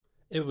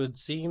It would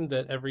seem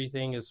that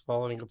everything is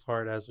falling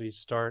apart as we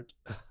start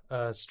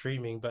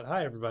streaming. But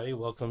hi, everybody.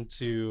 Welcome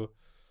to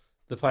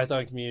the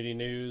Python Community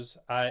News.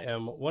 I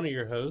am one of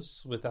your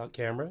hosts without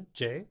camera,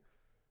 Jay.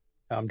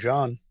 I'm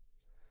John.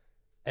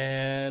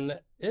 And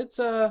it's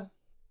one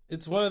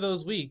of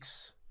those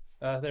weeks.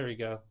 There we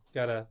go.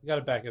 Got a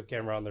backup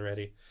camera on the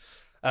ready.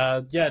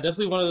 Yeah,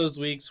 definitely one of those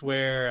weeks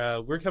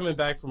where we're coming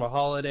back from a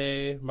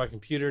holiday. My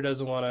computer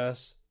doesn't want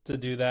us to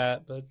do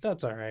that, but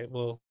that's all right.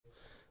 We'll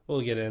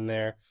get in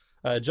there.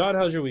 John,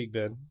 how's your week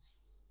been?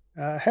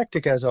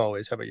 Hectic as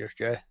always. How about yours,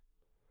 Jay?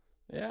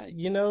 Yeah,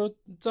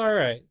 it's all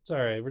right. It's all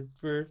right.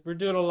 We're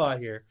doing a lot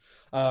here.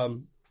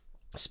 Um,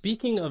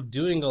 Speaking of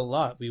doing a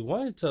lot, we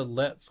wanted to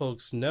let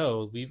folks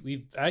know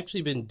we've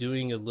actually been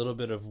doing a little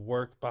bit of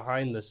work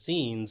behind the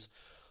scenes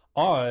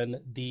on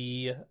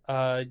the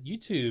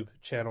YouTube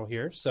channel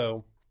here.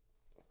 So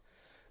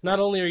not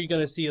only are you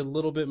going to see a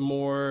little bit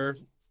more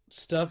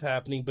stuff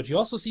happening, but you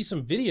also see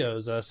some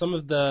videos. Some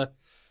of the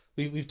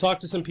we've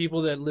talked to some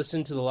people that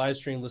listen to the live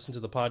stream, listen to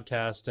the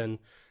podcast, and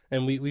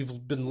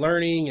we've been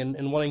learning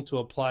and wanting to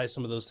apply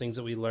some of those things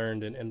that we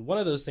learned. And one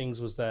of those things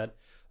was that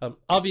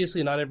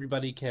obviously not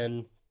everybody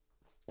can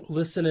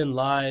listen in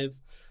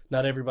live.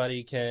 Not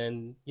everybody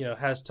can,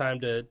 has time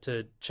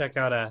to check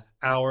out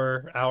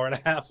hour and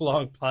a half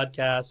long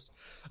podcast.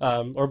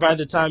 Or by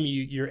the time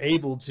you're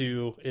able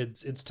to,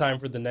 it's time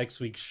for the next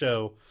week's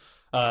show.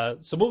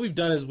 So what we've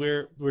done is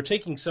we're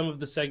taking some of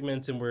the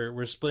segments and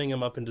we're splitting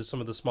them up into some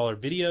of the smaller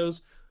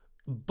videos.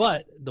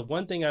 But the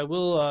one thing I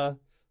will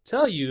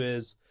tell you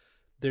is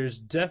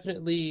there's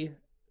definitely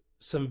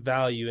some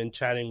value in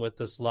chatting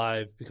with us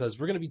live because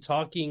we're going to be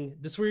talking.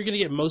 This is where you're going to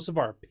get most of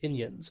our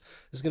opinions.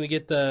 It's going to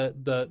get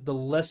the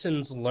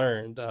lessons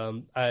learned.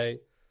 I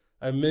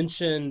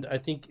mentioned, I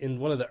think in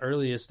one of the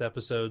earliest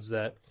episodes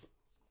that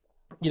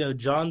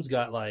John's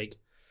got like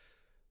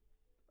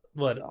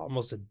what,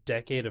 almost a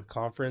decade of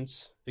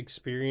conference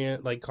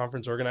experience, like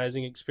conference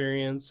organizing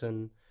experience.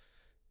 And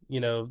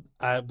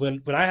I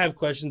when I have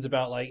questions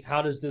about like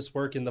how does this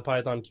work in the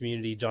Python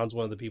community, John's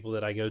one of the people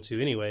that I go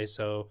to anyway.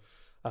 So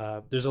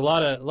there's a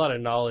lot of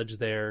knowledge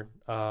there.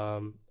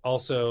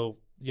 Also,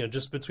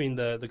 just between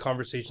the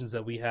conversations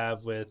that we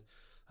have with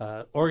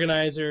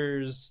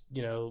organizers,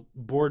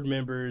 board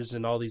members,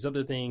 and all these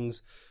other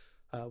things,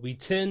 we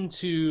tend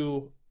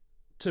to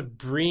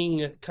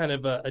bring kind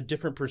of a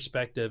different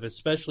perspective,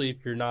 especially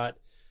if you're not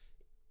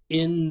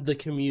in the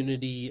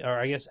community, or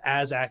I guess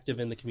as active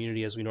in the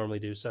community as we normally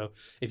do. So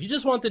if you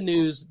just want the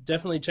news,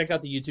 definitely check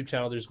out the YouTube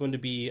channel. There's going to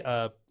be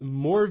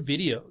more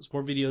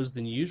videos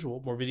than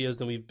usual, more videos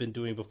than we've been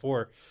doing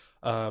before.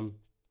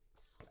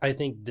 I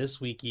think this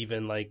week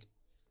even like,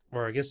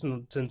 or I guess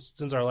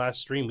since our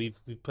last stream, we've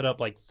put up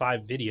like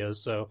 5 videos.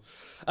 So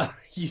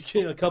you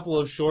get a couple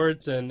of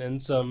shorts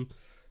and some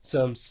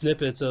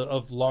snippets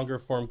of longer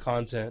form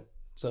content.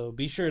 So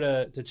be sure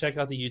to check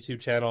out the YouTube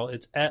channel.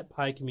 It's at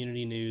Pi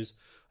Community News.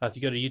 If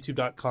you go to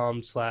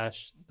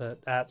youtube.com/the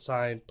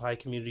 @Pi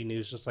Community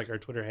News, just like our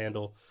Twitter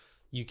handle,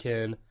 you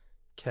can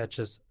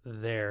catch us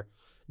there.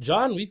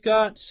 John, we've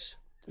got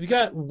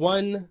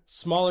one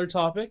smaller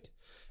topic,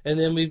 and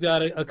then we've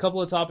got a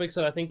couple of topics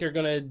that I think are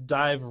going to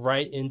dive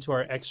right into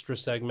our extra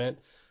segment.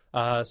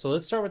 So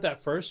let's start with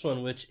that first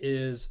one, which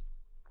is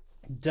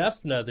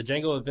DEFNA, the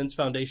Django Events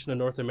Foundation of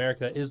North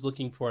America, is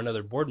looking for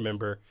another board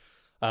member.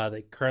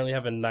 They currently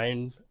have a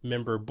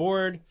 9-member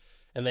board,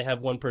 and they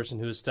have one person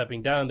who is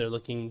stepping down. They're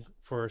looking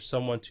for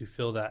someone to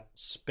fill that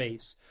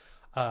space.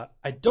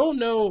 I don't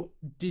know,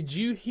 did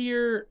you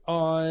hear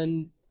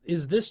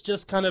is this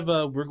just kind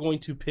of we're going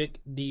to pick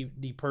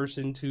the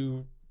person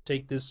to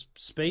take this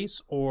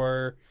space,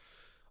 or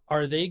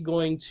are they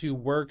going to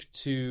work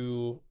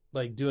to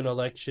like do an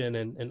election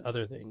and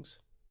other things?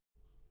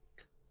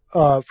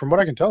 From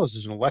what I can tell, this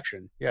is an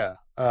election. Yeah.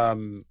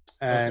 Okay.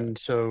 And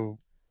so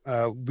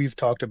we've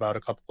talked about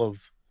a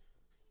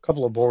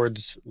couple of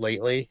boards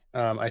lately.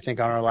 I think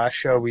on our last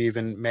show we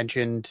even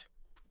mentioned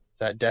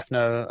that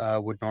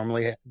DEFNA would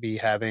normally be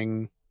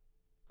having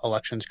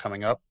elections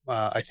coming up.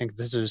 I think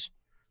this is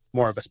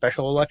more of a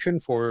special election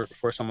for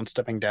someone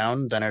stepping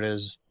down than it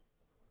is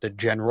the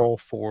general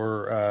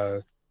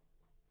for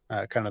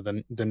kind of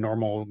the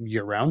normal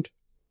year round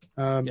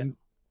Yeah.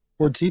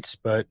 board seats.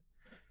 But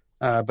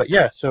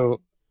yeah, so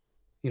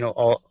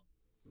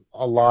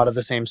a lot of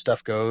the same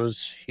stuff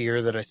goes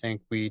here that I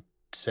think we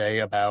say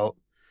about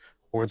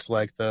boards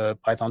like the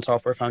Python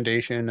Software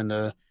Foundation and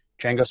the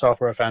Django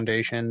Software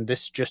Foundation.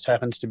 This just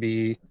happens to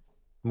be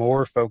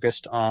more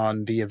focused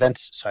on the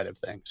events side of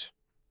things.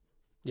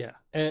 Yeah.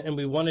 And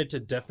we wanted to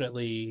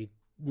definitely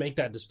make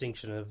that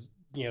distinction of,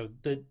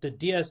 the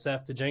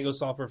DSF, the Django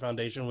Software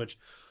Foundation, which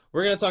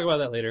we're going to talk about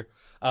that later.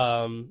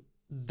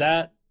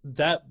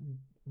 That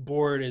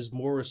board is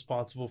more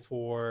responsible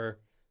for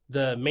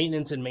the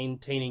maintenance and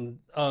maintaining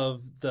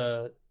of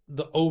the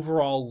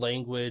overall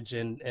language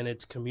and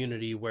its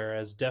community,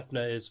 whereas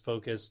DEFNA is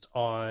focused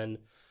on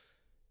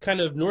kind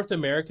of North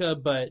America,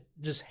 but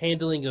just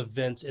handling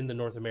events in the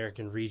North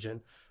American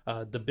region.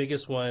 The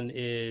biggest one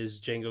is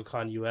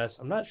DjangoCon US.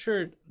 I'm not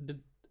sure.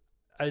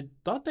 I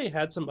thought they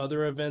had some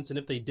other events, and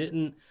if they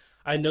didn't,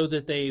 I know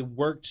that they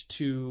worked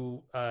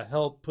to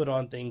help put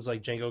on things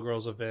like Django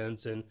Girls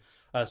events and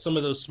some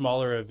of those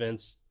smaller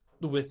events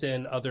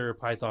within other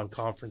Python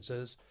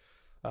conferences.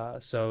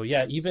 So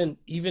yeah, even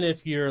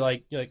if you're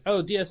like,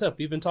 oh, DSF,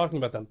 we've been talking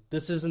about them.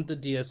 This isn't the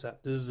DSF.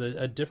 This is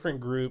a different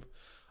group.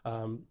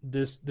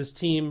 This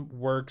team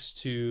works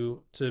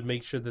to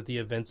make sure that the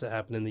events that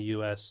happen in the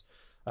U.S.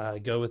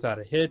 Go without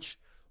a hitch,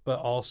 but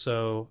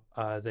also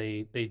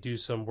they do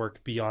some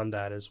work beyond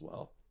that as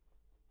well.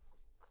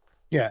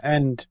 Yeah,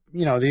 and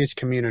these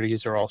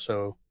communities are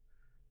also,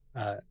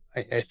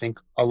 I think,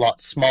 a lot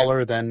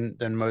smaller than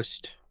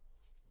most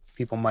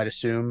people might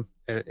assume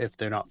if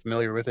they're not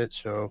familiar with it.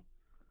 So,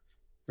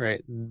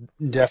 right,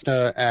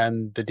 DEFNA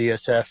and the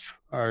DSF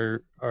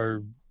are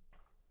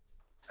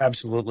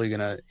absolutely going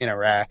to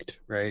interact,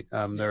 right?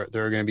 There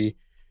are going to be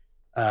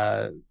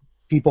uh,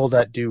 people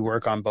that do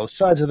work on both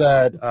sides of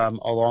that,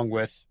 along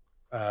with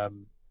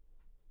um,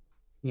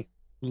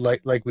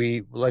 like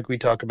we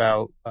talk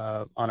about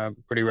on a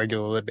pretty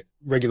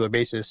regular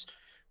basis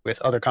with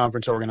other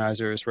conference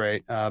organizers,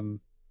 right?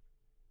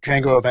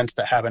 Django events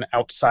that happen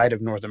outside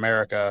of North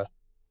America,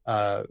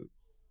 uh,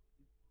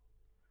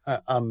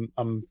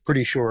 I'm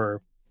pretty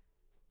sure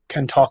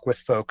can talk with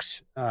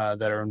folks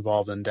that are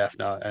involved in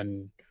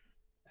DEFNA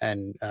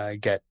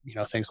and get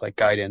things like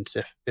guidance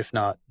if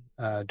not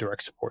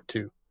direct support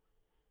too.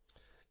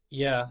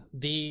 Yeah,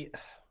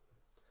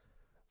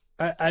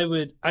 I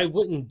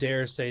wouldn't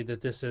dare say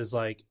that this is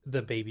like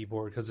the baby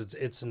board because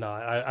it's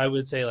not. I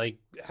would say like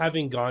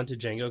having gone to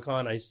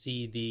DjangoCon, I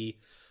see the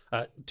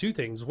two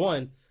things.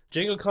 One,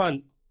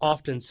 DjangoCon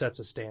often sets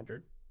a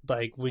standard.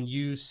 Like when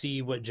you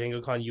see what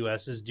DjangoCon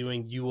US is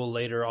doing, you will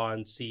later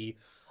on see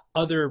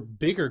other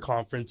bigger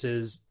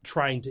conferences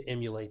trying to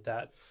emulate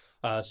that.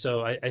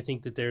 So I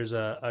think that there's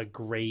a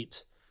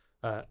great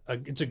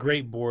it's a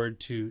great board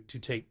to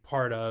take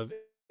part of.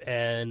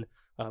 And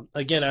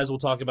again, as we'll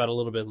talk about a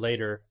little bit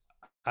later,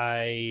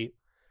 I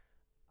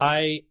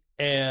I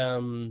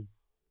am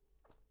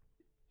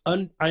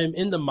I am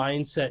in the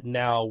mindset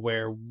now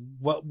where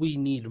what we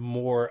need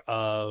more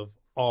of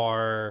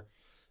are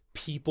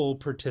people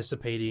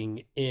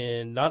participating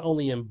in not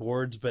only in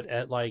boards but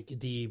at like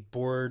the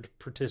board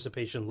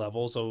participation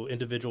level, so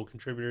individual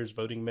contributors,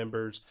 voting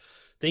members,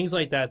 things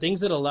like that, things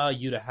that allow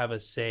you to have a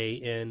say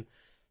in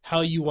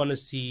how you want to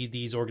see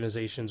these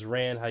organizations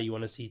ran, how you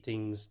want to see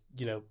things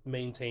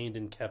maintained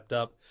and kept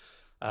up,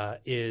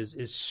 is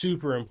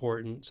super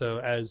important. So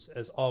as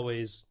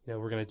always,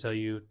 we're going to tell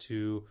you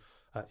to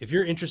if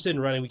you're interested in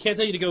running, we can't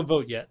tell you to go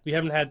vote yet. We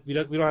don't have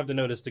the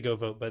notice to go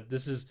vote, but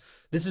this is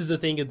the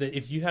thing that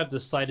if you have the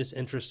slightest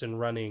interest in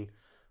running,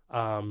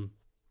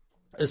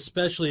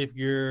 especially if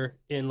you're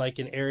in like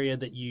an area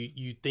that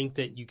you think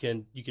that you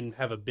can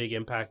have a big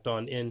impact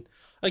on. In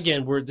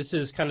again, where this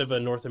is kind of a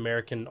North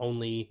American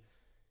only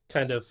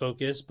kind of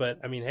focus, but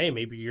I mean, hey,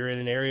 maybe you're in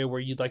an area where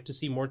you'd like to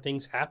see more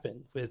things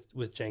happen with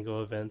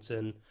Django events,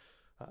 and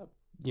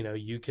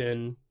you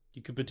could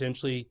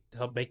potentially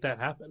help make that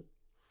happen.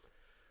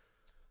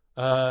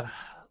 Uh,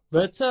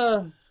 let's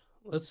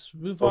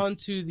move Well, on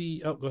to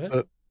the. Oh, go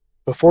ahead.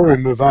 before we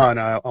move on,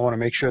 I want to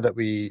make sure that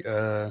we've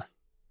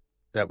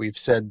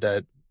said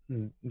that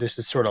this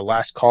is sort of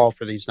last call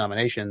for these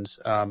nominations.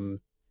 Oh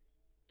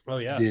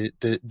yeah.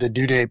 The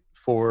due date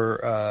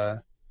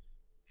for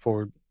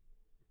for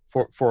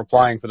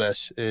applying for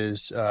this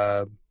is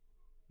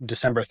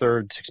December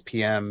 3rd, 6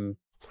 p.m.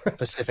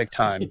 Pacific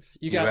time,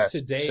 You got U.S.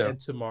 today So and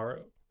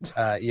tomorrow.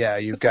 yeah,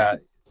 you've got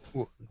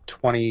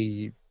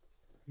 20,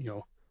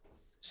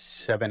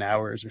 7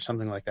 hours or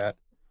something like that.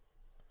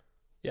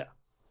 Yeah.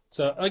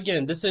 So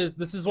again, this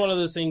is one of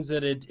those things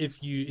that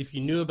if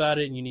you knew about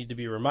it and you need to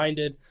be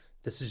reminded,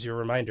 this is your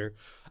reminder.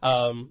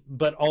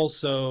 But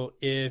also,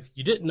 if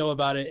you didn't know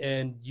about it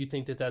and you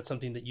think that that's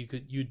something that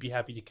you'd be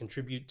happy to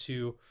contribute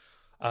to,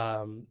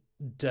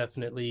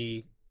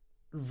 definitely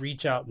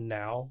reach out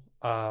now,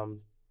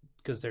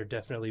 because they're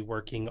definitely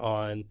working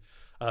on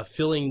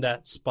filling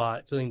that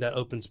spot, filling that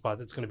open spot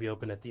that's going to be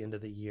open at the end of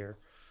the year.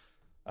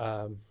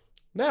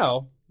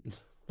 Now,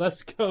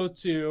 let's go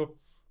to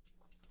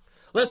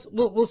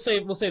we'll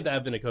save the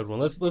Advent of Code one.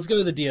 Let's go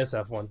to the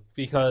DSF one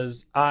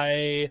because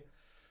I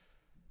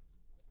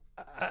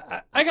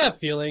got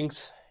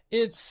feelings.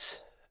 It's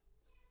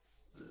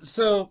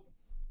so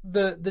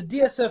the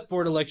DSF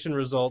board election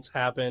results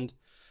happened.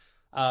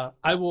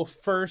 I will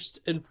first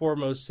and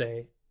foremost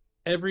say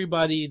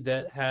everybody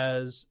that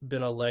has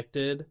been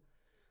elected,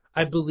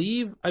 I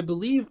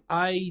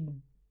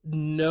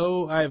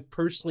know I've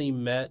personally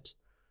met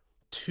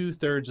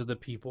 2/3 of the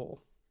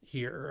people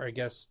here. I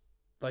guess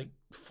like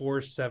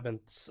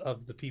 4/7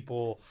 of the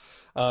people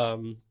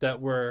that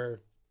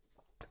were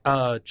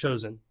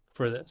chosen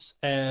for this,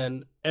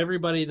 and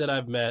everybody that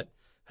I've met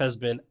has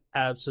been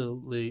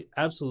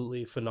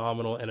absolutely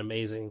phenomenal and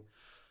amazing.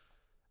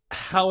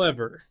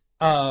 However,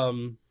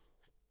 John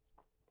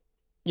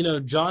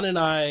and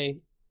I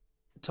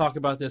talk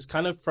about this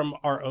kind of from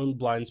our own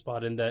blind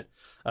spot in that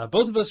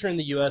both of us are in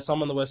the U.S.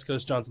 I'm on the West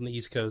Coast, John's on the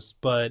East Coast,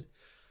 but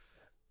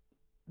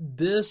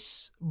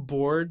this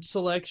board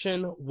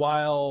selection,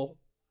 while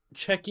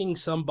checking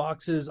some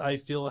boxes, I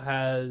feel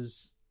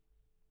has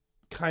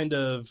kind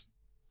of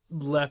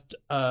left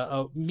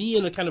me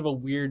in a kind of a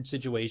weird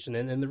situation.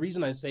 And the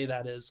reason I say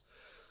that is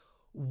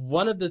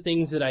one of the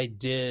things that I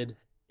did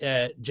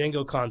at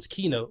Django Khan's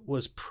keynote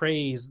was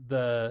praise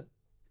the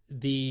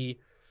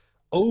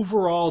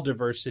overall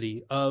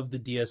diversity of the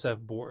DSF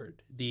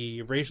board,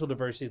 the racial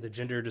diversity, the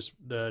gender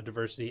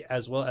diversity,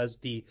 as well as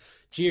the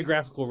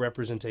geographical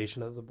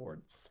representation of the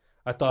board.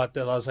 I thought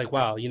that I was like,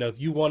 wow, if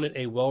you wanted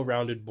a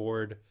well-rounded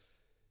board,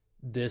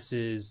 this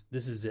is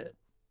it.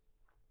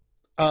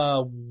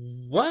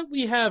 What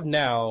we have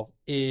now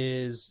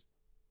is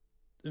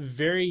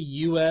very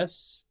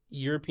U.S.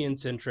 European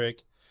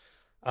centric,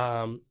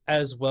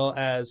 as well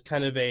as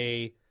kind of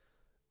a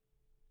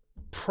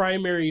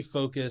primary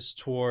focus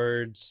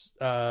towards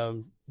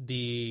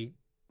the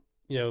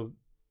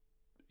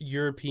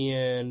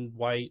European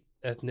white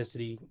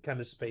ethnicity kind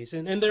of space,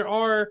 and there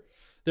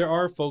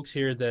are folks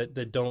here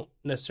that don't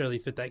necessarily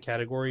fit that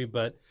category.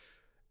 But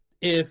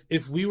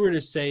if we were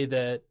to say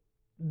that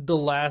the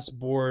last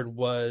board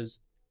was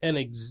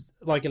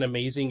like an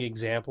amazing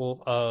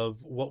example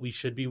of what we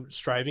should be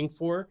striving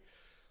for,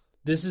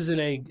 this is an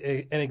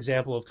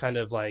example of kind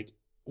of like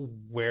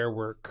where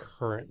we're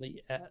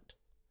currently at.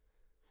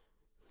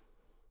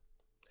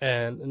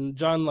 And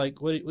John,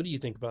 like, what do you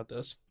think about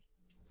this?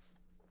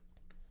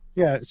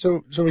 Yeah,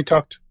 so we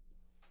talked,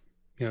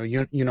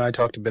 you and I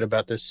talked a bit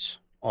about this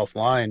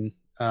offline,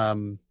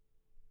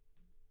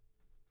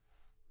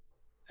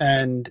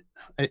 and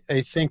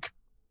I think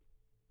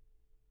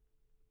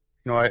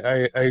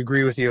I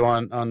agree with you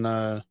on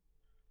the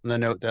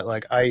note that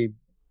like I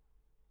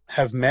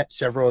have met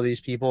several of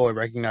these people. I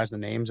recognize the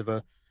names of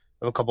a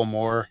couple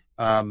more,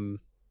 and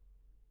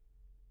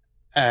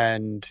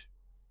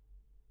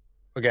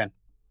again,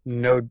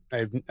 no,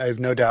 I have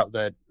no doubt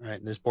that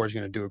right this board is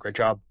going to do a great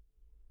job.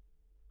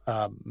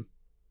 Um,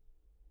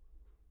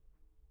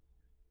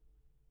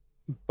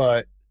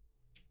 but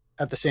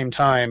at the same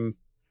time,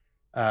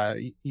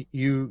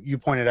 you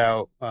pointed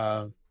out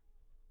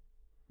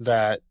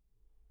that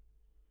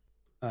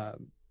uh,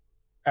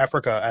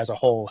 Africa as a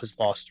whole has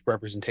lost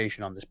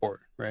representation on this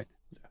board, right?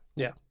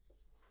 Yeah.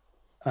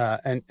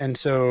 And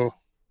so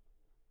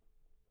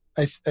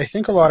I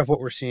think a lot of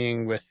what we're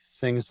seeing with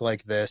things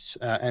like this,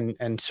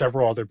 and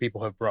several other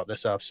people have brought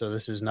this up. So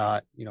this is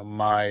not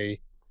my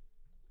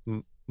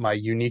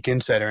unique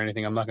insight or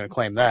anything. I'm not going to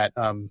claim that.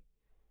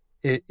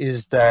 It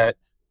is that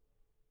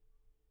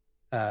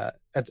at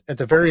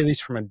the very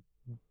least from a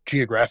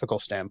geographical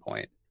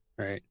standpoint,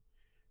 right?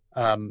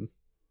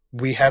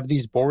 We have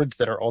these boards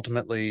that are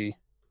ultimately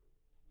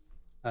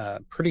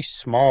pretty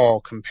small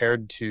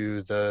compared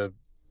to the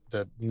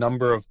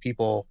number of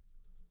people,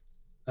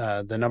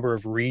 the number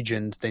of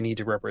regions they need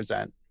to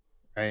represent,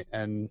 right?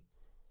 And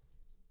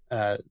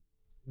uh,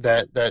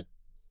 that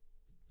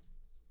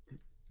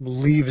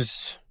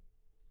leaves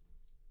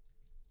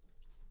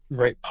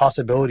right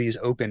possibilities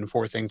open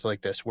for things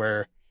like this,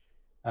 where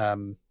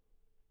um,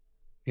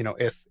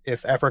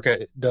 if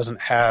Africa doesn't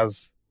have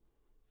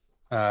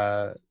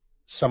uh,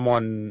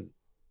 someone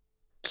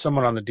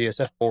someone on the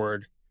DSF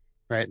board,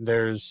 right?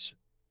 There's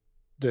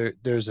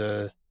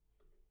a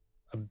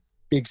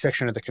big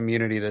section of the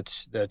community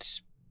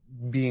that's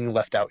being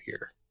left out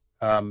here,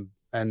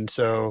 and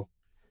so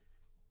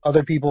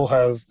other people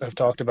have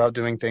talked about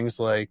doing things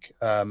like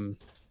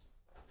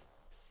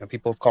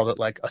people have called it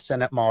like a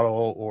Senate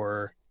model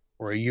or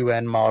a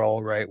UN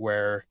model, right?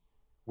 Where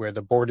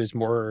the board is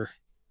more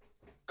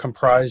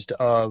comprised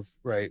of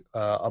right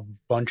a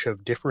bunch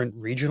of different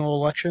regional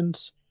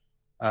elections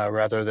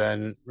rather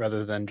than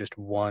just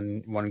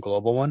one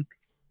global one.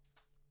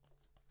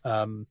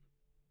 Um,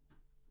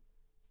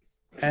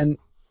 and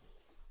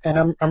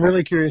and I'm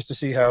really curious to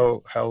see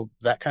how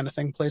that kind of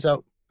thing plays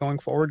out going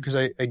forward, because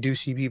I do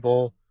see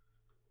people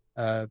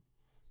uh,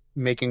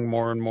 making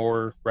more and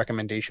more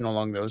recommendation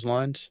along those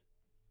lines.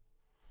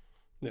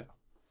 Yeah.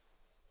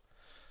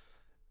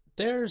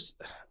 There's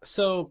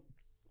so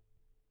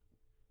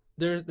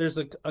there's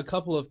a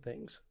couple of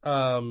things.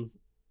 I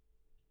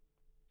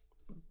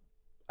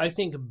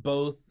think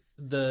both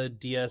the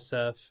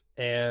DSF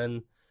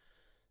and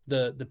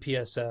the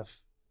PSF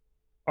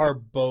are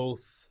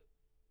both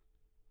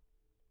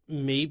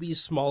maybe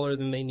smaller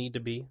than they need to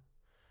be.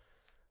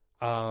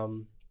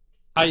 Um,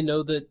 I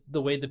know that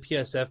the way the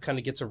PSF kind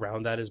of gets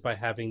around that is by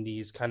having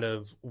these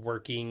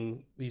work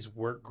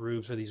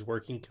groups or these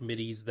working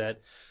committees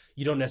that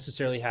you don't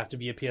necessarily have to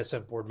be a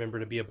PSF board member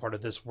to be a part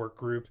of this work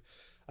group.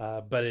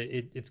 But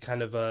it's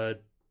kind of an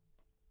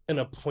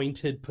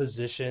appointed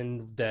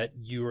position that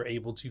you are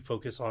able to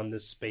focus on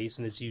this space,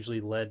 and it's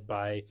usually led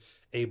by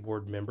a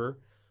board member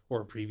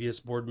or a previous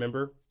board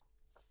member.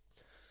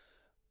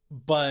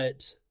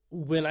 But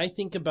when I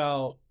think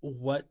about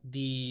what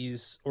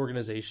these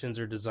organizations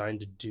are designed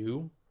to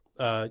do,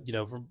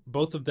 for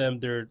both of them,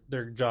 their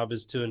job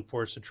is to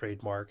enforce a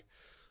trademark.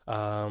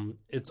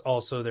 It's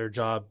also their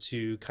job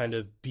to kind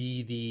of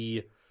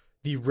be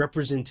the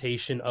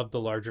representation of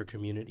the larger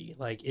community.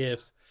 Like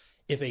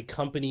if a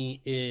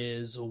company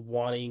is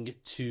wanting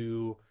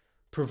to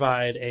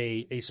provide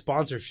a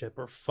sponsorship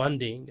or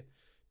funding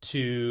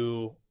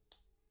to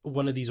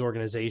one of these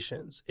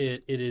organizations,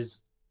 it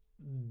is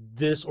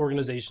this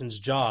organization's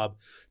job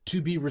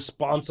to be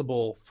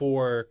responsible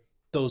for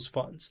those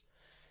funds.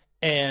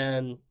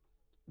 And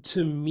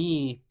to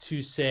me,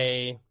 to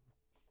say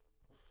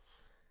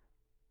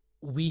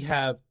we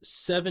have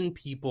 7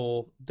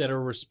 people that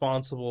are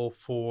responsible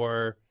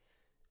for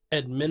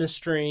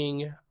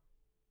administering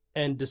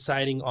and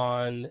deciding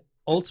on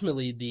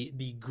ultimately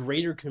the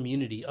greater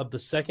community of the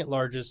second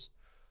largest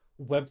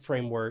web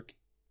framework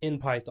in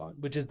Python,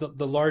 which is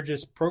the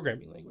largest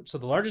programming language. So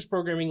the largest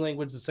programming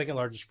language, the second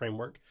largest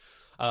framework.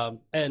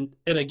 And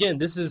again,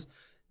 this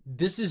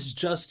is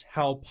just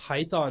how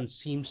Python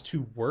seems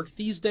to work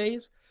these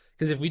days.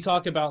 Because if we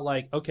talk about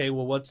like, okay,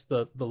 well, what's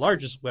the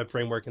largest web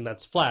framework? And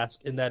that's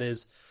Flask, and that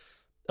is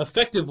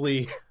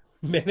effectively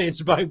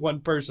managed by one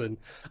person,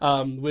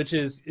 which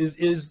is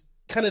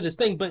kind of this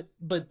thing.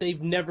 But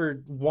they've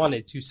never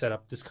wanted to set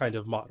up this kind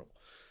of model.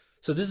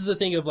 So this is a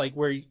thing of like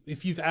where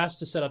if you've asked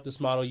to set up this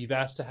model, you've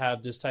asked to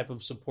have this type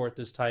of support,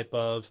 this type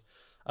of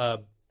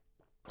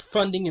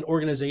funding and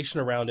organization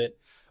around it,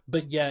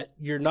 but yet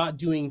you're not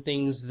doing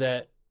things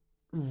that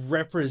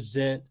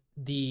represent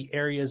the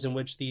areas in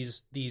which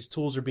these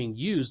tools are being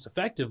used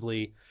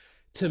effectively.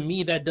 To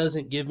me, that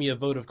doesn't give me a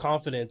vote of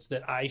confidence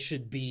that I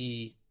should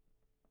be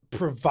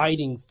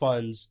providing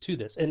funds to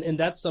this. And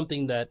that's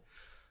something that,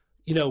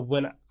 you know,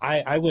 when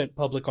I went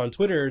public on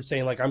Twitter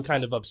saying like I'm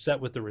kind of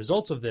upset with the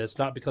results of this,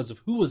 not because of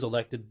who was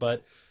elected,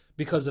 but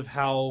because of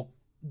how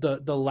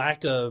the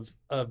lack of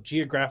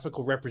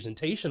geographical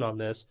representation on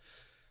this,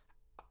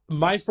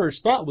 my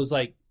first thought was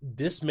like,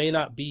 this may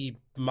not be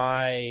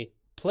my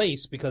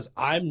place because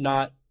I'm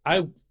not,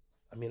 I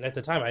mean, at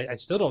the time, I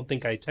still don't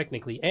think I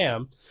technically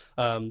am.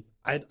 I'm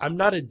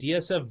not a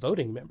DSF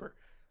voting member.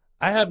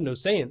 I have no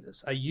say in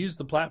this. I use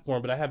the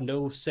platform, but I have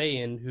no say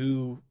in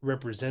who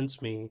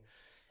represents me.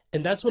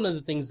 And that's one of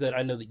the things that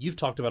I know that you've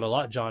talked about a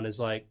lot, John, is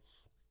like,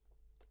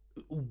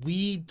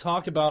 we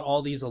talk about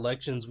all these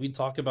elections, we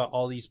talk about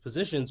all these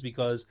positions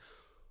because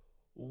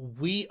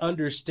we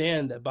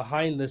understand that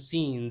behind the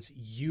scenes,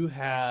 you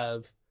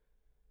have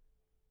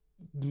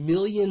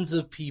millions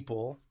of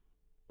people,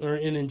 or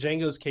in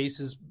Django's case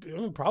is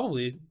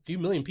probably a few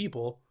million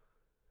people,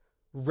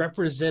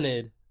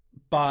 represented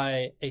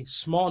by a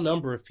small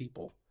number of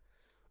people,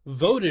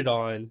 voted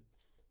on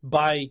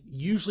by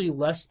usually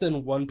less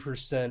than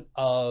 1%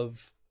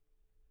 of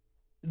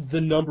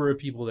the number of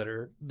people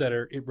that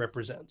it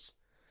represents.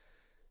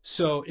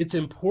 So it's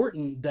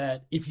important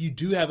that if you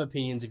do have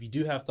opinions, if you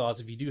do have thoughts,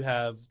 if you do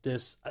have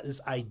this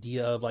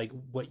idea of like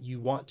what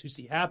you want to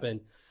see happen,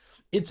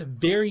 it's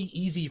very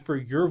easy for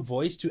your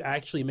voice to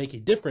actually make a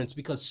difference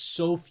because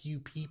so few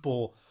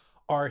people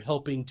are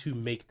helping to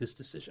make this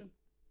decision.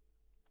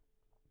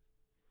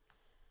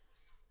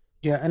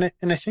 Yeah,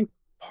 and I think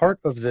part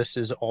of this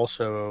is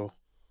also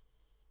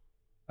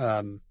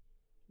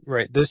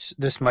right.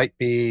 This might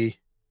be,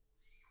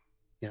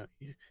 you know,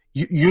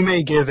 you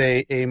may give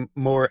a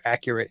more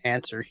accurate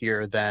answer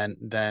here than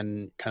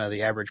kind of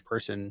the average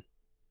person,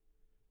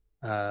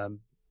 or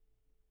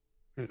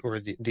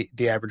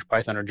the average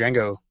Python or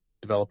Django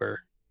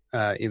developer,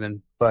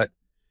 even. But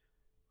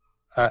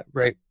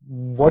right,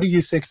 what do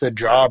you think the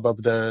job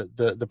of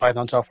the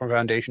Python Software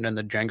Foundation and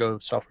the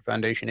Django Software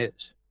Foundation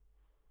is?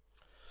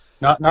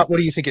 Not what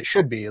do you think it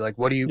should be? Like,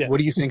 what do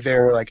you think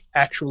they're like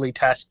actually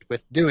tasked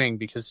with doing?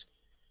 Because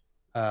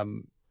I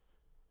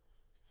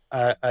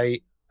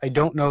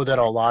don't know that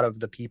a lot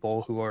of the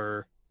people who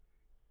are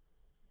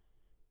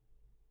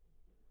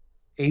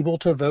able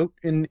to vote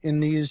in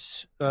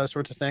these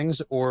sorts of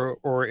things,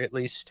 or at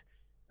least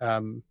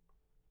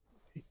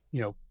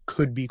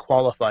could be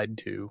qualified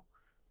to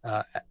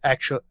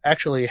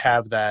actually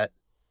have that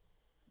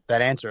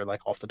answer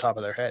like off the top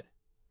of their head.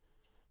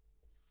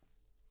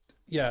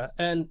 Yeah,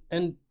 and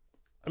I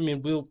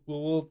mean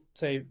we'll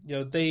say, you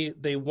know,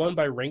 they won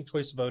by ranked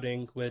choice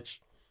voting,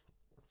 which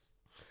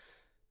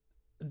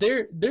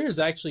there's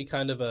actually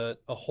kind of a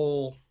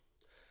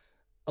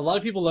lot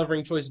of people love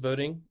ranked choice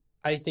voting.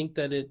 I think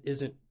that it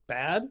isn't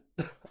bad.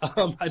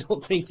 I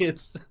don't think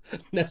it's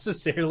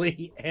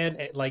necessarily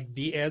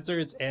the answer.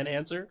 It's an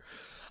answer.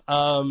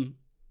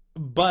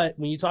 But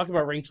when you talk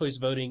about ranked choice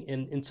voting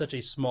in such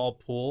a small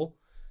pool,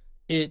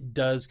 it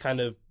does kind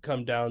of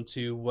come down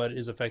to what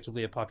is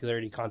effectively a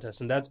popularity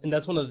contest. And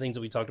that's one of the things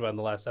that we talked about in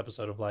the last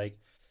episode of like,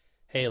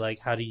 hey, like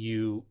how do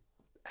you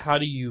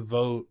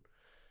vote?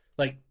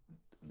 Like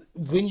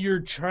when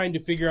you're trying to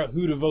figure out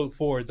who to vote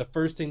for, the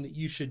first thing that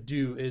you should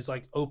do is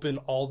like open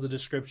all the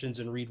descriptions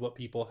and read what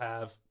people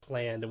have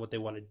planned and what they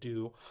want to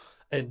do,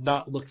 and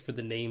not look for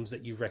the names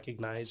that you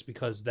recognize,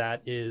 because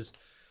that is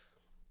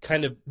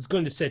kind of, it's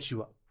going to set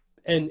you up.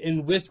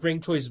 And with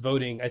ranked choice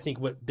voting, I think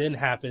what then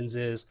happens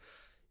is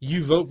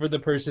you vote for the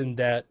person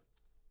that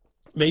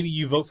maybe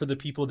you vote for the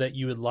people that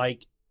you would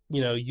like,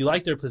 you know, you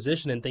like their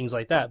position and things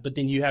like that, but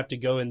then you have to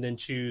go and then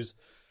choose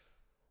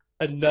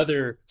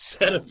another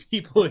set of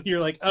people and you're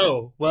like,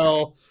 oh,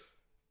 well,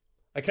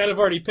 I kind of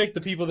already picked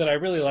the people that I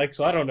really like,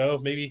 so I don't know.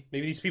 Maybe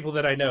these people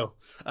that I know,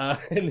 and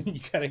then you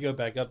kind of go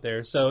back up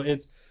there. So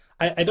it's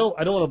I don't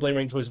want to blame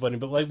ranked choice voting,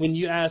 but like when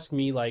you ask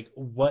me like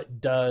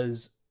what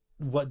does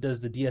the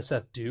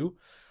DSF do?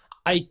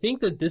 I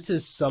think that this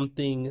is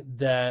something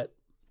that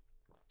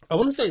I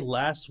want to say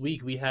last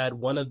week we had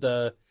one of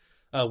the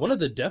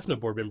DEFNA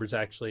board members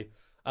actually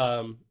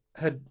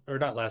had, or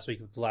not last week,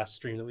 but the last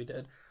stream that we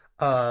did.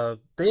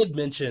 They had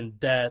mentioned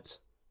that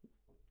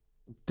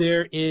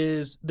there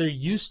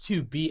used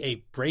to be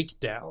a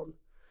breakdown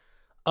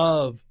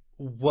of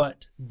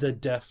what the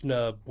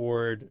DEFNA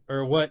board,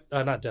 or what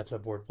not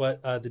DEFNA board,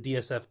 what the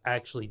DSF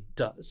actually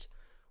does.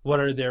 What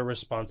are their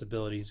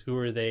responsibilities?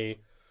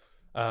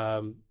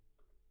 Um,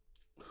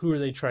 who are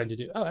they trying to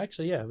do? Oh,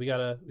 actually, yeah, we got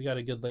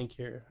a good link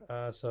here.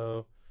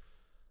 So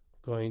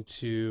going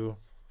to,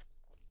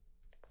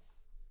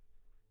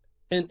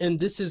 and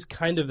this is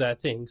kind of that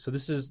thing. So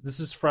this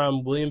is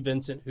from William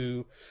Vincent,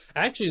 who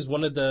actually is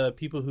one of the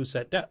people who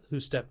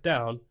stepped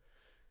down.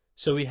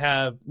 So we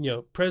have,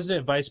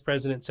 president, vice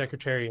president,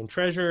 secretary, and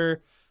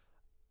treasurer,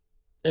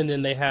 and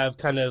then they have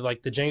kind of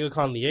like the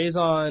DjangoCon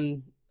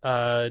liaison,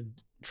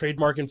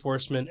 trademark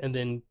enforcement, and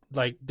then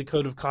like the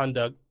code of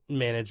conduct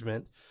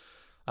management.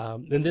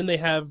 And then they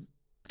have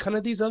kind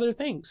of these other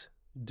things,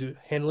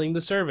 handling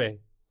the survey,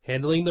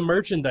 handling the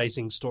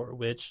merchandising store,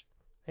 which,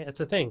 hey, that's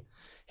a thing,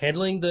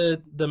 handling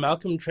the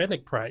Malcolm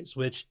Trednick Prize,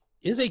 which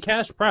is a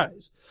cash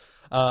prize,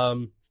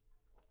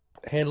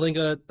 handling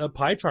a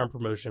pie charm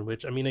promotion,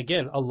 which, I mean,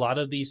 again, a lot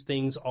of these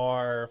things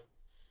are,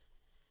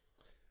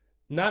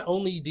 not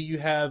only do you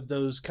have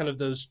those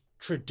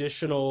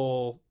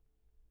traditional,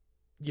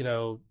 you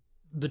know,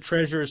 the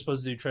treasurer is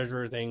supposed to do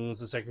treasurer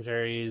things, the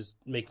secretary is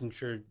making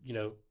sure,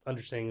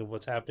 understanding of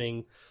what's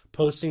happening,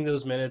 posting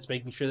those minutes,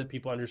 making sure that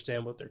people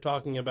understand what they're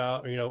talking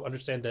about, or,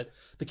 understand that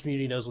the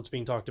community knows what's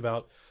being talked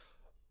about.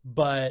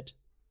 But,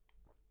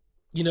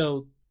 you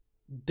know,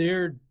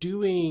 they're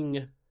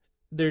doing,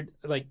 they're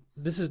like,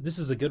 this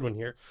is a good one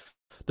here.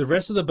 The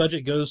rest of the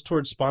budget goes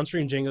towards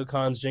sponsoring Django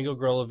cons, Django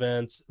Girl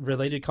events,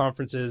 related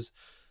conferences,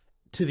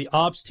 to the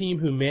ops team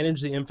who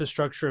manage the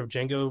infrastructure of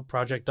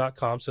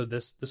DjangoProject.com, so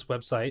this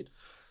website,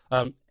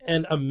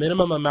 and a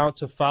minimum amount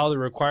to file the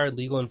required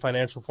legal and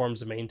financial forms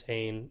to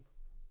maintain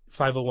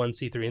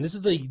 501c3. And this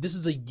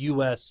is a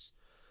U.S.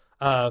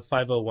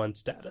 501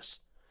 status.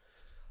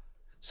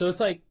 So it's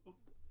like,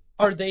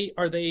 are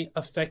they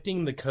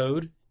affecting the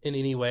code in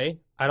any way?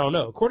 I don't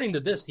know. According to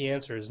this, the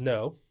answer is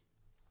no.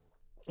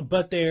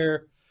 But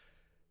they're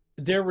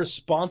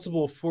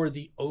responsible for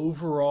the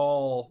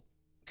overall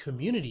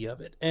community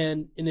of it.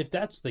 And if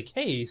that's the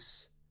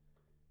case,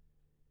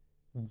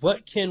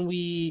 what can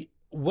we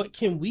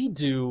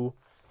do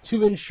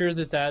to ensure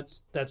that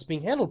that's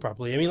being handled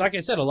properly? I mean, like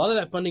I said, a lot of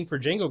that funding for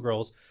Django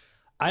Girls,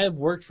 I have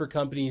worked for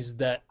companies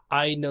that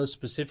I know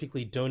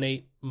specifically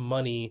donate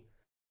money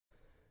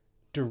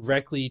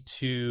directly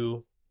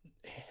to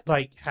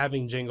like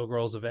having Django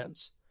Girls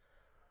events.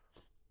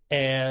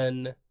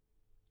 And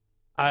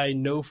I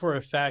know for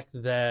a fact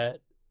that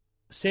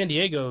San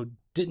Diego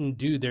didn't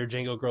do their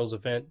Django Girls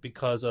event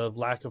because of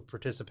lack of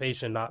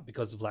participation, not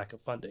because of lack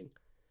of funding.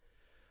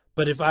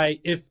 But if I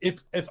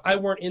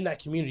weren't in that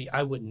community,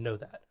 I wouldn't know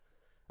that.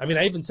 I mean,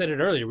 I even said it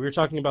earlier. We were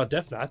talking about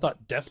DEFNA. I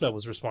thought DEFNA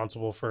was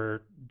responsible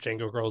for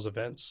Django Girls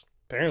events.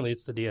 Apparently,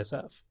 it's the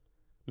DSF.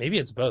 Maybe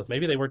it's both.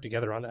 Maybe they work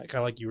together on that,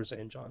 kind of like you were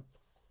saying, John.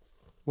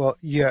 Well,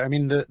 yeah, I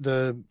mean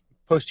the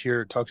post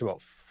here talks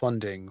about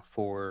funding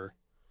for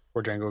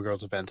Django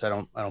Girls events. I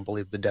don't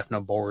believe the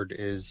DEFNA board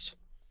is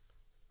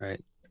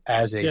right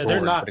as a Yeah, they're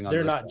board not putting on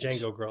they're those not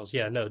events. Django Girls.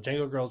 Yeah, no,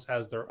 Django Girls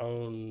has their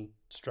own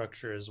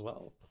structure as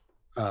well.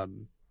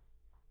 Um,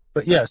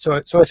 but yeah, so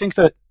I think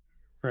that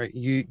right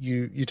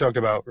you talked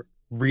about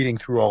reading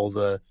through all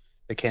the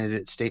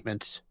candidate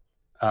statements,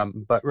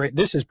 but right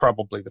this is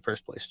probably the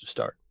first place to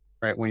start,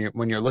 right?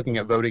 When you're looking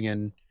at Mm-hmm.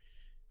 voting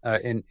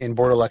in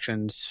board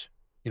elections,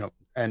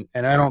 and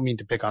I don't mean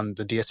to pick on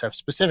the DSF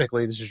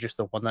specifically. This is just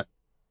the one that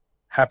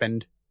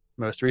happened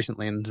most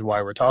recently, and this is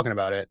why we're talking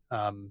about it.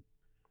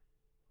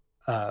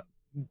 Uh,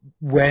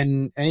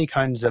 when any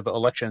kinds of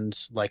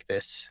elections like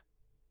this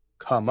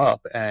come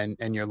up, and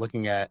you're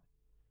looking at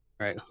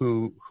right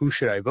who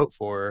should I vote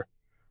for,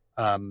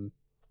 um,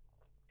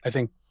 I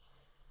think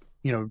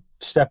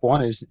step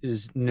one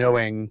is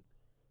knowing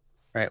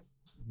right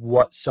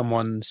what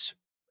someone's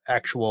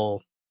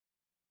actual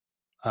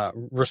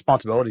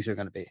responsibilities are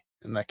going to be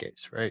in that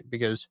case, right?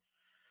 Because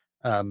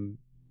um,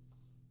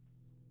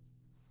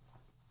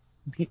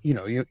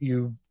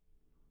 you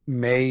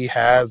may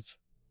have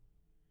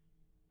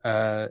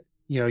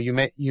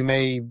you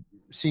may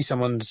see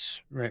someone's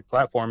right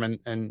platform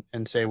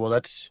and say, well,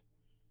 that's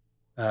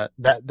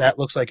that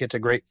looks like it's a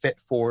great fit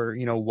for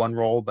one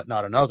role but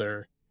not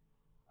another,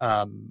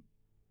 um,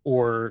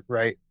 or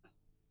right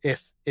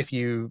if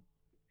you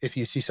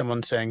see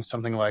someone saying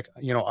something like,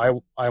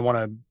 I want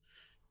to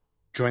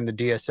join the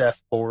DSF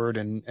board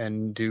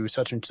and do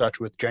such and such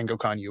with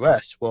DjangoCon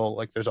US. Well,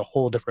 like there's a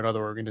whole different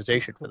other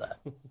organization for that.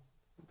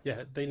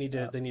 Yeah, they need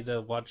to Uh, they need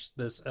to watch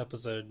this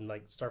episode and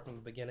like start from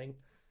the beginning.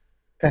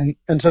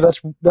 And so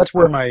that's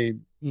where my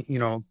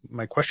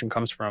my question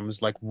comes from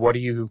is like what do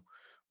you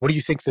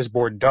think this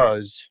board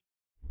does,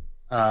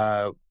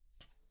 uh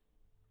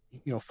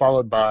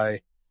followed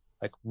by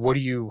like what are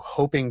you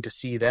hoping to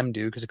see them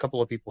do, because a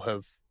couple of people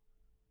have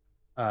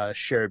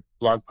shared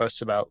blog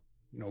posts about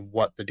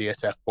what the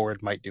DSF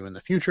board might do in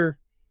the future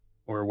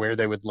or where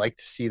they would like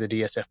to see the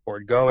DSF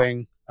board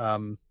going.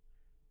 And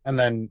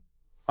then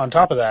on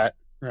top of that,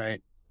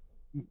 right,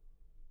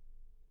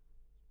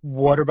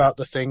 what about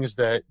the things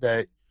that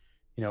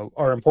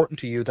are important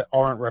to you that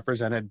aren't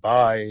represented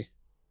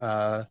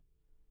uh,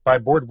 by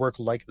board work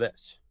like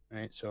this,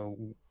 right?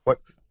 So what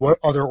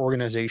other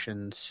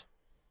organizations,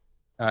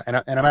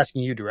 and I'm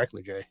asking you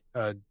directly, Jay,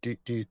 do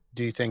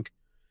you think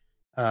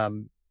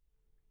um,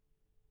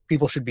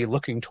 people should be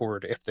looking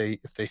toward if they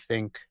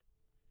think,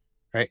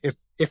 right,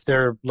 if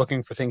they're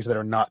looking for things that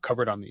are not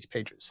covered on these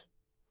pages?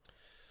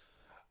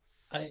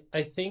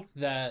 I think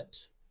that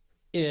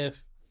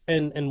if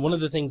and one of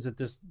the things that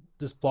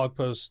this blog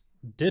post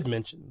did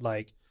mention,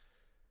 like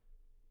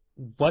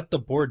what the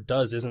board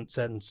does isn't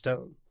set in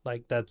stone.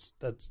 Like that's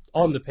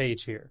on the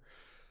page here.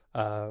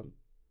 Um,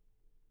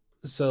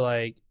 so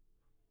like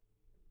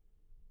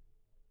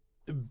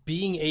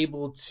being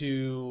able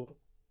to,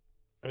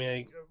 I mean,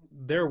 like,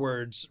 their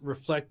words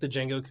reflect the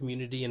Django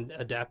community and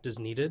adapt as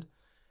needed.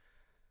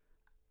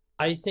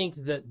 I think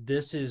that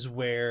this is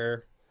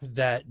where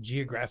that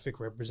geographic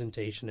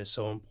representation is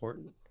so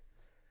important.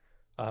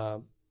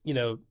 You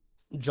know,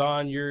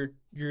 John, you're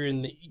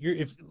in the you're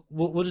if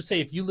we'll just say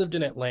if you lived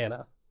in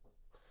Atlanta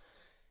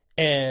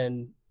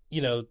and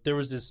there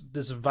was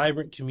this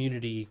vibrant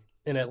community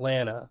in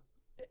Atlanta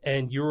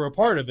and you were a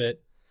part of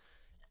it,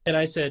 and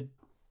I said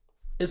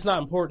it's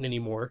not important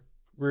anymore.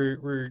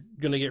 We're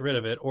gonna get rid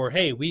of it, or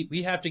hey,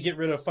 we have to get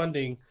rid of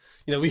funding.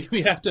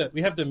 We have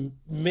to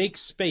make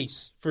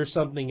space for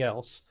something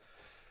else.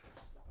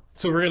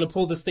 So we're gonna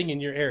pull this thing in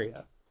your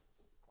area.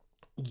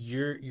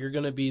 You're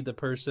gonna be the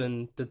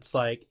person that's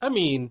like, I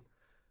mean,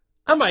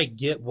 I might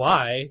get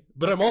why,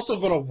 but I'm also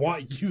gonna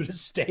want you to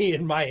stay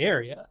in my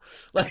area.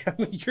 Like, I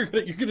mean, you're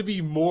gonna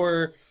be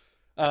more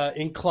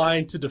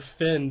inclined to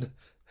defend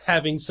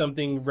having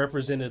something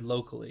represented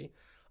locally.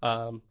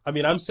 I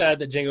mean, I'm sad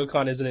that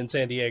DjangoCon isn't in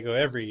San Diego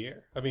every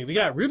year. I mean, we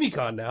got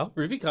RubyCon now.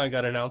 RubyCon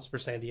got announced for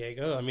San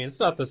Diego. I mean,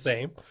 it's not the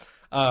same.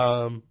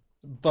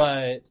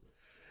 But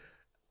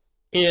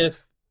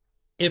if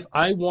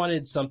I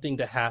wanted something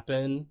to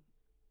happen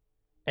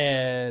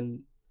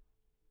and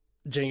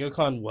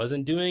DjangoCon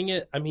wasn't doing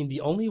it, I mean,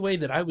 the only way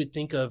that I would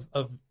think of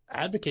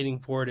advocating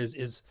for it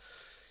is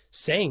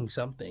saying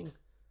something,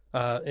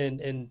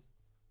 and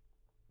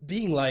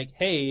being like,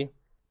 hey,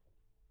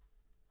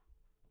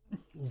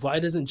 why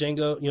doesn't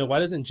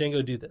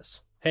Django do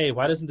this? Hey,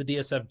 why doesn't the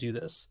DSF do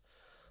this?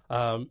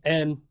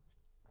 And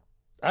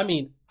I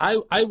mean,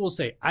 I will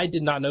say I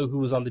did not know who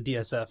was on the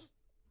DSF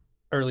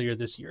earlier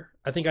this year.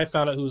 I think I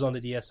found out who was on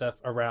the DSF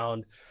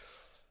around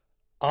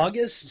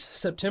August,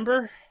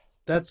 September.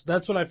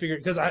 That's when I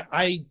figured, because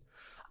I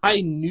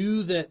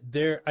knew that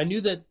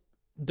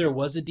there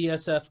was a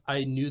DSF.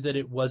 I knew that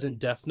it wasn't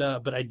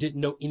DEFNA, but I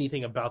didn't know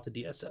anything about the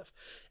DSF.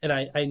 And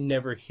I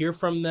never hear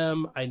from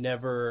them. I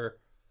never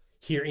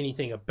hear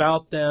anything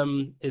about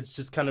them. It's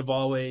just kind of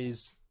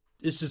always,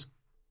 it's just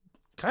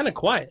kind of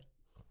quiet.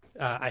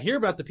 I hear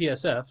about the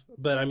PSF,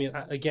 but I mean,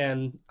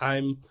 again,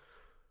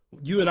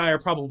 you and I are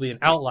probably an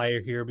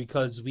outlier here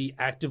because we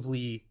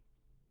actively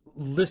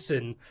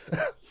listen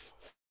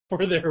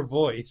for their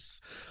voice.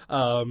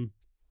 But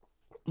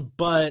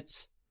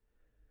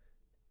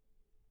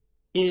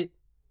it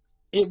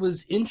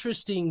was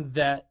interesting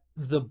that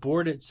the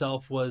board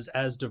itself was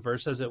as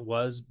diverse as it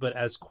was, but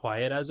as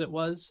quiet as it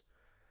was.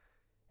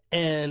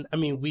 And I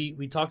mean,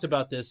 we talked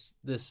about this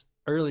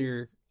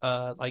earlier.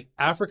 Like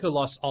Africa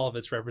lost all of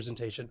its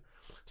representation.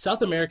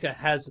 South America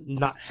has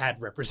not had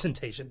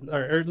representation,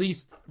 or at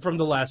least from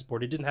the last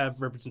board. It didn't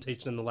have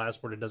representation in the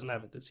last board. It doesn't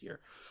have it this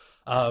year.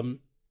 And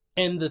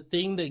the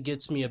thing that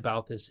gets me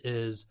about this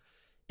is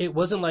it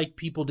wasn't like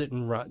people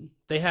didn't run.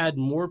 They had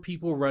more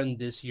people run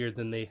this year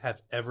than they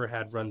have ever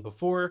had run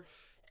before.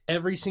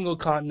 Every single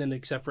continent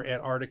except for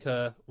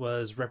Antarctica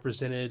was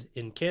represented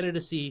in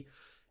candidacy.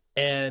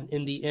 And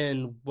in the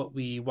end, what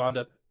we wound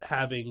up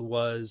having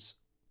was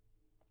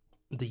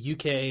the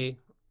UK,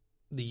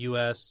 the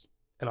US,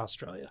 and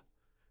Australia.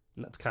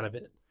 And that's kind of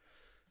it.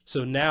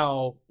 So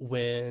now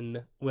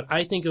when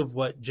I think of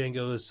what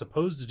Django is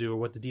supposed to do or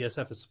what the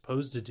DSF is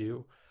supposed to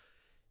do,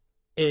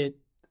 I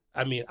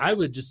mean, I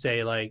would just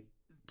say like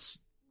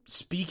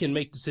speak and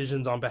make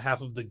decisions on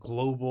behalf of the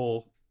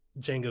global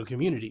Django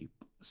community.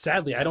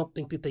 Sadly, I don't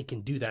think that they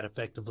can do that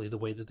effectively the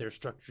way that they're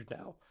structured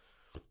now.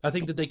 I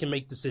think that they can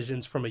make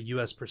decisions from a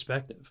US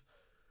perspective,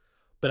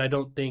 but I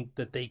don't think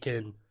that they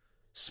can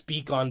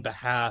speak on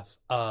behalf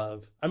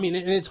of, I mean,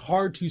 and it's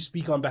hard to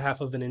speak on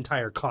behalf of an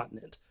entire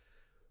continent,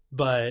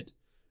 but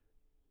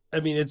I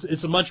mean,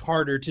 it's much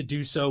harder to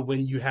do so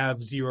when you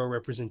have zero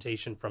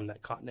representation from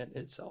that continent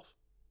itself.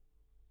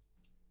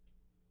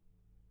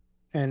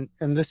 And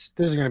this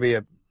is going to be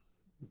a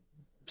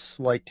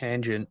slight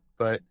tangent,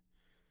 but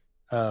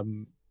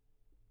um,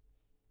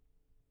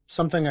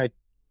 something I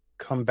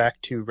come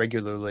back to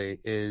regularly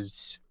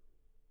is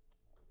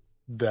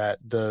that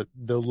the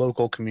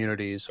local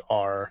communities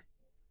are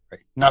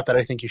right. Not that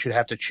I think you should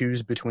have to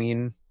choose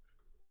between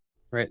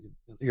right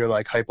your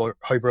like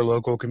hyper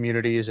local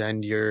communities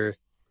and your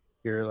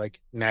like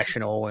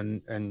national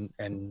and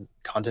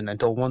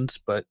continental ones,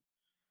 but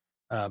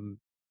um,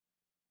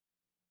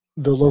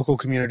 the local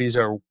communities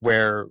are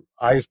where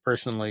I've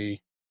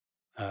personally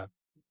uh,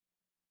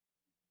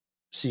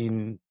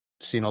 seen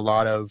seen a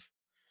lot of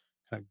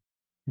kind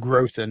of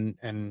growth and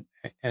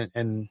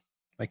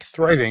like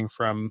thriving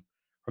from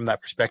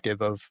that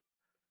perspective of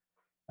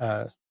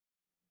uh,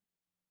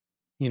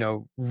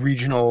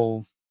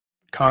 regional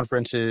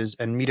conferences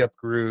and meetup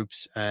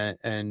groups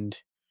and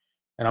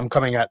I'm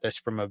coming at this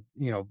from a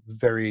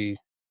very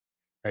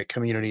right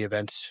community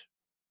events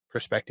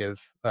perspective,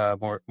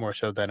 more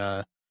so than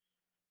a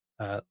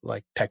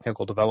like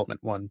technical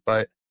development one.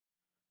 But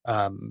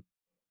um,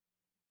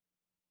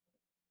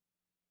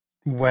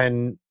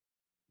 when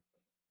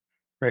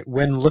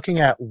when looking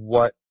at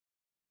what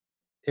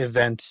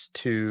events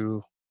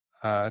to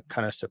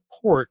kind of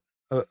support,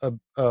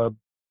 a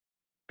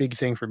big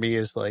thing for me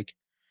is like,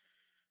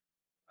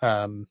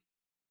 um,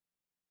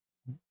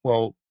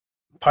 well,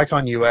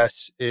 PyCon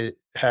US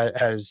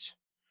has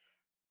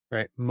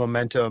right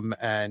momentum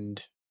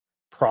and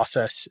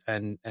process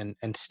and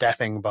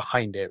staffing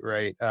behind it,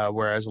 right?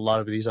 Whereas a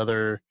lot of these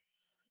other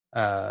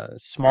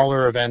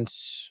smaller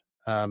events,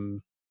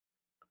 right,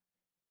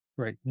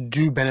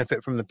 do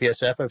benefit from the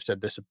PSF. I've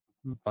said this a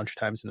bunch of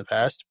times in the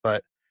past,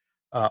 but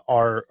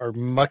are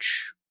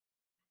much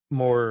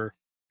more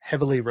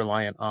heavily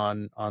reliant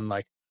on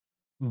like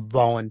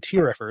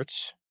volunteer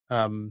efforts,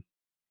 um,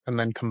 and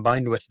then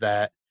combined with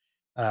that,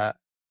 uh,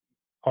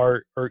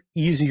 are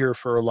easier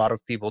for a lot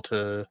of people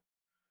to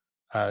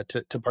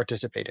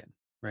participate in.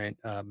 Right,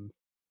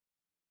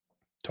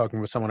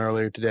 talking with someone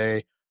earlier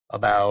today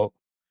about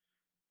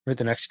right,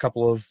 the next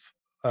couple of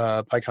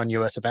PyCon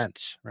US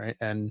events, right,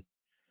 and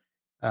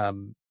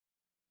um,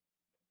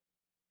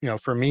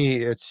 for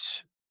me,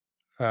 it's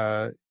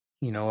uh,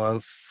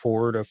 a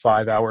 4 to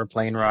 5 hour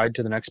plane ride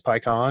to the next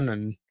PyCon,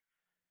 and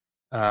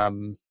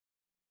um,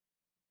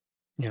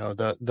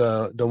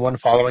 the one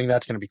following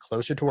that's going to be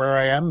closer to where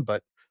I am,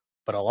 but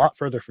a lot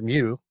further from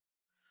you.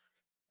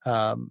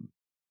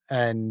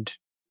 And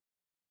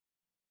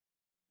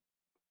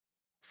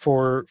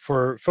for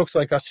folks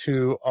like us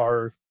who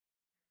are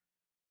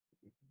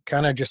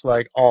kind of just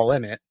like all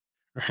in it,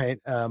 right?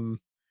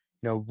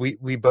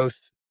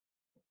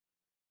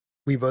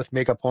 We both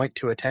make a point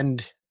to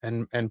attend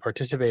and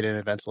participate in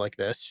events like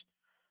this.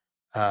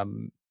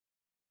 Um,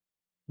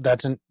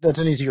 that's an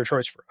easier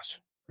choice for us,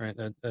 right?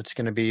 That's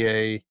going to be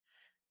a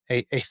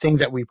thing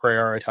that we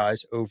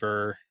prioritize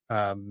over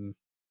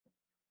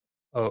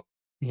oh,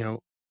 you know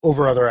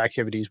over other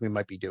activities we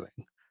might be doing.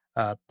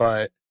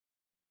 But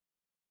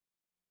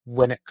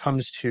when it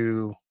comes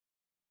to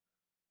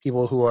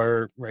people who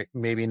are right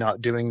maybe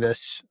not doing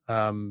this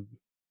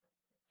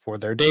for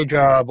their day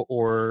job,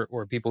 or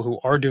people who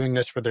are doing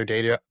this for their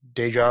day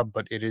job,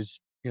 but it is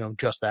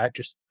just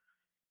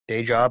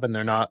day job, and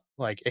they're not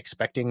like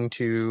expecting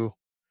to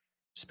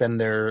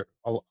spend a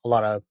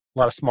lot of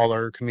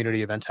smaller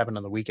community events happen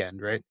on the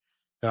weekend, right?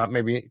 They're not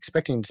maybe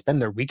expecting to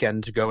spend their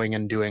weekends going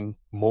and doing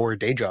more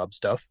day job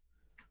stuff.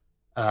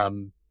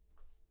 Um,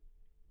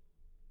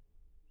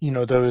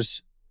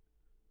 those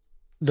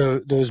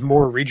those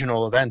more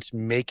regional events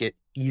make it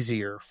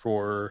easier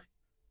for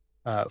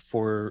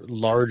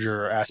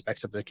larger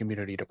aspects of the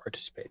community to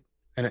participate,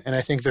 and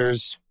I think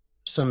there's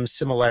some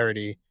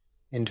similarity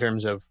in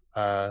terms of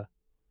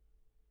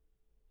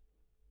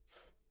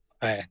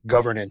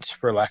governance,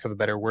 for lack of a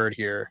better word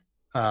here.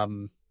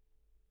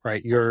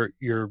 Right, you're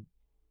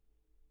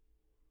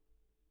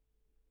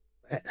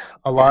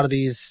a lot of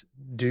these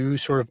do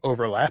sort of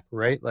overlap,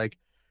 right? Like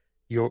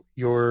your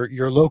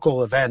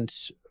local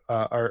events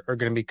are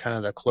going to be kind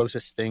of the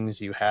closest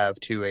things you have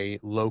to a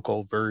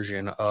local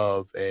version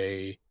of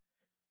a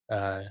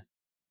uh,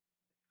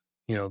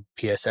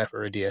 PSF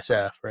or a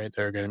DSF, right?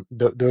 They're going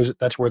to those.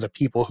 That's where the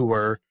people who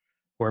are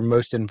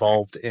most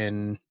involved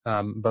in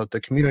both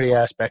the community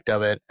aspect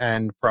of it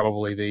and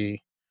probably the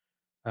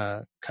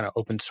kind of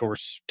open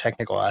source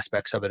technical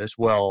aspects of it as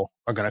well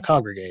are going to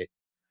congregate.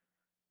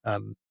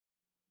 Um,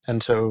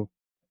 and so,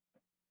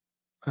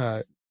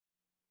 uh,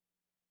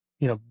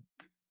 you know,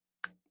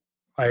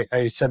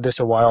 I said this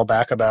a while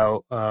back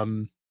about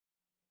the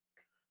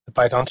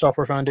Python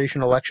Software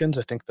Foundation elections.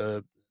 I think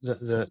the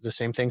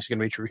same thing's going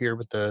to be true here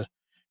with the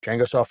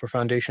Django Software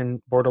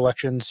Foundation board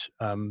elections.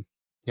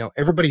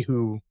 Everybody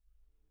who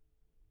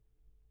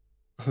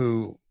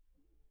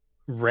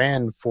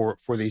ran for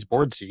these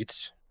board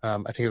seats, I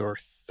think there were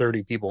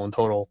 30 people in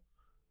total.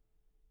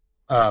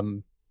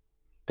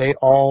 They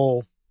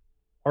all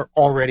are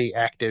already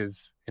active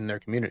in their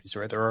communities,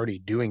 right? They're already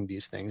doing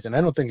these things, and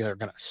I don't think they're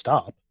going to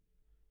stop.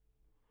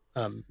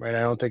 Right?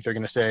 I don't think they're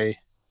going to say,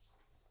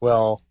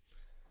 "Well,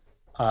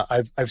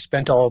 I've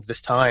spent all of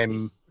this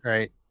time,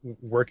 right,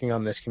 working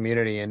on this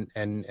community, and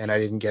I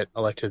didn't get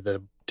elected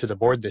to the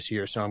board this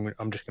year, so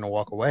I'm just going to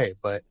walk away.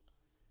 But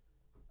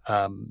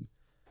um,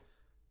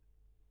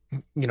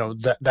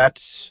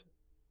 that's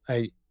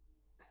I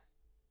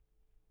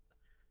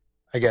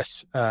I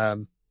guess I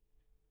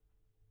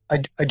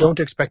don't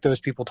expect those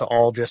people to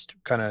all just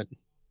kind of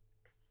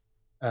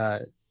uh,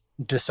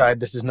 decide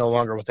this is no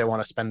longer what they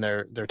want to spend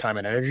their time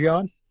and energy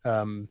on.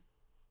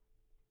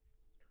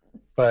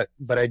 But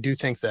I do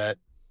think that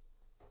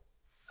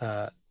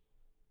uh,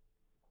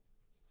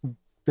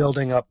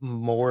 building up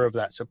more of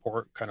that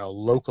support kind of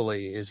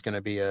locally is going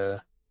to be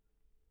a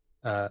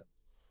a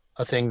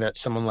thing that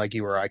someone like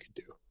you or I could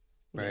do,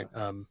 right?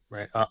 Yeah.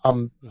 Right.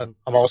 Mhm.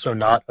 I'm also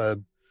not a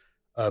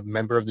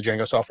member of the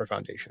Django Software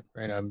Foundation,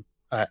 right?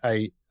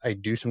 I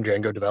do some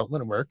Django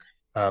development work,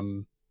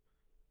 and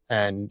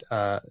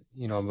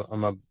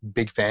I'm a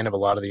big fan of a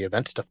lot of the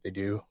event stuff they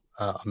do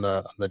on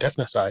the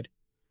DEFNA side.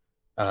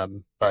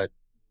 But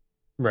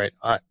right,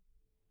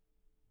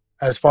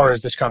 as far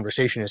as this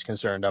conversation is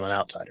concerned, I'm an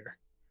outsider.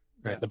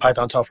 Right, Yeah. the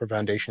Python Software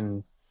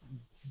Foundation,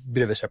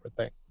 bit of a separate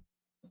thing.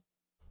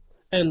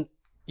 And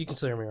you can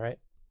still hear me, right?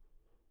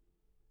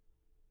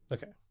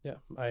 Okay. Yeah.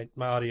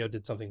 My audio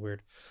did something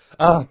weird.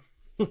 Uh,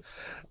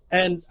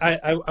 and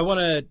I want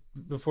to,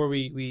 before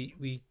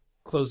we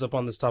close up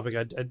on this topic,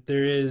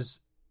 there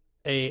is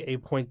a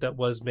point that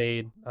was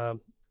made.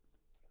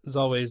 As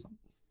always,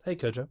 hey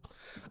Kojo.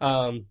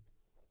 Um,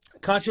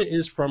 Katja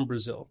is from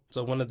Brazil,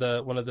 so one of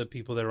the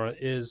people that run it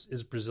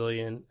is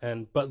Brazilian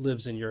and but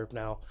lives in Europe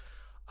now.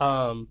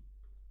 Um,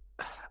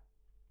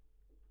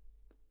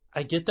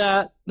 I get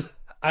that.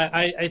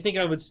 I think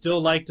I would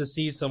still like to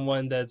see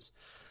someone that's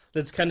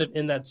kind of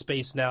in that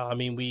space now. I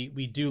mean,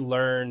 we do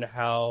learn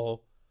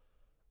how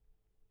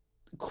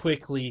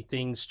quickly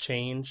things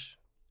change,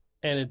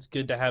 and it's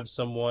good to have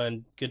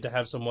someone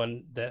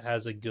that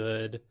has a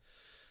good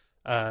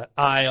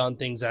eye on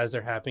things as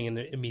they're happening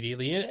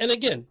immediately. And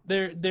again,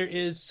 there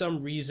is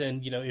some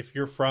reason, if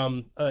you're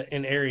from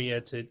an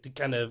area to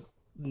kind of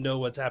know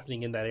what's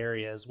happening in that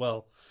area as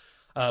well.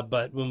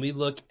 But when we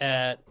look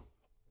at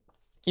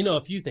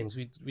a few things,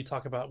 we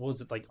talk about, what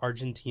was it, like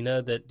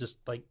Argentina that just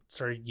like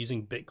started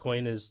using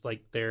Bitcoin as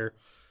like their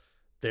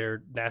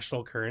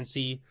national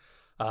currency.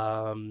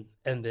 And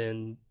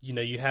then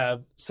you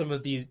have some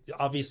of these.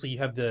 Obviously, you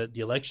have the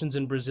elections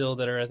in Brazil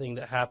that are a thing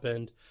that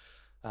happened.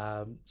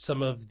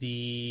 Some of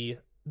the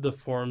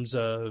forms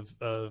of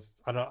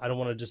I don't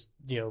want to just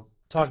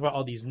talk about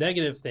all these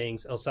negative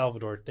things. El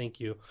Salvador, thank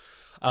you.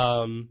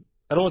 I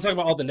don't want to talk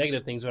about all the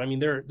negative things, but I mean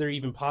there are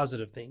even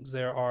positive things.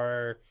 There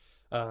are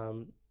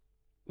um,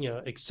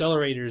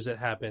 accelerators that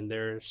happen.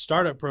 There are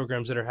startup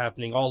programs that are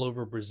happening all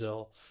over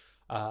Brazil.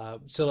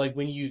 So like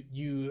when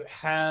you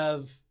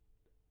have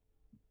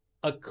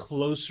a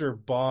closer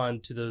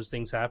bond to those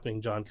things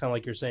happening, John, kind of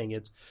like you're saying,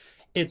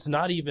 it's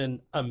not even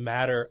a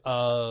matter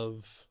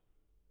of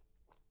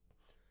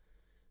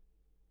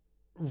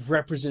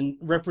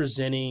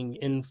representing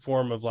in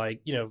form of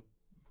like,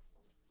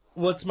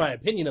 what's my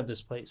opinion of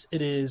this place.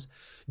 It is,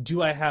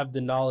 do I have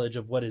the knowledge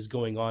of what is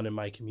going on in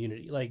my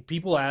community? Like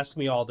people ask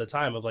me all the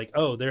time of like,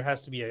 oh, there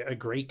has to be a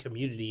great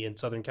community in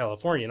Southern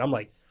California, and I'm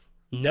like,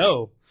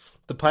 no,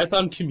 the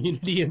Python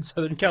community in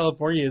Southern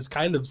California is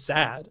kind of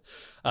sad.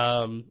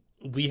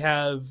 We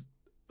have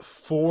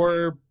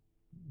 4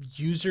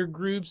 user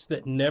groups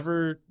that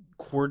never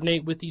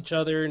coordinate with each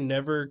other,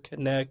 never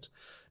connect,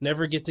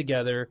 never get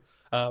together.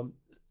 Um,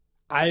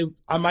 I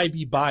might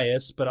be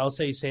biased, but I'll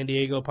say San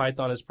Diego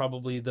Python is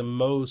probably the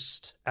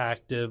most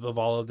active of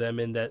all of them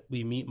in that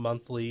we meet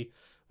monthly.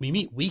 We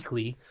meet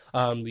weekly.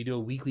 We do a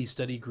weekly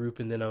study group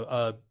and then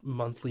a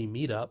monthly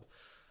meetup.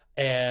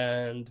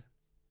 And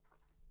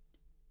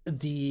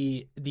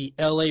the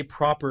LA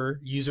proper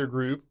user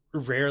group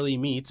rarely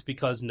meets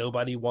because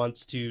nobody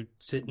wants to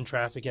sit in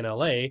traffic in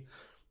LA.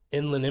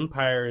 Inland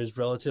Empire is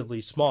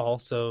relatively small,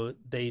 so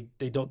they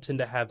don't tend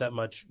to have that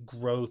much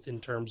growth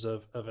in terms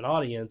of an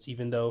audience,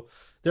 even though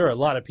there are a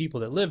lot of people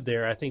that live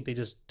there. I think they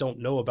just don't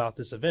know about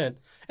this event.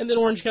 And then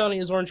Orange County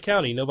is Orange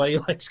County. Nobody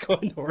likes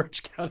going to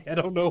Orange County. I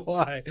don't know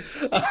why.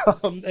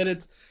 And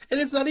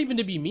it's not even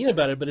to be mean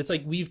about it, but it's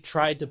like we've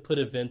tried to put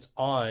events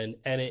on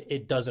and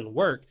it doesn't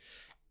work.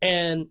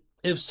 And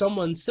if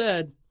someone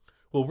said,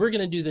 well, we're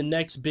going to do the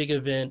next big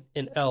event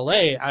in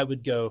LA, I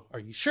would go, are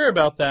you sure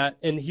about that?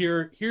 And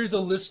here's a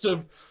list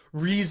of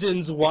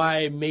reasons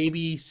why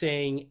maybe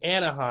saying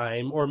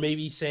Anaheim or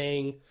maybe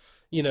saying,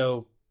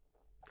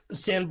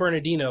 San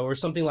Bernardino or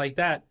something like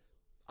that,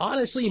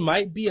 honestly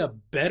might be a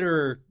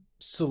better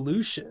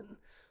solution.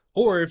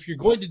 Or if you're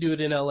going to do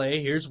it in LA,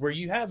 here's where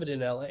you have it in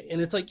LA.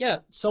 And it's like, yeah,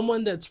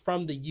 someone that's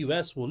from the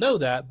US will know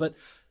that, but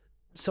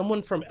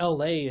someone from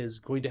LA is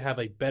going to have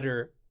a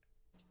better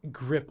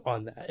grip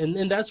on that.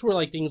 And that's where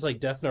like things like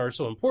DEFNA are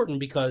so important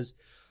because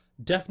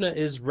DEFNA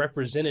is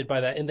represented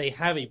by that, and they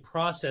have a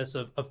process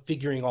of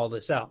figuring all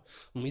this out.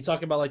 When we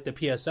talk about like the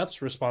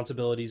PSF's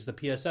responsibilities, the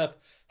PSF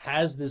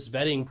has this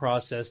vetting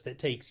process that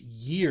takes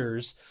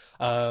years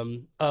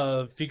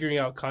of figuring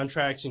out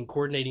contracts and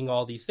coordinating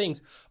all these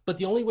things. But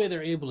the only way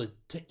they're able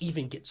to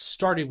even get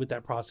started with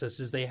that process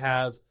is they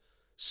have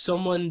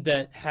someone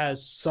that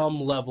has some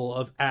level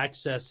of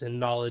access and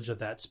knowledge of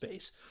that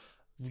space.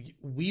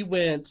 We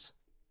went,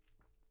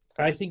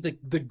 I think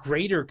the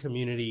greater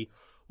community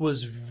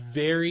was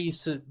very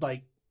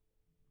like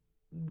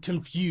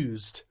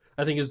confused,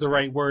 I think is the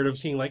right word, of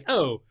seeing like,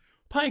 oh,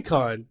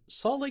 PyCon,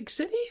 Salt Lake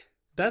City?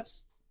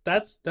 That's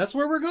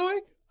where we're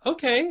going?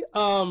 Okay.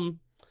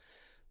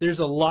 There's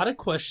a lot of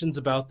questions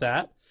about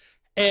that.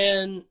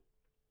 And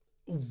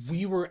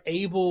we were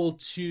able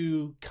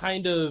to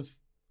kind of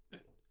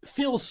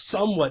feel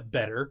somewhat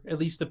better, at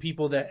least the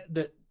people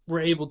that were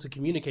able to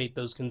communicate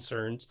those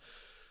concerns.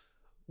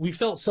 We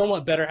felt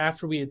somewhat better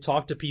after we had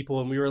talked to people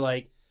and we were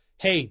like,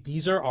 hey,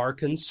 these are our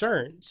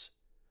concerns.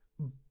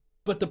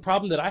 But the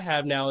problem that I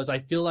have now is I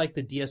feel like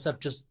the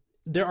DSF just,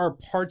 there are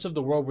parts of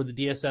the world where the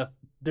DSF,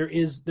 there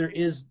is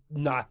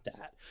not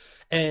that.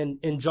 And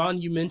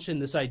John, you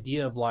mentioned this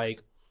idea of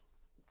like,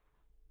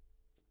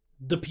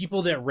 the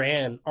people that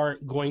ran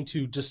aren't going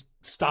to just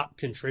stop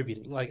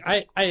contributing. Like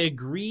I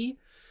agree,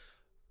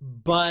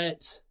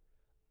 but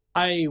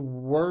I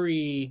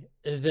worry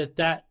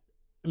that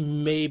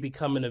may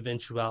become an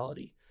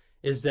eventuality,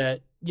 is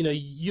that, you know,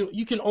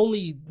 you can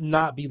only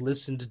not be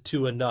listened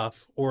to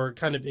enough or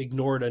kind of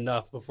ignored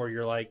enough before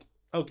you're like,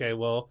 okay,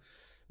 well,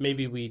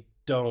 maybe we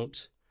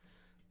don't,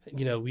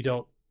 you know, we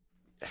don't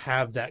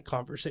have that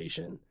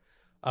conversation.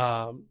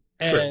 Sure,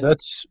 And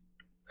that's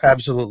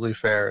absolutely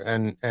fair,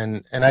 and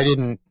I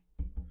didn't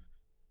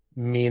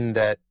mean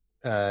that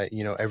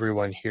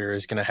everyone here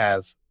is going to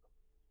have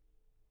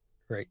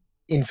right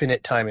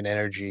infinite time and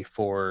energy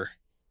for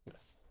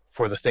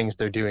the things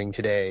they're doing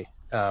today.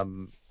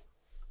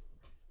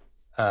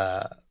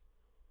 Uh,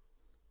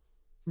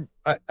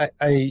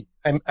 I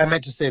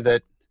meant to say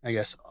that I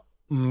guess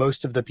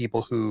most of the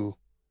people who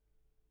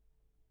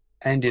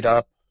ended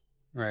up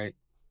right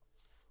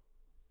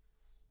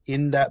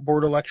in that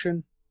board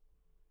election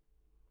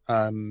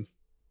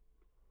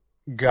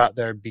got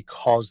there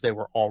because they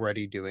were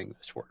already doing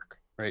this work,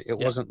 right? It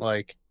yeah, wasn't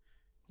like,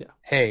 yeah,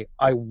 hey,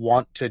 I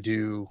want to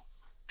do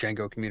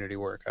Django community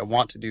work, I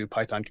want to do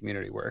Python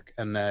community work,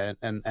 and then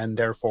and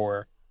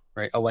therefore,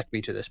 right, elect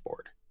me to this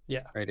board,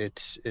 yeah. right?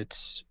 It's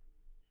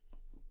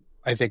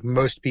I think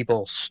most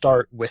people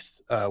start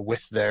with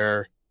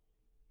their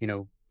you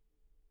know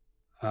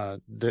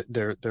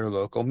their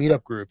local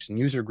meetup groups and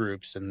user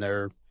groups and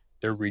their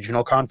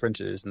regional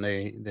conferences, and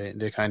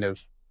they kind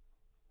of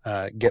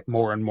get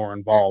more and more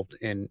involved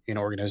in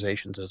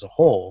organizations as a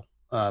whole.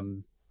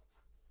 And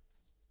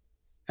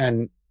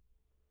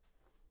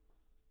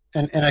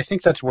I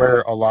think that's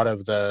where a lot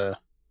of the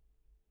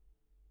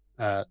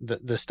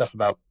stuff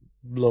about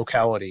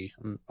locality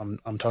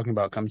I'm talking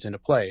about comes into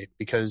play,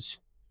 because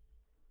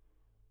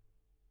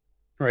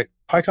right,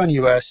 PyCon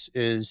US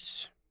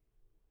is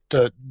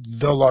the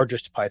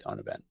largest Python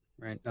event,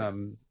 right? Yeah.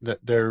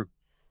 They're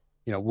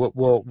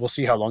we'll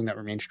see how long that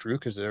remains true,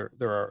 because there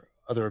are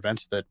other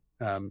events that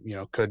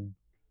could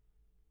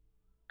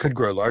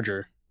grow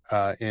larger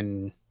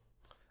in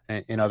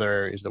other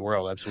areas of the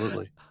world.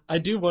 Absolutely. I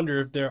do wonder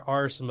if there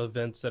are some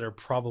events that are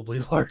probably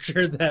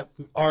larger that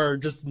are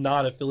just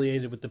not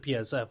affiliated with the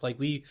PSF. Like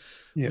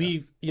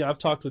Yeah. I've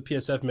talked with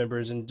PSF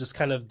members, and just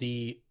kind of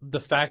the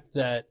fact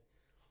that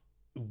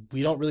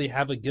we don't really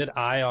have a good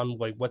eye on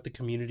like what the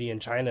community in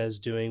China is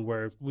doing,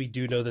 where we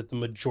do know that the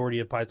majority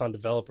of Python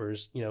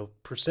developers, you know,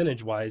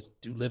 percentage wise,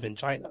 do live in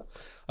China.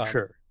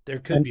 Sure. There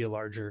could And be a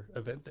larger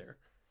event there.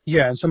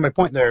 yeah, and so my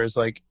point there is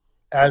like,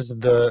 as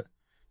the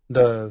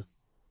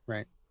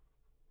right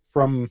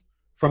from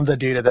the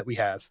data that we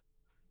have,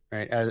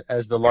 right,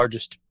 as the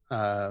largest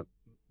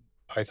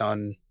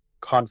Python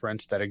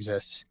conference that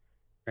exists,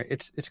 right,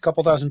 it's a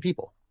couple thousand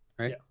people,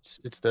 right? Yeah.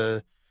 It's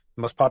the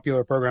most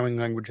popular programming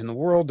language in the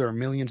world. There are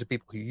millions of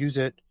people who use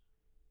it,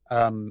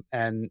 and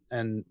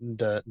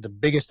the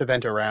biggest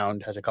event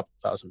around has a couple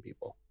thousand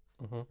people,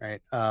 Hmm.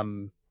 right?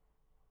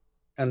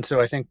 And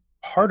so I think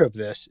part of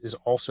this is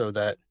also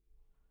that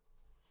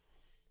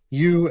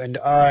you and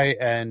I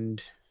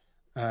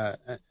uh,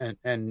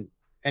 and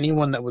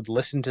anyone that would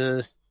listen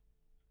to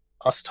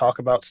us talk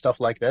about stuff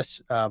like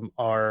this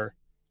are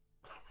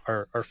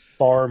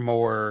far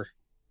more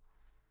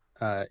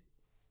uh,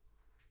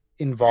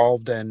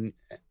 involved and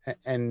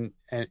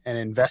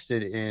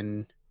invested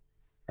in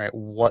right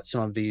what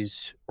some of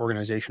these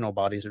organizational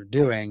bodies are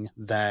doing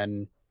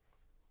than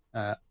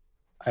uh,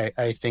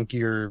 I think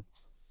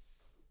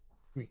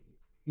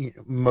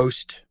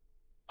most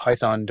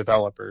Python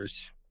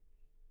developers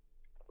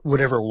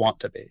would ever want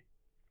to be,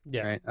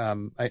 Yeah. right.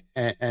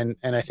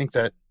 I think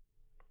that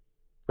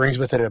brings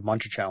with it a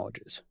bunch of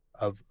challenges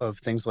of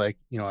things like,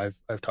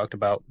 I've talked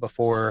about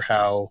before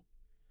how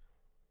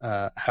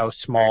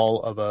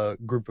small of a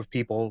group of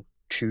people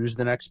choose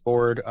the next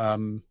board.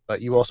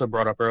 But you also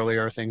brought up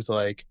earlier things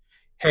like,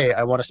 hey,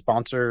 I want to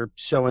sponsor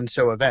so and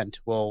so event.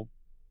 Well,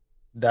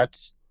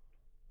 that's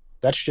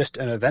that's just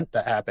an event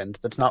that happens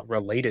that's not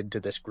related to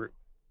this group,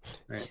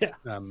 right?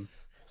 Yeah.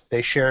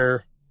 They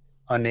share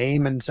a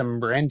name and some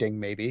branding,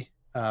 maybe,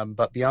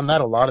 but beyond that,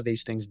 a lot of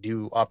these things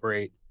do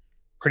operate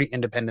pretty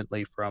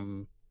independently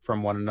from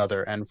one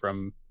another and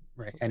from,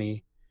 right,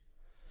 any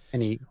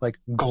like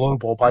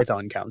global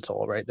Python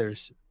council, right?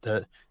 There's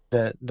the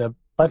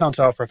Python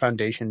Software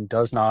Foundation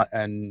does not,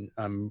 and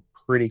I'm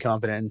pretty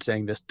confident in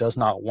saying this, does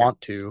not want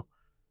to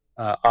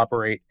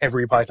operate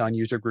every Python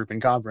user group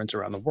and conference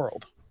around the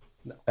world.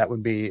 No. That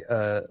would be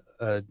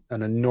an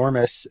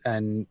enormous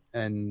and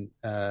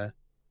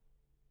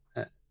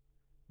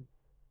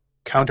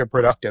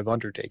counterproductive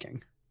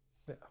undertaking.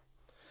 Yeah.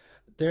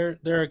 There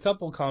are a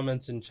couple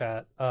comments in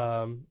chat.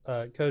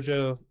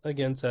 Kojo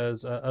again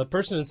says a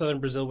person in southern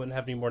Brazil wouldn't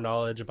have any more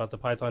knowledge about the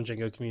Python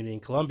Django community in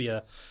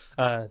Colombia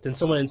than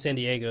someone in San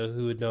Diego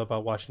who would know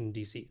about Washington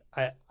D.C.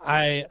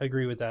 I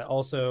agree with that.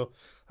 Also,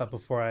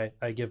 before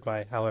I give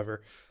my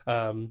however,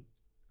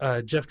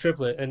 Jeff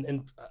Triplett,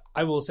 and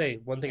I will say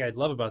one thing I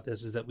love about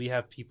this is that we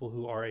have people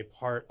who are a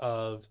part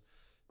of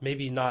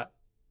maybe not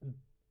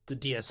the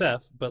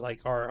DSF, but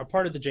like are a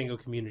part of the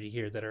Django community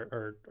here that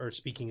are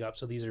speaking up.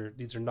 So these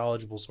are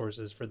knowledgeable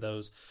sources for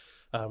those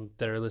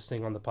that are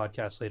listening on the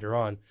podcast later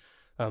on.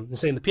 They're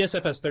saying the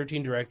PSF has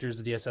 13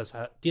 directors, the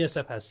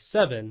DSF has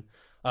 7.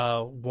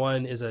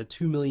 One is a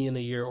 $2 million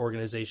a year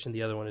organization,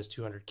 the other one is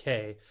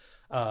 200K.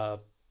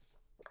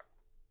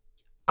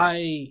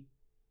 I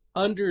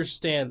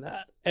understand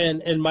that,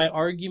 and my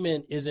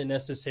argument isn't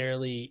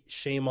necessarily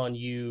shame on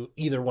you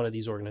either one of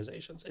these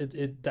organizations.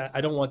 That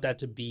I don't want that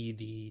to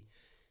be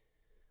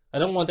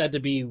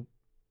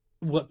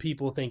what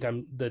people think.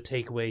 The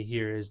takeaway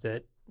here is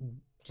that,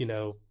 you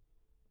know,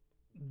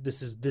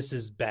 this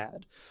is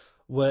bad.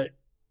 What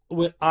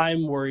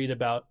I'm worried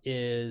about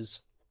is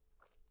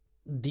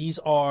these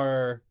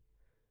are,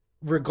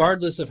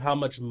 regardless of how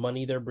much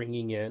money they're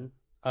bringing in,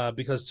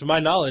 because to my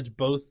knowledge,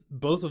 both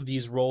of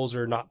these roles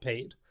are not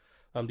paid.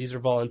 These are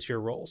volunteer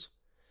roles.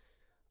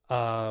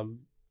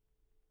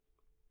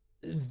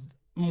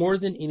 More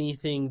than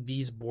anything,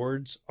 these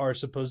boards are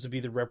supposed to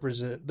be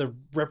the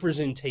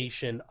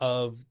representation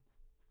of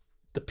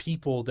the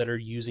people that are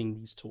using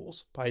these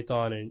tools,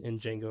 Python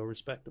and Django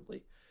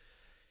respectively.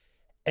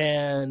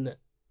 And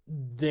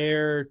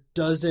there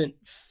doesn't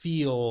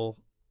feel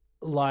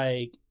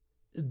like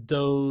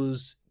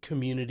those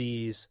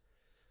communities,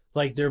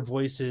 like their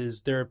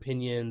voices, their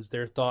opinions,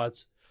 their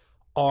thoughts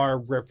are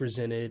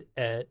represented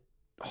at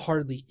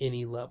hardly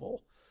any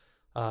level.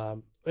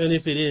 And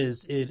if it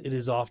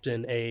is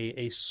often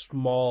a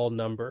small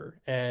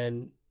number.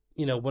 And,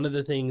 you know, one of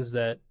the things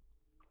that,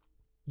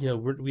 you know,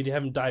 we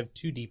haven't dived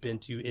too deep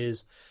into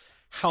is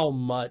how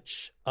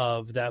much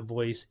of that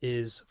voice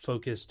is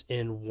focused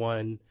in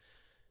one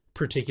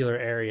particular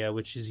area,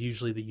 which is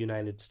usually the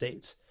United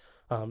States.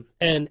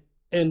 And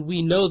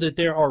we know that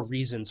there are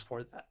reasons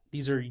for that.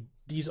 These are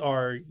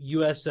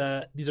U.S.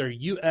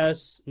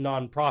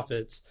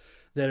 nonprofits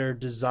that are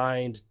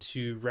designed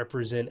to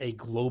represent a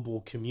global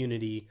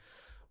community,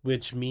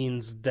 which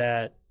means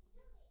that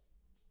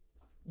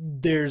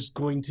there's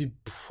going to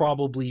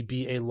probably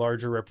be a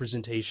larger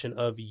representation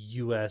of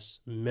U.S.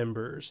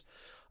 members.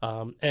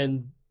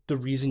 And the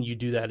reason you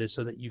do that is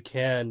so that you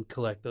can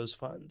collect those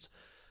funds.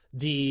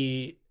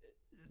 The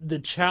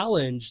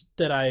challenge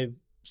that I've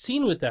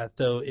seen with that,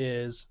 though,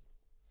 is,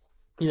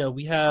 you know,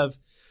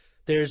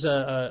 there's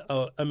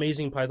a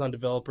amazing Python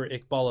developer,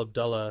 Iqbal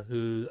Abdullah,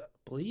 who I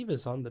believe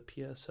is on the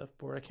PSF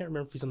board. I can't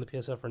remember if he's on the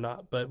PSF or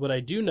not, but what I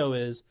do know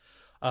is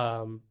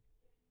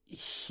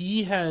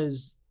he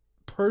has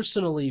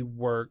personally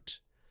worked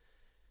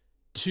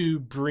to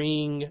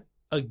bring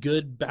a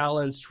good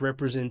balanced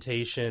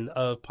representation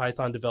of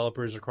Python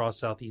developers across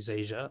Southeast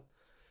Asia.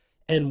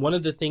 And one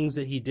of the things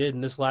that he did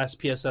in this last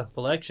PSF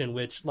election,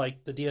 which,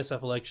 like the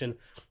DSF election,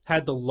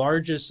 had the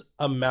largest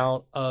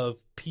amount of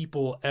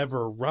people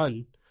ever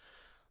run,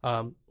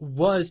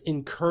 was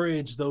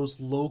encourage those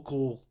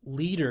local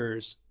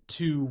leaders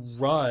to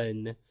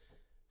run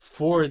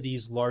for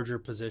these larger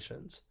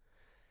positions.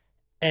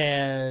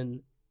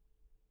 And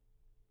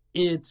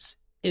it's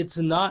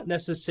not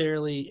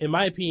necessarily, in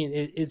my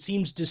opinion, it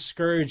seems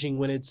discouraging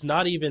when it's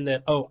not even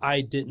that, oh,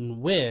 I didn't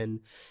win.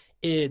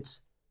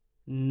 It's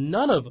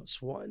none of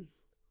us won.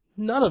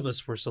 None of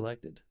us were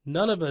selected.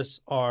 None of us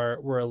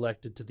were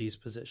elected to these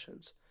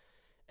positions.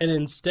 And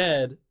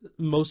instead,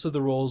 most of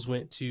the roles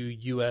went to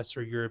US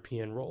or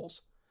European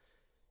roles.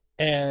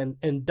 And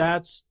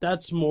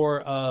that's more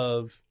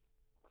of,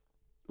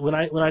 when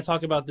I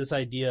talk about this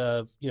idea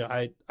of, you know,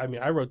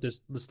 I wrote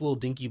this little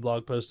dinky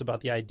blog post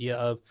about the idea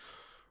of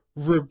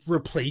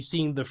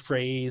replacing the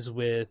phrase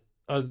with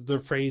the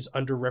phrase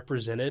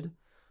underrepresented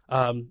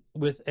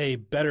with a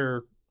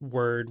better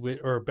word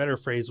or a better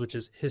phrase, which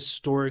is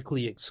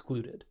historically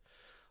excluded.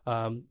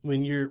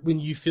 When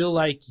you feel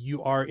like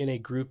you are in a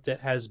group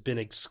that has been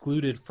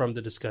excluded from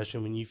the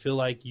discussion, when you feel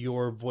like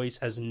your voice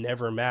has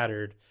never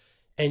mattered,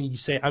 and you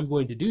say, I'm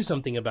going to do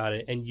something about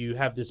it, and you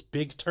have this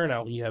big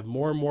turnout, and you have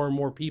more and more and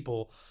more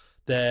people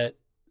that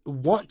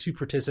want to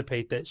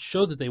participate, that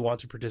show that they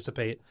want to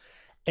participate,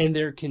 and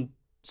they're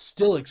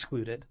still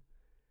excluded.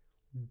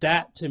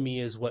 That to me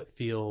is what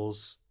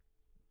feels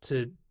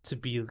to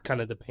be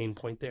kind of the pain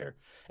point there.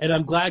 And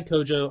I'm glad that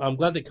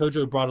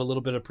Kojo brought a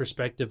little bit of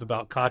perspective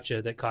about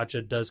Kacha, that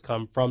Kacha does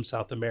come from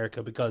South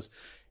America, because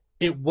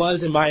it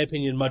was, in my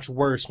opinion, much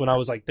worse when I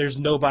was like, there's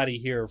nobody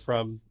here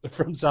from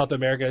South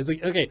America. It's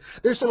like, okay,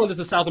 there's someone that's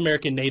a South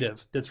American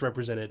native that's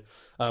represented.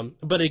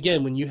 But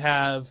again, when you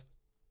have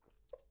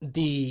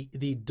the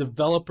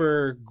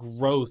developer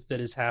growth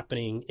that is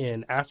happening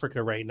in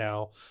Africa right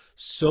now,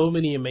 so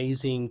many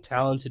amazing,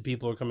 talented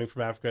people are coming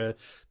from Africa.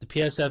 The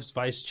PSF's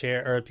vice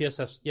chair, or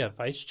PSF's, yeah,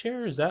 vice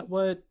chair, is that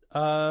what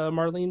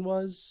Marlene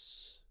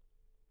was?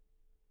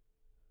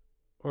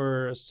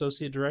 Or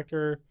associate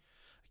director?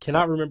 I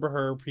cannot remember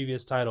her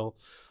previous title.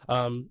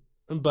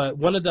 But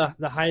one of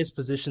the highest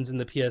positions in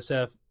the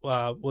PSF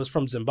was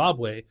from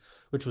Zimbabwe,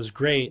 which was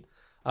great.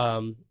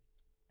 And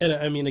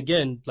I mean,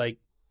 again, like,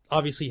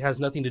 obviously has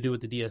nothing to do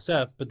with the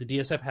DSF, but the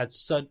DSF had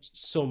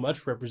so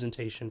much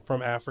representation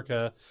from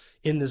Africa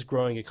in this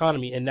growing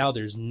economy, and now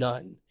there's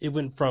none. It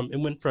went from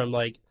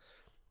like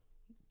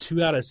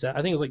 2 out of 7,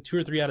 I think it was like 2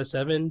 or 3 out of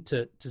 7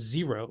 to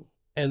zero,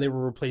 and they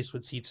were replaced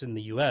with seats in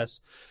the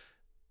U.S.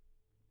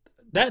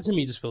 That to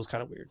me just feels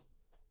kind of weird.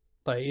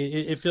 Like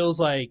it feels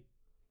like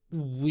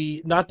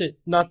we not that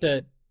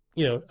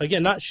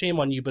again, not shame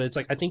on you, but it's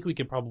like I think we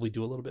could probably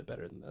do a little bit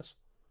better than this.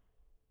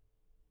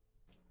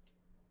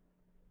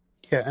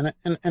 Yeah,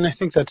 and I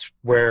think that's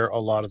where a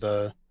lot of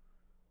the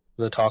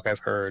talk I've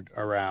heard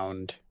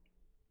around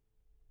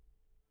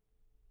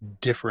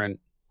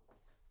different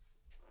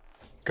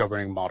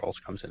governing models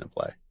comes into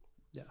play.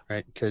 Yeah.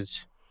 Right?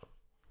 Because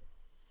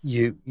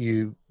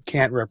you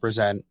can't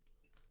represent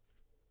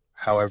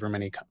however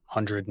many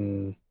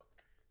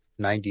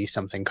 190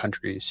 something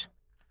countries,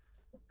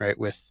 right,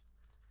 with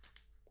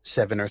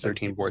 7 or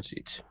 13 board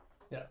seats.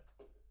 Yeah.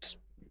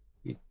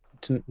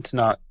 It's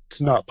not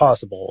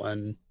possible,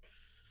 and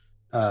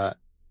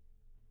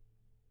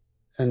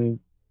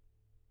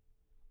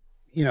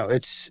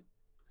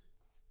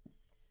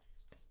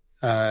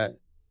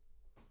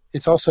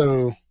it's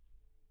also,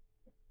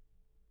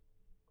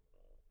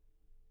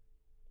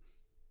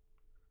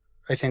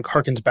 I think,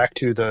 harkens back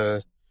to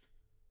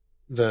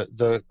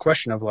the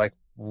question of like,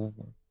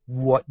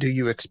 what do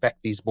you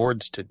expect these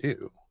boards to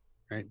do,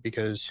 right?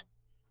 Because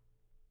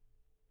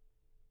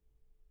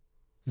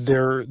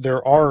there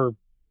are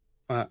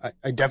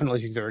I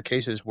definitely think there are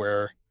cases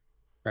where,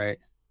 right,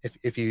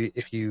 if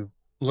you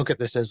look at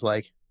this as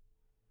like,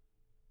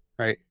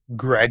 right,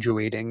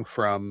 graduating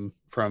from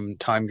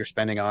time you're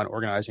spending on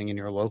organizing in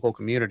your local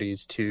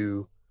communities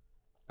to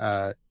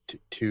a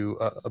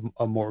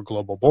more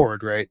global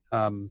board, right,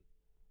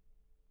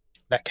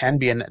 that can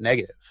be a net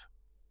negative,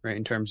 right,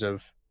 in terms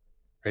of,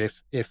 right,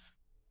 if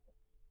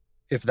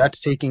that's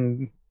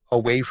taking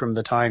away from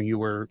the time you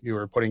were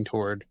putting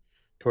toward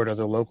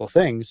other local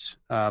things,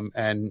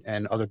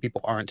 and other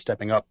people aren't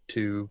stepping up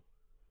to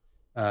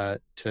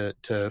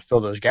fill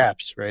those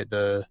gaps, right,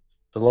 the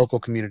local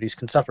communities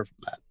can suffer from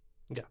that.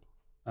 Yeah.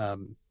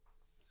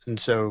 And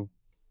so,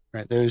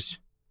 right, there's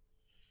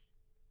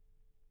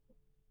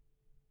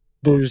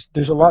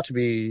a lot to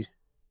be,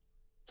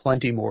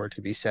 plenty more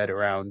to be said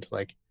around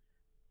like,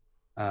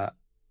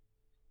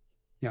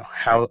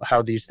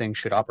 how these things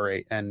should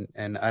operate,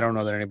 and I don't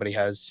know that anybody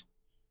has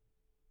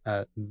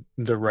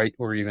the right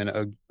or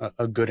even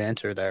a good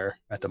answer there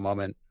at the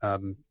moment,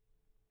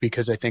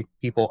 because I think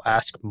people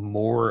ask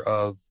more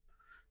of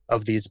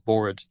these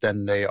boards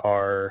than they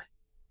are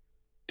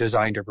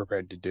designed or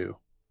prepared to do,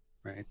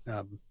 right?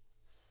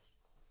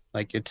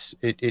 Like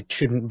it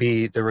shouldn't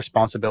be the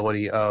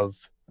responsibility of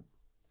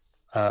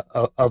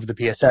the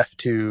PSF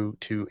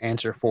to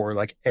answer for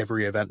like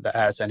every event that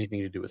has anything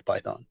to do with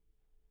Python.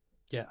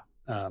 Yeah.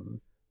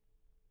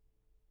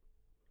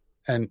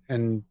 And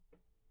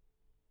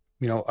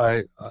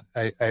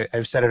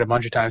I've said it a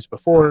bunch of times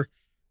before.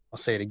 I'll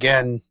say it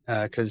again,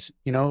 because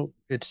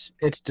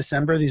it's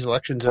December. These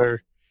elections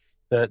are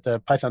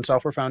the Python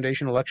Software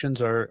Foundation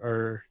elections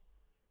are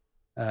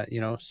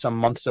some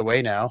months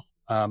away now.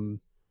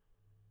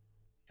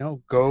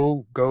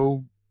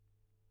 Go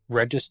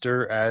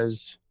register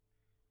as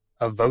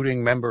a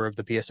voting member of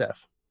the PSF,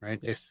 right?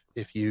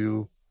 If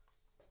you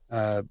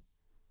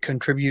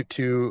contribute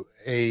to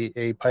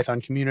a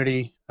Python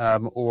community,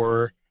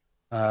 or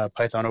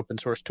Python open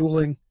source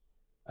tooling,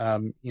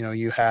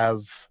 you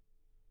have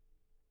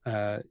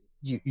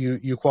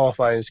you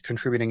qualify as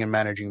contributing and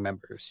managing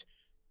members.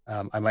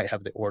 I might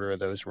have the order of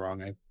those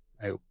wrong.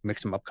 I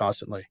mix them up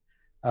constantly.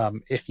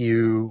 If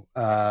you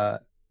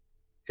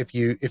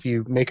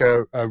make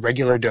a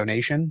regular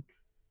donation,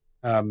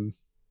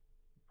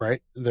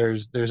 right,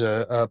 there's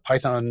a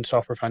Python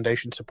Software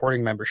Foundation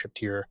supporting membership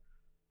tier,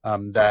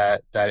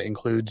 that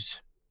includes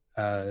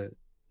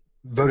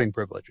voting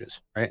privileges,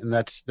 right? And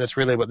that's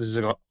really what this is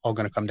all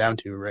going to come down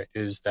to, right?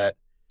 Is that,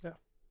 yeah,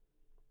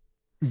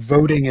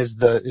 voting is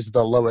the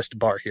lowest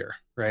bar here,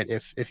 right?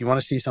 If you want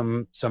to see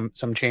some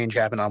change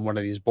happen on one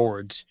of these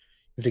boards,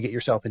 you have to get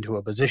yourself into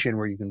a position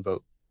where you can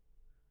vote.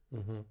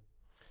 Hmm.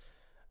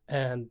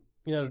 And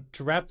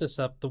to wrap this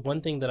up, the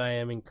one thing that I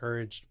am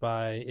encouraged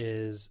by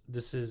is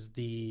this is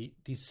the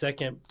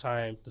second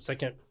time, the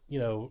second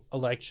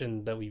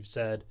election that we've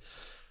said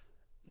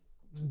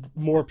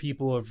more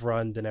people have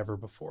run than ever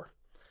before.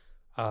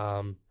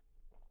 Um,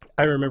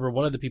 I remember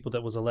one of the people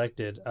that was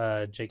elected,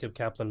 Jacob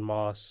Kaplan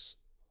Moss,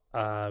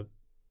 uh,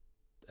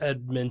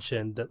 had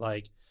mentioned that,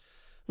 like,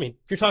 I mean,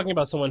 you're talking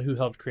about someone who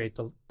helped create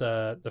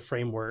the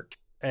framework,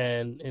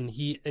 and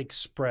he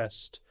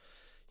expressed,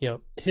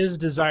 his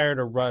desire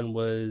to run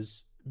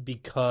was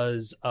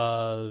because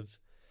of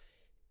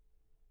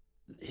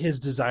his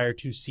desire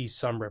to see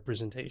some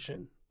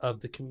representation of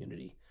the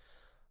community,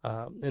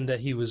 and that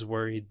he was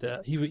worried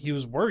that he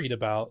was worried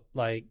about,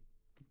 like,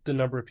 the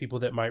number of people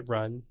that might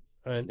run,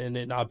 and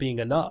it not being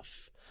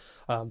enough.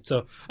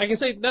 So I can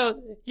say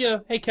no.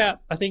 Hey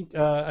Cap, I think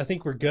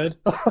we're good.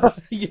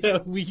 You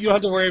don't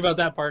have to worry about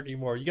that part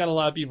anymore. You got a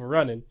lot of people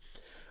running,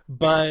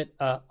 but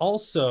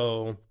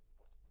also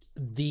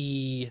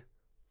the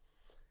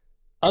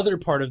other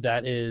part of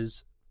that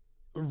is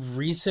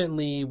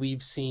recently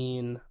we've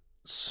seen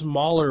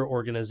smaller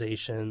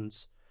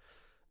organizations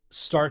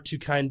start to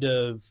kind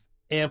of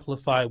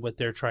amplify what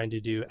they're trying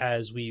to do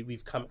as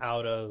we've come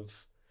out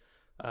of,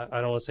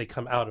 I don't want to say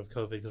come out of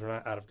COVID because we're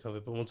not out of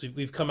COVID, but once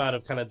we've come out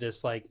of kind of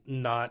this, like,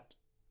 not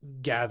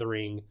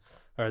gathering,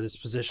 or this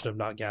position of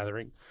not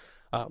gathering.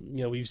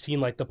 We've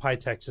seen, like, the Pi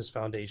Texas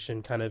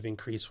Foundation kind of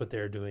increase what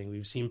they're doing.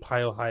 We've seen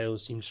Pi Ohio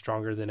seem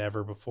stronger than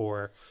ever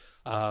before.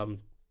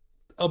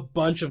 A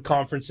bunch of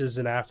conferences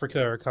in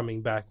Africa are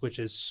coming back, which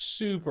is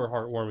super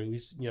heartwarming.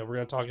 We're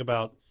going to talk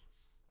about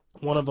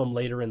one of them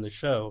later in the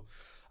show,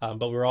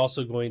 but we're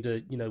also going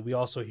to, we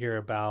also hear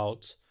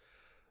about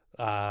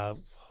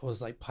was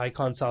like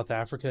PyCon South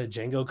Africa,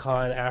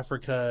 DjangoCon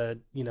Africa,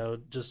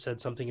 just said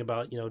something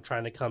about,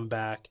 trying to come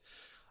back.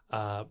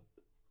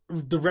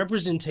 The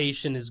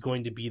representation is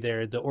going to be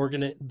there. The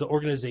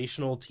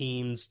organizational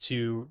teams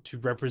to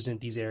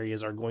represent these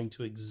areas are going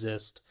to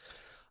exist.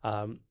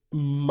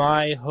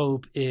 My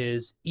hope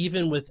is,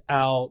 even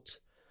without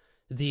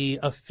the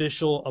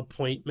official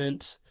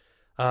appointment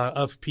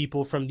of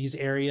people from these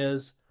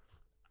areas,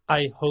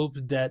 I hope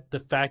that the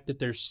fact that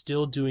they're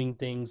still doing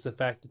things, the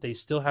fact that they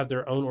still have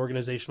their own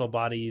organizational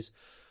bodies,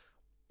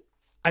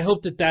 I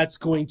hope that that's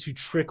going to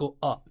trickle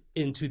up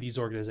into these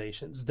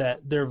organizations,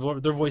 that their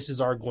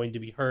voices are going to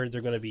be heard,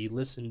 they're going to be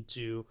listened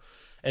to,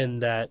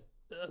 and that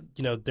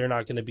they're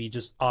not going to be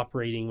just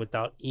operating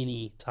without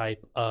any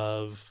type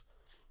of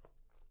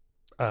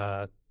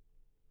I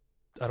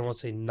don't want to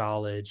say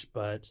knowledge,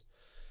 but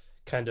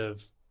kind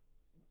of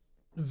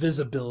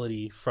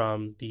visibility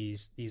from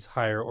these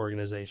higher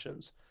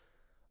organizations.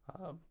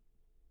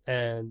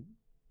 And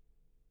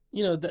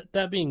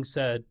that being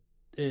said,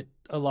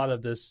 a lot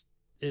of this,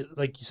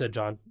 like you said,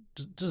 John,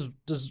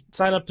 just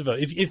sign up to vote.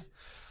 If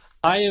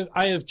I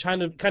have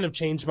kind of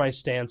changed my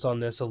stance on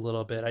this a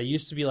little bit. I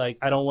used to be like,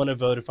 I don't want to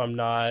vote if I'm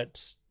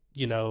not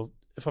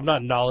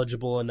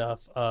knowledgeable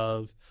enough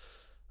of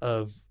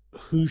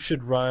who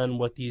should run,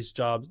 what these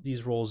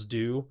roles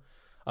do.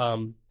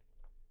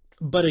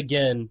 But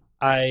again,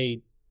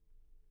 I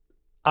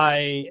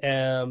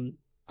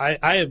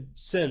have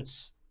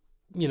since,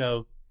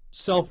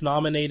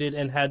 self-nominated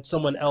and had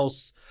someone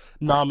else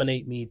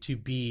nominate me to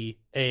be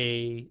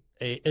a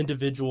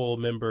individual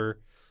member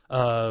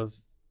of,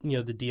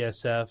 the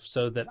DSF,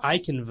 so that I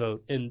can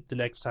vote in the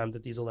next time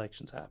that these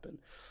elections happen.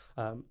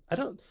 I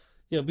don't,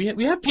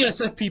 we have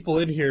PSF people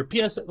in here,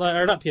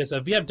 or not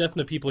PSF, we have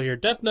DEFNA people here.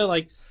 DEFNA,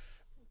 like,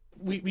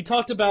 we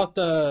talked about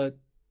the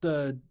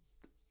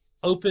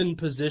open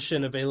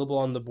position available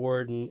on the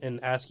board, and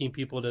asking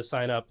people to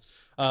sign up.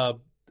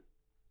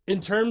 In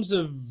terms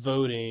of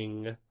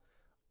voting,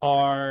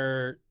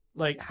 how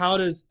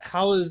is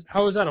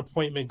that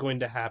appointment going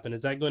to happen?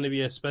 Is that going to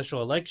be a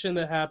special election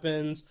that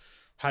happens?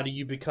 How do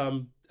you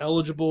become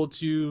eligible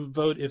to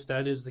vote if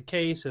that is the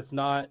case? If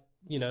not,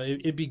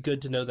 it'd be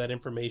good to know that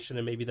information,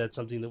 and maybe that's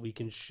something that we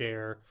can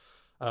share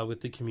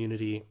with the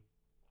community.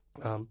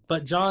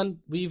 But John,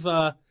 we've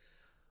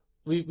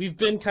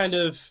been kind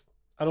of,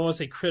 I don't want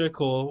to say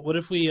critical. What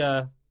if we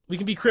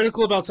can be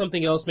critical about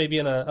something else, maybe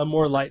in a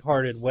more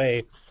lighthearted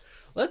way?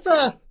 Let's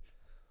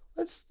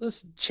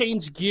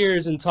change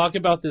gears and talk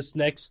about this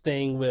next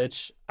thing,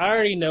 which I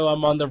already know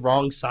I'm on the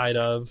wrong side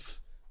of.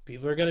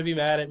 People are gonna be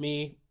mad at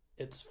me.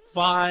 It's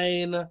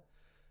fine.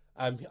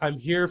 I'm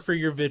here for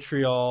your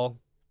vitriol.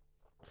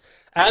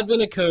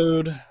 Advent of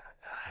Code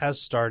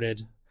has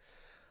started.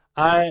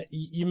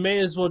 You may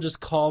as well just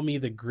call me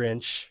the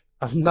Grinch.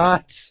 I'm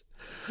not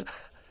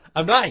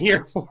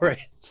here for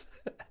it.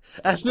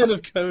 Advent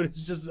of Code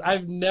is just,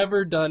 I've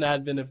never done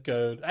Advent of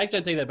Code. Actually,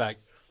 I take that back.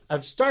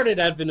 I've started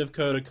Advent of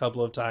Code a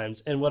couple of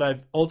times, and what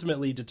I've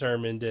ultimately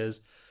determined is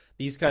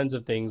these kinds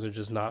of things are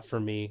just not for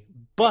me.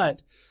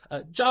 But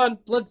John,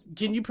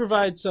 can you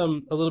provide a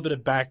little bit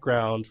of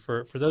background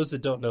for those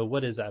that don't know,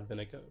 what is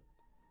Advent of Code?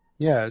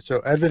 Yeah,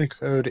 so Advent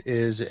Code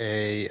is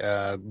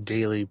a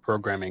daily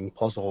programming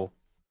puzzle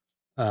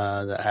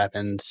that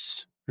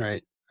happens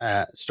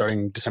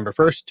starting December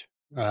 1st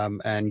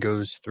and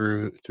goes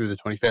through the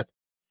 25th.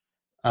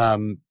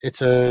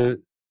 It's a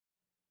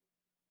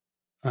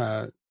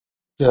uh,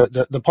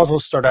 the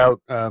puzzles start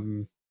out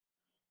you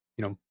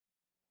know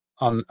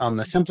on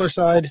the simpler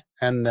side,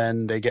 and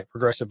then they get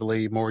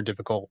progressively more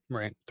difficult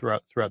right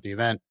throughout the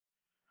event.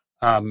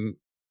 Um,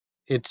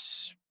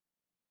 it's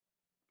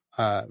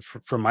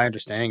from my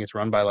understanding, it's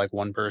run by like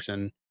one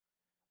person,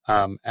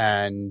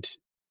 and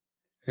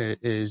it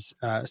is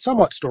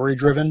somewhat story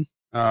driven.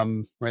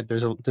 Right,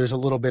 there's a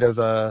little bit of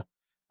a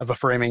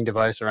framing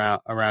device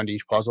around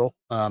each puzzle,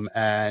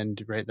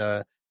 and right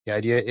the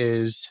idea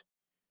is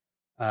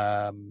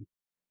um,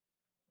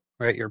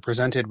 right you're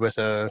presented with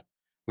a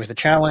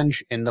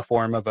challenge in the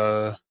form of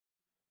uh,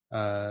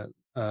 uh,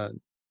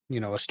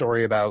 a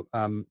story about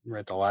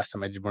right the last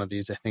time I did one of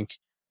these, I think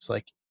it's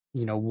like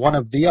one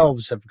of the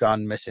elves have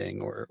gone missing,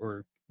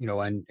 or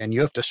and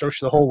you have to search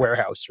the whole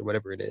warehouse or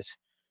whatever it is,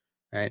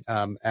 right?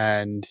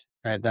 And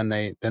right then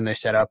they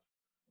set up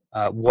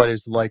what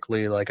is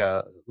likely like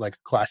a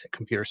classic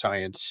computer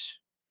science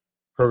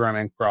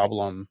programming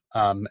problem,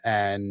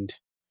 and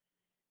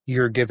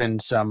you're given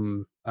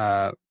some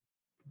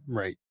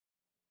right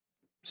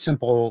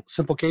simple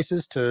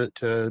cases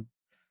to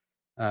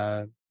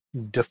uh,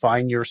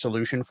 define your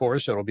solution for.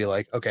 So it'll be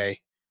like,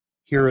 okay,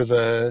 here are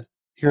the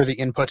here are the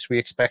inputs we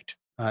expect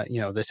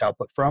this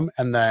output from,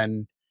 and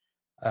then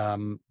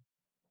um,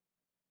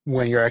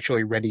 when you're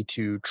actually ready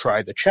to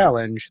try the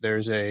challenge,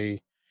 there's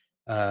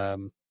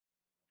um,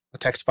 a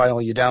text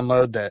file you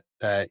download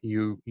that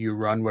you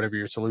run whatever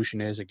your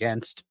solution is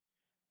against,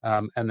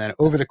 and then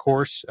over the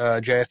course,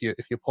 Jay,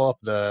 if you pull up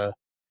the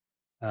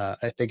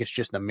I think it's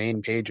just the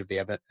main page of the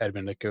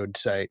Advent Code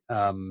site.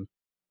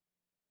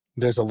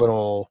 There's a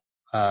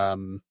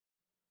um,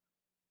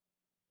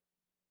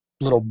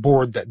 little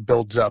board that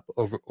builds up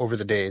over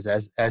the days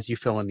as you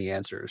fill in the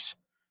answers.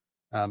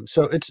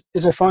 So it's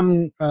a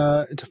fun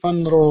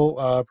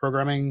little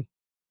programming,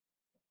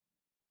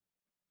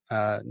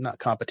 not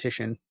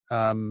competition,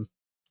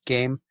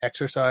 game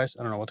exercise.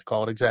 I don't know what to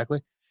call it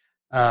exactly.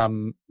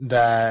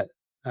 That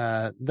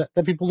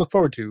people look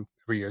forward to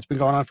every year. It's been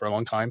going on for a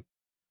long time,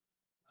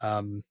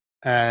 um,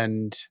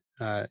 and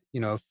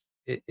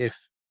if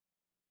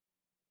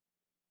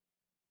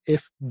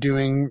if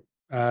doing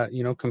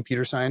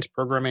computer science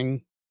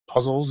programming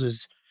puzzles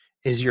is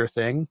your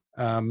thing,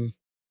 and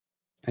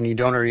you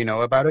don't already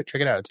know about it,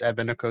 check it out. It's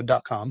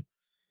adventocode.com.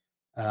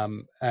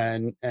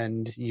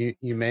 And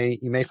you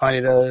may find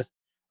it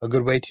a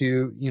good way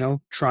to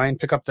try and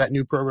pick up that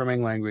new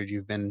programming language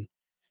you've been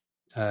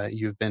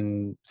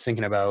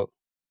thinking about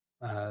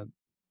uh,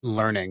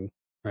 learning.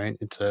 Right,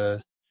 it's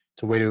a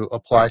way to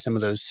apply some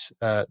of those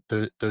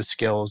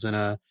skills in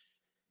a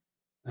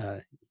uh,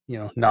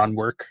 non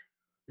work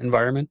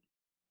environment.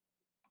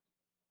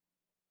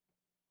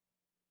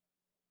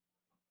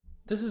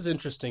 This is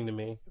interesting to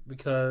me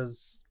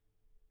because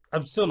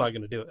I'm still not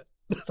going to do it.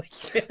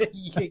 Like,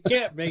 you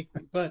can't make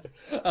me. But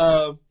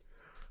um,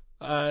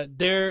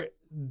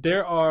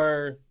 there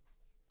are.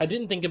 I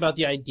didn't think about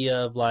the idea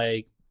of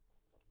like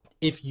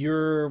if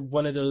you're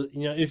one of those,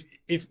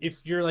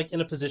 if you're like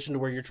in a position to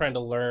where you're trying to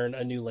learn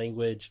a new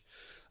language,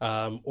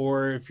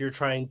 or if you're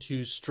trying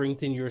to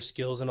strengthen your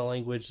skills in a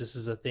language, this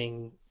is a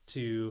thing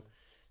to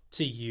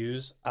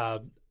use.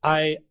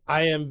 I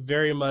am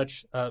very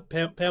much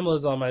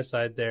Pamela's on my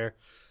side there.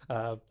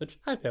 Which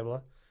hi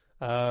Pamela.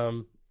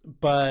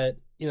 But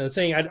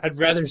saying I'd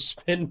rather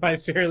spend my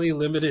fairly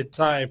limited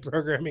time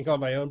programming on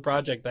my own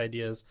project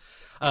ideas.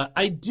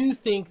 I do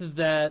think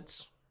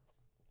that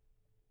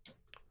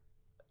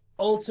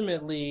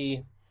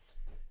ultimately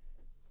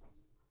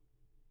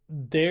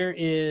there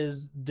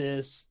is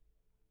this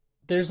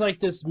there's like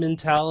this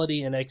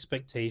mentality and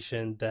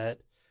expectation that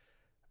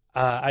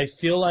I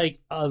feel like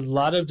a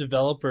lot of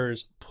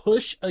developers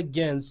push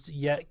against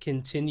yet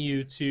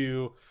continue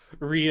to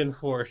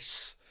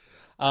reinforce.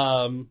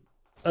 Um,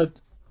 a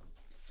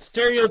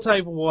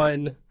stereotype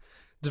one: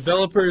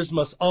 developers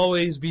must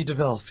always be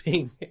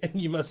developing, and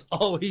you must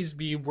always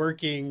be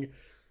working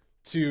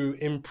to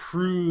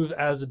improve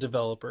as a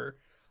developer.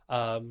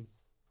 Um,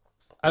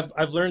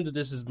 I've learned that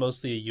this is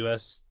mostly a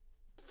U.S.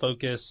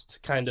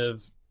 focused kind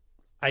of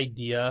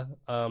idea,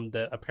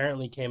 that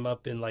apparently came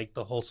up in like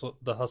the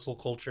hustle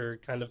culture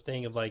kind of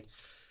thing of like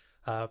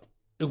uh,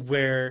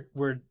 where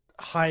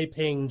high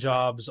paying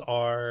jobs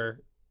are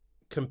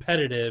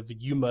competitive,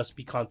 you must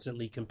be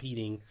constantly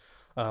competing.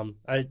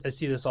 I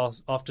see this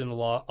often a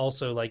lot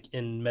also like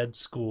in med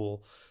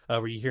school,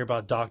 where you hear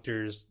about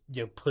doctors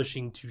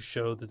pushing to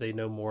show that they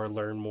know more,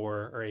 learn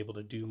more, are able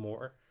to do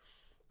more.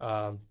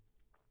 Um,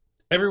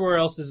 Everywhere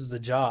else this is a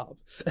job.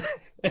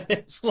 And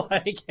it's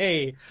like,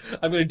 hey,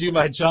 I'm going to do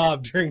my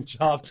job during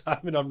job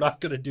time, and I'm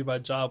not going to do my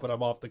job when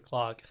I'm off the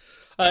clock.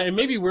 And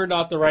maybe we're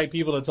not the right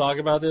people to talk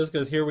about this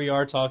because here we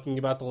are talking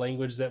about the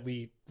language that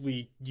we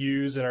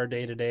use in our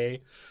day to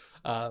day.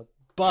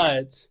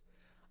 But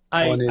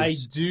One I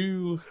is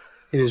do.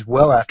 it is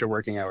well after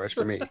working hours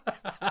for me.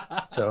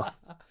 So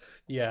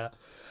Yeah.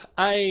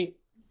 I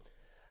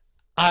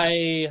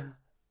I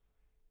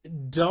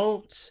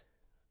don't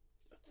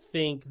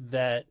think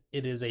that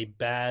it is a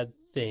bad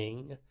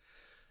thing,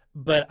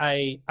 but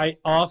I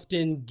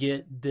often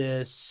get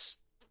this,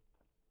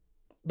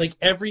 like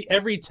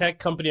every tech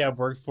company I've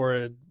worked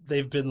for,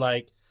 they've been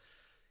like,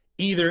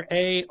 either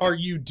A, are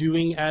you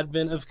doing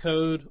advent of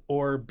code,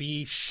 or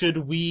B, should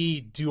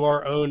we do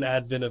our own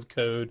advent of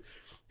code?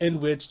 In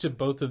which, to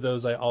both of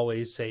those, I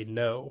always say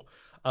no.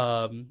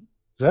 Um,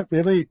 is that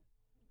really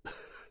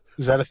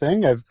is that a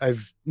thing?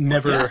 I've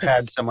never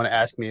had yes, someone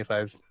ask me if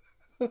I've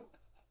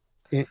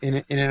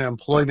in an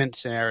employment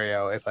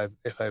scenario if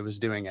I was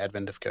doing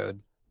advent of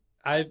code.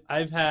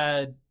 I've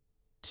had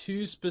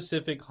two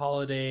specific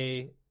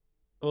holiday.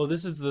 Well,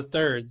 this is the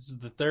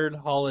third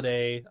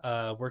holiday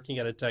working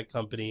at a tech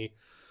company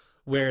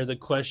where the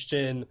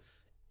question,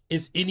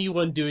 is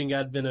anyone doing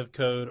advent of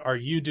code? Are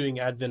you doing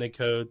advent of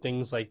code?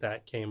 Things like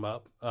that came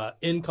up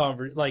in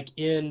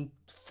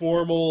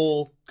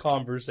formal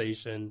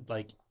conversation,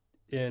 like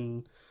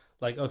in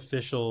like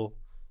official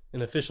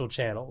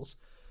channels.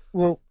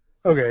 Well,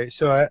 okay,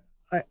 so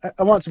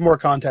I want some more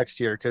context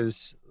here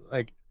because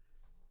like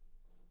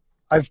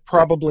I've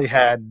probably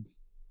had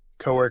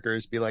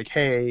coworkers be like,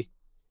 "Hey,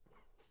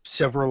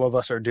 several of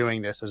us are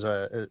doing this as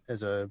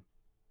a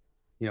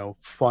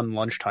fun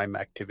lunchtime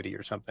activity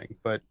or something,"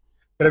 but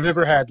I've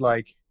never had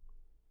like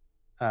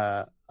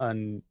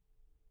an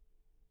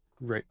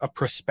right, a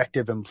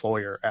prospective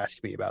employer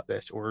ask me about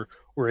this or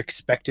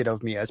expect it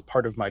of me as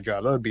part of my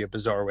job. That would be a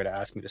bizarre way to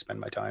ask me to spend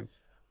my time.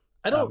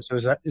 I don't. So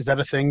is that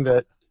a thing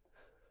that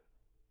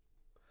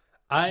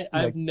I've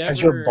like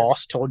has your never.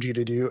 boss told you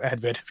to do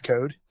advent of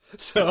code?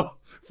 So,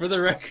 for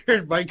the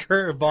record, my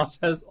current boss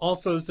has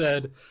also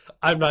said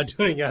I'm not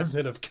doing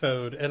admin of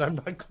code, and I'm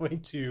not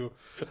going to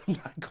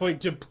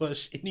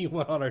push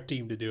anyone on our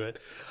team to do it.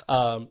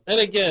 And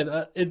again,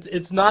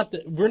 it's not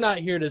that we're not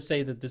here to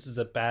say that this is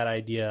a bad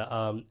idea.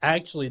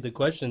 Actually, the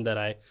question that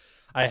I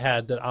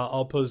had that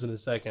I'll pose in a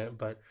second,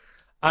 but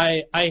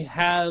I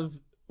have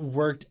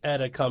worked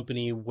at a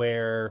company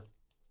where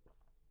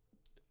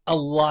a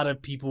lot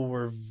of people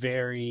were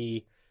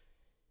very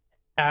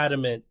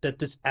adamant that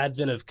this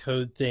advent of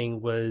code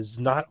thing was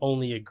not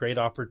only a great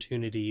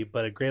opportunity,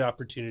 but a great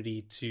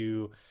opportunity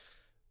to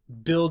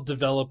build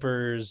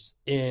developers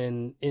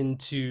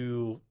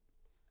into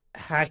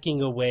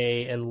hacking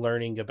away and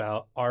learning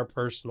about our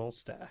personal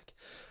stack.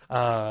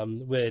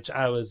 Which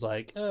I was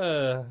like,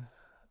 no,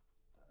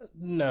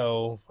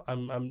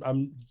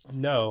 I'm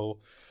no.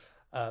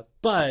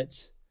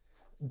 But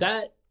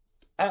that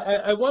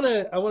I want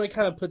to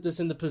kind of put this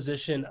in the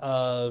position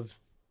of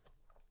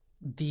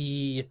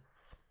the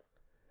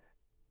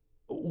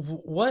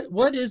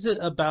what is it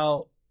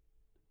about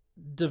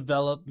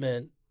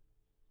development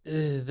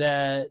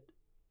that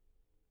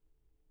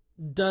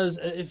does,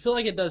 I feel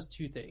like it does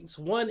two things.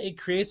 One, it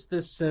creates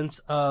this sense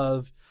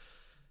of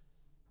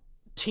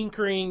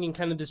tinkering and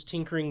kind of this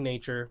tinkering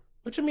nature,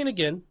 which, I mean,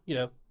 again,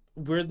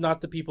 we're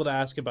not the people to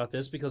ask about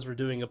this because we're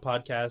doing a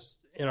podcast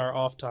in our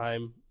off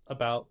time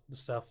about the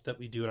stuff that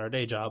we do in our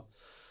day job.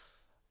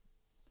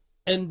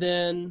 And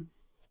then,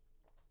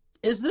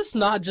 is this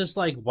not just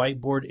like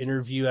whiteboard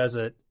interview as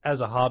a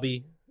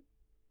hobby?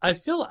 I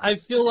feel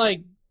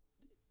like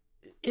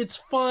it's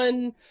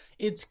fun,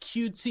 it's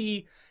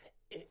cutesy,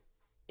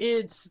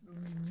 it's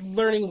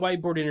learning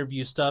whiteboard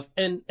interview stuff,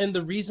 and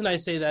the reason I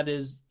say that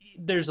is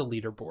there's a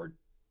leaderboard.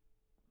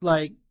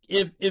 Like,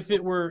 if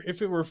it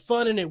were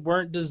fun and it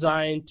weren't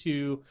designed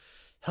to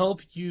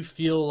help you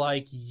feel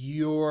like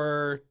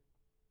you're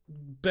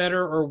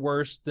better or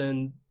worse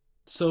than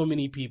so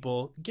many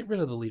people, get rid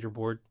of the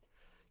leaderboard.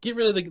 Get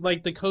rid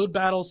of the code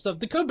battle stuff.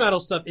 The code battle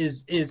stuff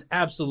is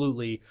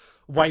absolutely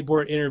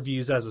whiteboard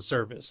interviews as a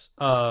service.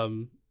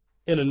 In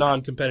a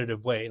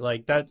non-competitive way.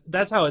 Like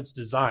that's how it's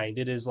designed.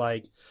 It is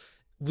like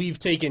we've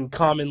taken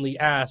commonly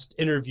asked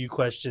interview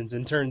questions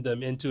and turned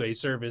them into a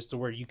service to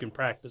where you can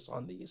practice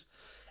on these.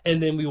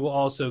 And then we will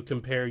also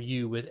compare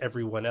you with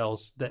everyone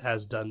else that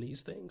has done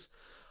these things.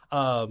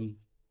 Um,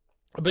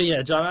 but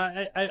yeah, John,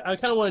 I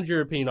kind of wanted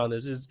your opinion on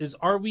this. Is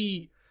are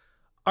we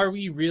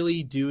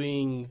really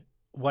doing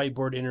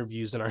whiteboard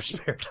interviews in our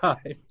spare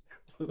time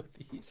with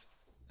these?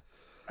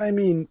 I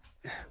mean,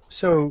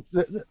 so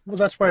well,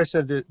 that's why I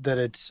said that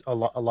it's a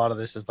lot of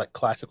this is like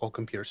classical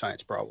computer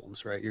science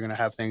problems, right? You're going to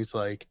have things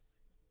like,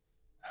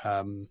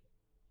 um,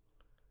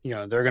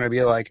 they're going to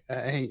be like,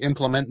 hey,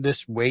 implement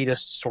this way to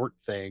sort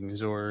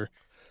things, or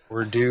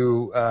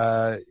do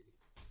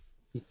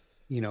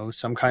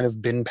some kind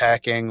of bin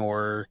packing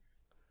or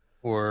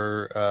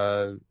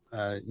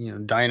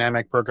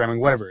dynamic programming,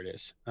 whatever it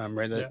is,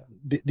 right? Yeah,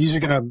 These are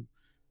going to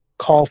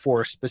call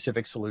for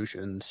specific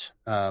solutions,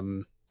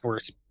 or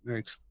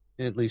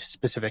at least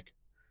specific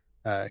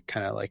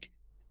kind of like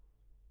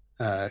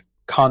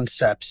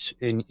concepts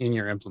in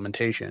your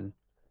implementation.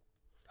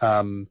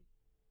 Um,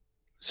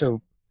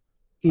 so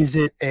is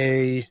it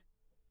a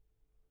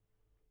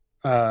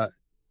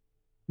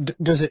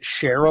does it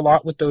share a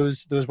lot with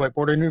those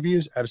whiteboard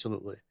interviews?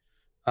 Absolutely.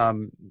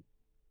 Um,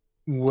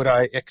 would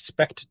I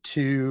expect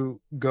to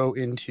go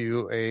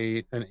into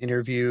an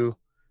interview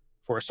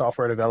for a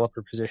software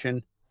developer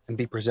position and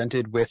be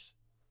presented with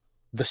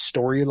the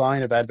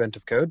storyline of Advent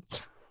of Code?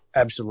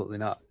 Absolutely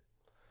not.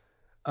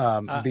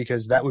 Uh,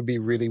 Because that would be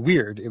really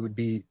weird. It would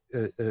be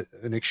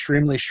an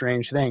extremely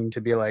strange thing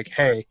to be like,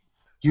 "Hey,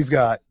 you've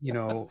got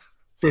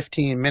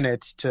 15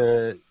 minutes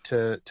to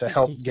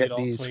help complete get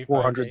all these 25 days.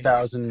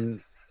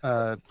 400,000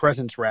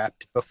 presents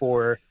wrapped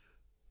before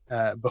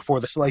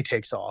the sleigh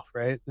takes off."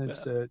 Right? Yeah.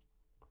 That's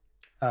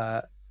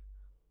uh,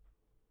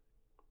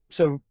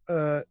 so.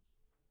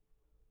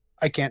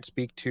 I can't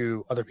speak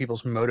to other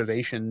people's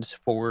motivations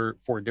for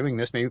doing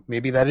this.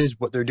 Maybe that is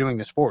what they're doing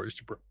this for, is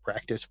to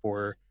practice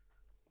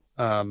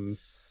um,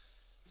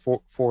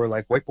 for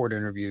like whiteboard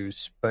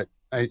interviews. But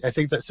I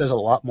think that says a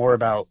lot more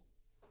about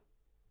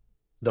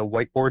the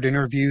whiteboard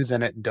interview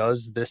than it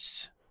does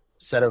this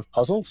set of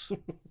puzzles.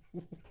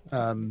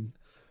 Um,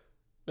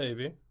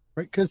 Maybe.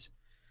 right? Because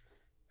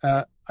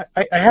I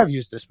have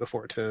used this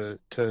before to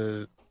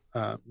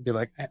be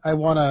like, I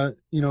want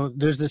to,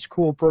 there's this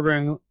cool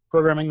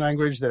programming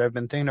language that I've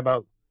been thinking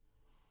about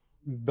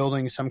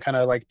building some kind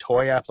of like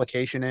toy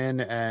application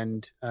in,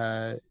 and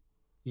now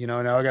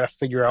I got to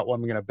figure out what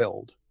I'm going to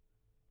build,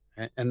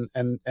 and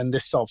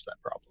this solves that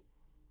problem.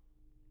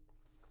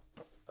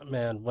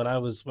 Man, when I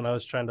was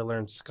trying to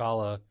learn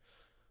Scala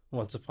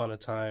once upon a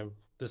time,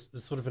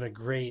 this would have been a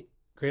great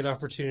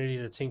opportunity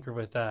to tinker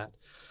with that.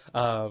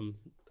 Um,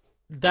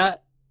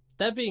 that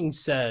that being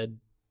said,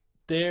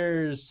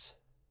 there's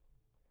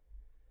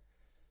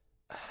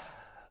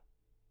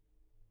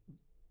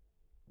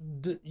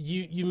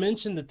you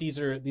mentioned that these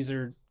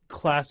are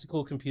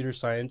classical computer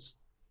science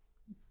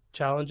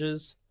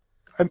challenges.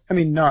 I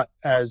mean, not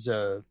as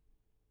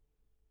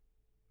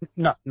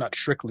not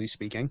strictly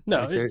speaking.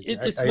 No, Like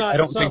it's I not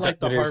don't it's not think that like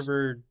the that is.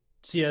 Harvard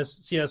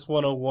CS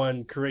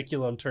 101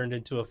 curriculum turned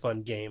into a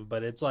fun game,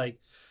 but it's like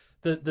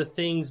the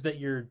things that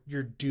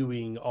you're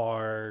doing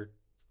are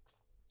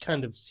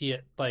kind of see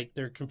it like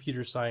they're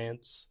computer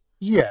science.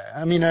 Yeah,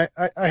 I mean, I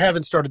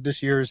haven't started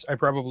this year's. I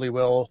probably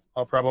will.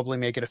 I'll probably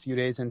make it a few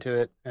days into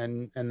it,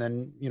 and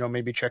then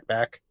maybe check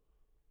back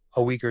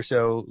a week or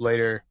so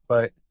later.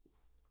 But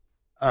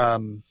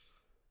um,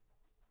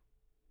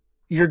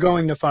 you're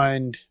going to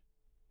find,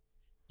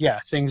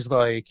 yeah, things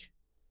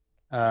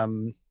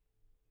um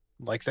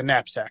like the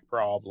knapsack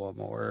problem,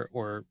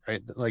 or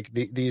right, like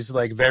these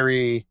like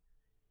very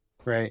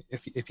right.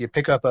 If you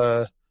pick up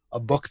a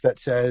book that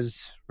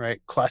says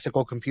right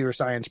classical computer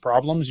science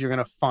problems, you're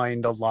going to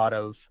find a lot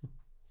of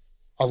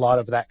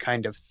that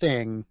kind of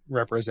thing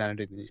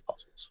represented in these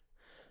puzzles.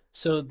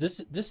 So this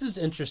is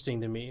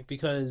interesting to me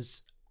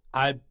because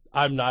I'm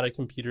not a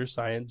computer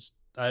science.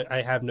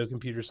 I have no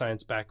computer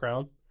science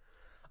background.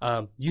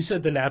 You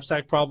said the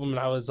knapsack problem, and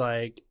I was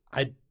like,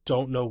 I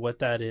don't know what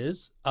that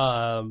is.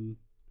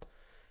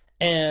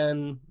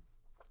 And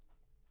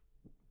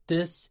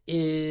this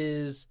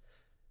is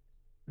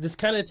this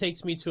kind of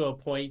takes me to a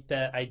point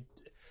that I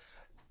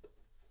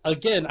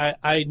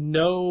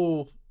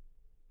know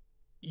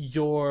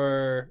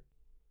your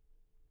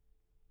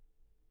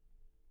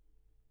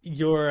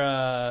your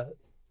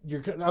your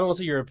I don't want to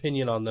say your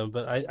opinion on them,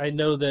 but I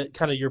know that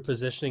kind of your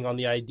positioning on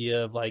the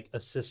idea of like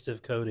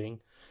assistive coding.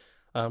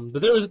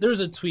 But there was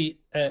a tweet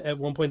at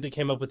one point that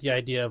came up with the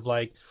idea of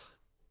like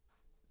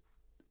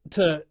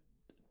to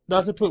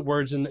not to put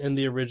words in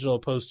the original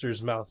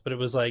poster's mouth, but it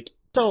was like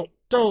don't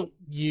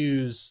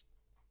use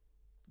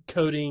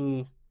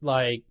coding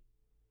like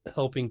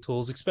helping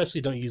tools,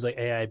 especially don't use like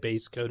AI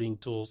based coding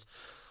tools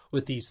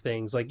with these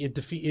things. Like it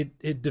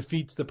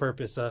defeats the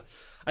purpose.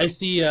 I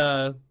see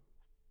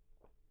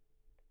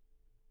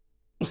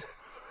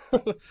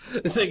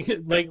it's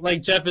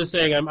like Jeff is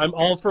saying, I'm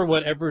all for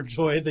whatever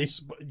joy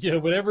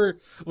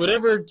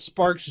whatever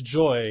sparks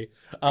joy.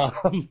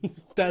 Um,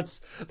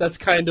 that's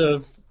kind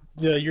of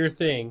your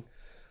thing.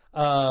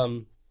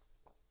 Um,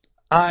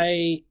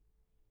 I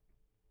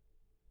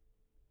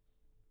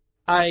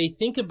I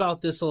think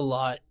about this a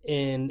lot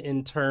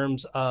in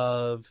terms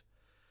of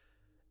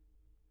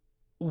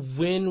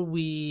when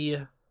we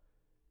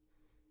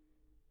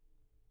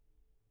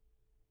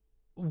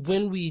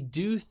when we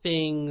do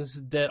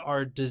things that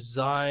are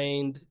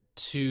designed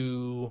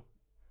to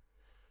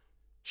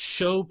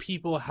show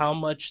people how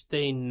much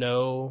they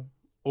know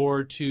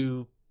or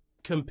to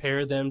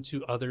compare them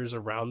to others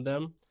around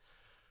them.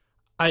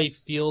 I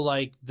feel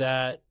like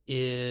that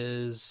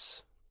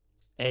is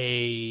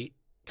a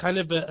kind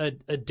of a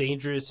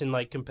dangerous and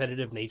like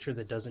competitive nature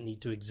that doesn't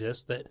need to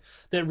exist,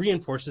 that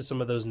reinforces some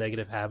of those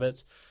negative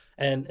habits.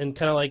 And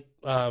kind of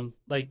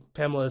like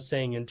Pamela is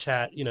saying in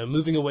chat,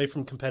 moving away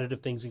from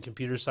competitive things in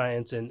computer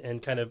science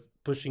and kind of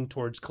pushing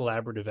towards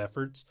collaborative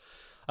efforts.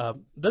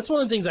 That's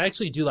one of the things I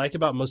actually do like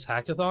about most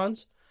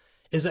hackathons,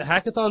 is that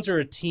hackathons are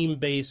a team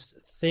based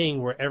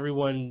thing where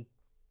everyone,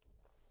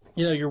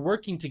 you're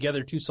working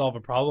together to solve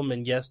a problem.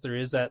 And yes, there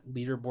is that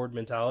leaderboard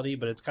mentality,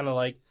 but it's kind of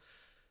like,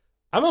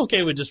 I'm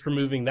okay with just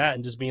removing that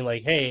and just being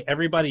like, hey,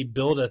 everybody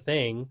build a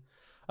thing.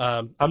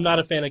 I'm not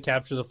a fan of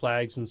capture the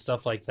flags and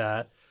stuff like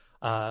that.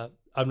 I'm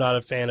not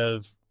a fan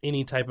of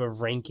any type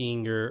of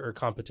ranking or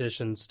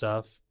competition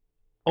stuff,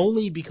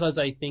 only because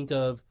I think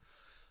of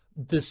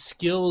the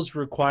skills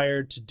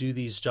required to do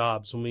these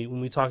jobs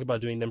when we talk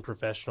about doing them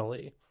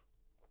professionally.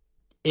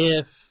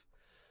 If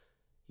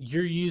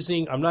you're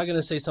using, I'm not going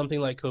to say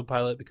something like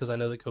Copilot because I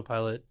know that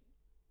Copilot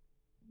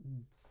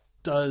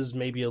does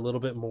maybe a little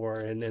bit more,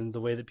 and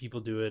the way that people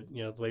do it,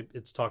 the way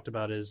it's talked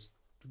about is,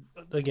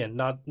 again,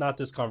 not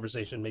this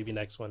conversation, maybe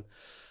next one.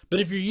 But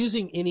if you're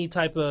using any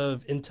type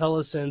of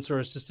IntelliSense or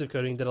assistive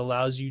coding that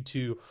allows you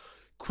to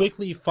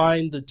quickly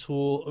find the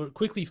tool or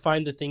quickly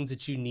find the things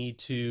that you need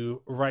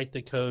to write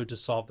the code to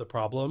solve the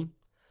problem,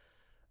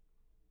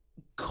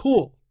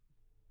 cool.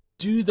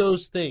 Do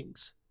those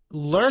things.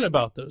 Learn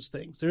about those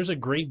things. There's a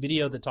great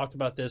video that talked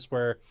about this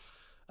where,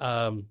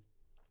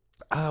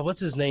 what's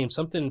his name?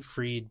 Something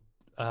Fried.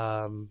 You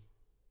know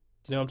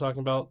what I'm talking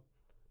about?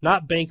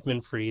 Not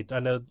Bankman Fried. I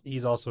know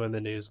he's also in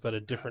the news, but a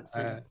different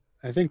Fried.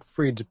 I think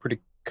Fried's a pretty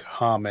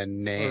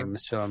common name,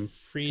 so I'm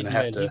gonna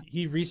have Friedman. to.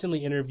 He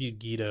recently interviewed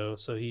Guido,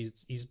 so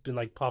he's been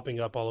like popping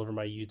up all over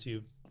my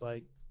YouTube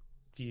like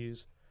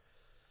views.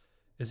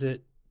 Is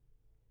it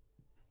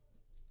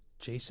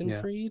Jason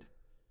Yeah, Fried?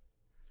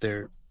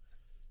 there.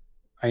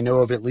 I know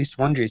of at least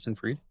one Jason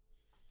Fried.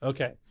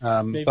 Okay,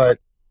 maybe. But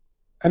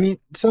I mean,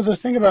 so the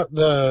thing about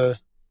uh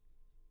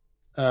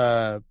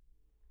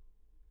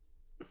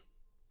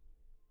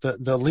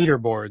the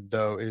leaderboard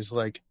though is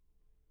like,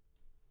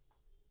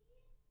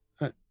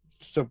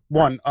 so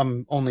one,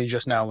 I'm only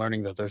just now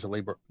learning that there's a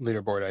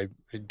leaderboard.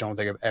 I don't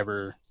think I've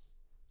ever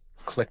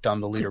clicked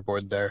on the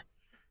leaderboard there.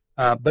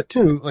 But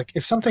two, like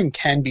if something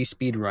can be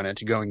speedrun,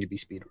 it's going to be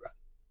speedrun.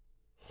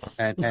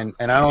 And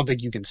I don't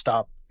think you can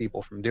stop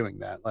people from doing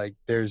that. Like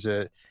there's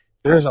a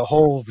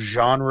whole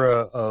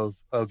genre of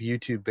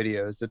YouTube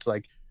videos that's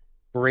like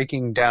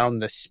breaking down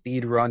the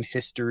speedrun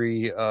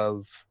history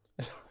of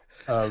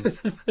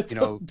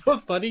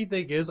The funny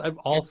thing is, I'm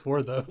all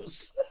for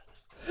those.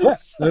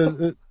 Yes,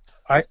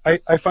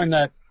 I find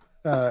that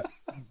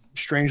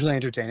strangely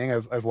entertaining.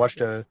 I've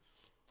watched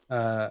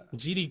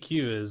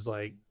GDQ is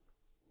like,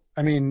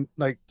 I mean,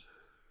 like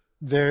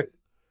there's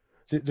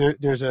a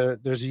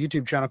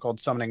YouTube channel called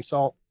Summoning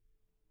Salt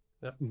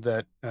yeah.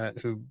 that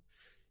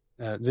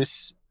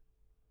this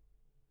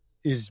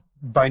is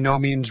by no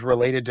means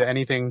related to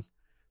anything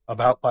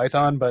about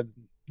Python, but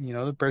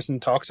the person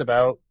talks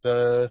about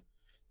the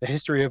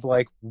history of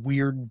like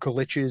weird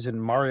glitches in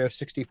Mario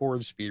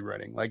 64's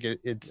speedrunning. Like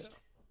it's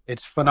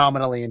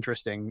phenomenally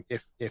interesting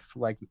if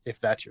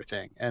that's your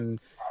thing. And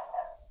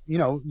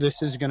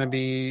this is going to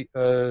be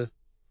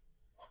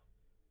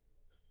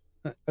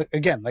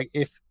again, like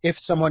if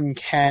someone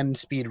can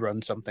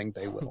speedrun something,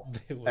 they will.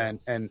 They will.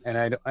 And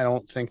I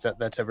don't think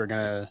that's ever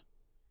gonna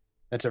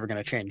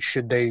change.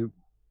 Should they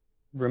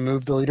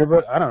remove the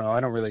leaderboard? I don't know.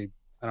 I don't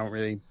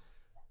really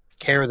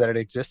care that it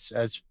exists,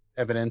 as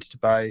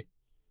evidenced by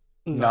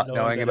not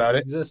knowing about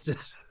it. Existed.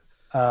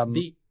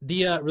 The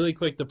really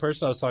quick, the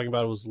person I was talking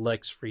about was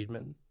Lex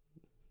Friedman.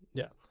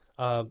 Yeah.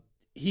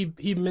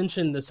 He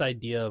mentioned this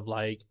idea of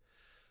like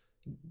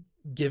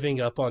giving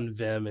up on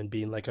Vim and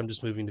being like, I'm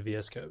just moving to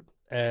VS Code.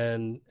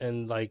 And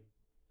like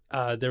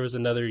there was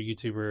another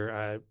YouTuber,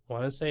 I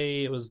want to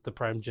say it was the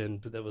Prime Gen,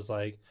 but that was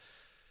like,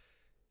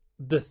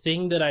 the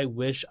thing that I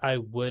wish I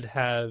would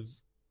have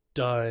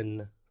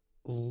done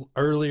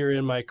earlier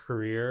in my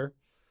career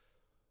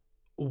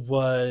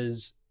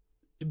was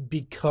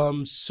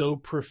become so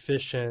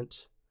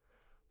proficient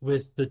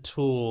with the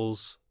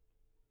tools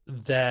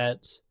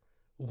that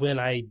when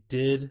I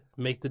did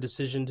make the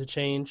decision to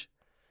change,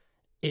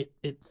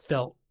 it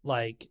felt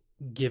like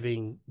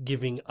giving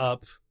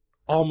up,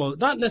 almost,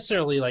 not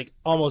necessarily like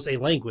almost a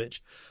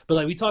language, but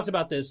like we talked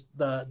about this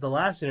the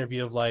last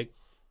interview of like,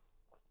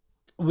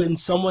 when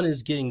someone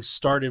is getting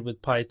started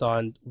with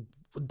Python,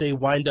 they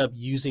wind up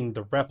using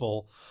the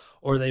REPL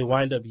or they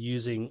wind up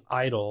using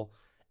idle,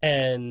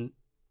 and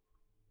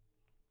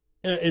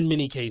in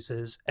many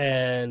cases,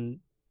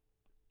 and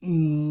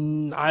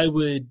I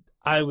would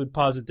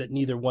posit that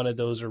neither one of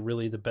those are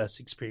really the best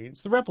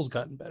experience. The REPL's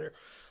gotten better,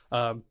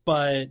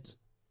 but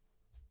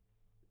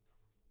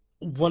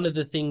one of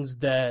the things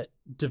that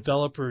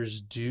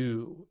developers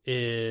do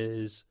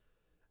is,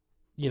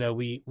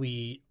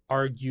 we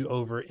argue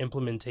over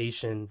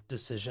implementation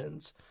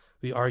decisions.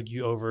 We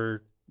argue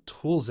over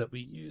tools that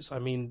we use. I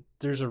mean,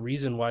 there's a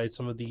reason why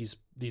some of these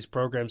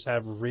programs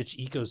have rich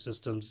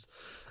ecosystems,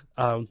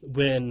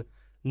 when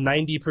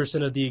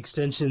 90% of the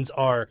extensions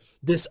are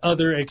this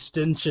other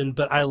extension,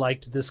 but I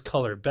liked this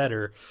color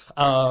better.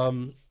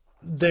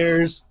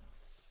 There's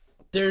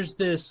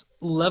this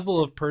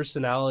level of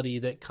personality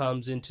that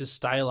comes into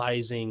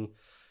stylizing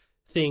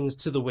things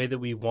to the way that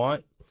we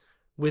want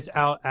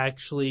without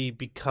actually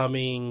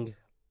becoming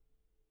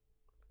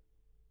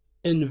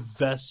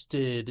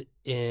invested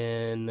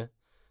in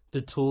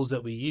the tools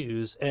that we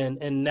use.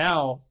 And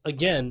now,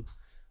 again,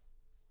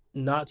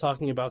 not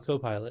talking about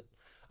Copilot,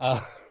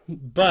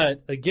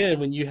 but again,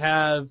 when you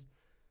have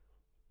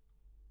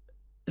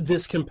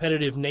this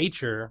competitive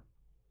nature,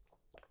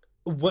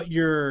 what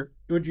you're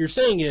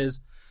saying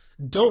is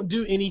don't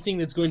do anything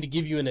that's going to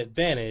give you an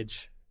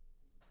advantage.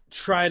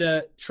 Try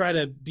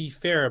to be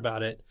fair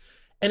about it.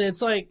 And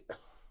it's like,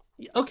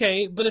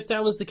 okay, but if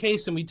that was the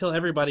case and we tell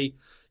everybody,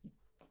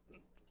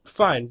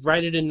 fine,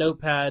 write it in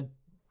Notepad,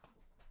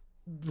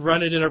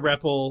 run it in a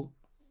REPL,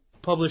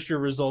 publish your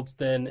results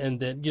then, and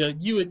then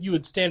you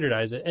would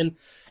standardize it. And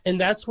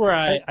that's where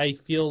I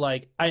feel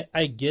like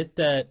I get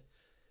that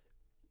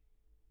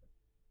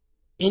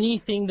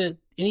anything that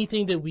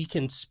we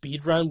can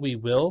speed run, we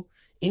will.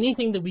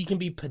 Anything that we can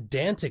be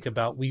pedantic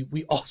about,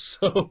 we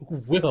also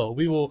will.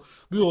 We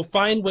will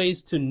find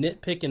ways to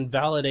nitpick and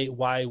validate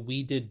why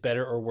we did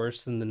better or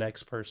worse than the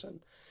next person.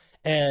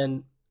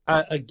 And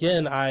I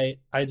kind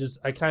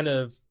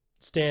of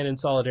stand in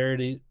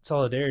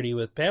solidarity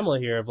with Pamela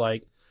here of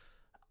like,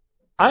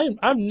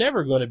 I'm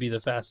never going to be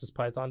the fastest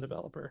Python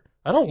developer.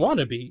 I don't want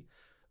to be.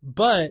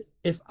 But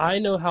if I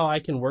know how I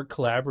can work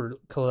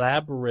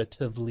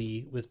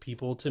collaboratively with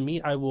people, to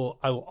me, I will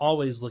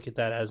always look at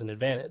that as an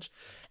advantage.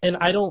 And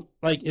I don't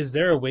like, is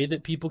there a way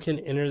that people can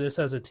enter this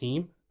as a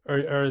team? Or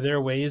are there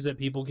ways that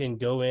people can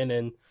go in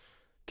and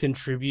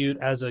contribute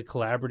as a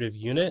collaborative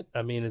unit?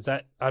 I mean,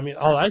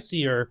 all I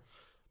see are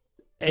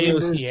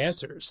AOC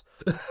answers.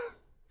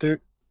 There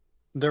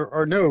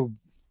are no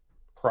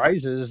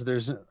prizes.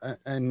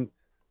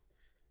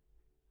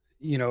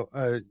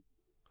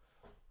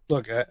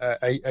 Look,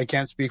 I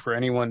can't speak for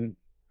anyone's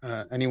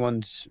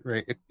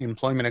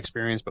employment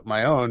experience but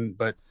my own,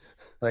 but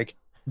like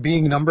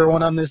being number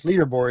one on this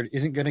leaderboard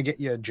isn't going to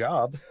get you a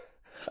job.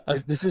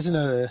 This isn't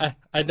a...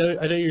 I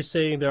know you're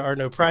saying there are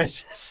no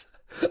prizes.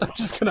 I'm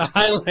just going to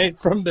highlight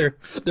from their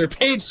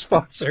page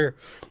sponsor.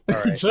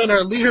 Right. Join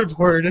our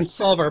leaderboard and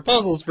solve our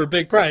puzzles for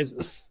big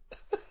prizes.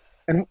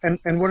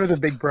 And what are the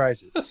big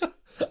prizes?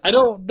 I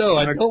don't know.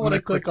 I don't want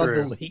to click on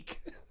the link.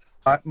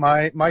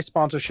 My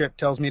sponsorship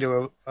tells me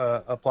to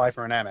apply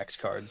for an Amex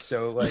card.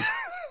 So, like,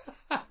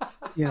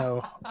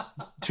 to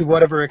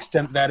whatever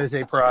extent that is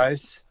a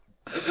prize,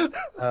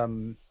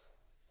 the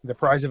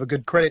prize of a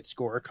good credit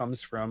score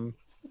comes from.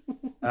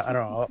 I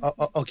don't know.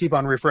 I'll keep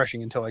on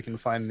refreshing until I can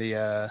find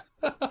the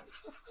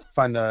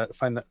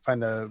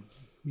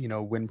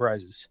win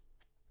prizes.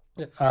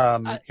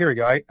 Here we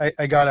go.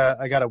 I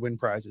gotta win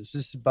prizes.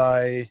 This is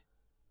by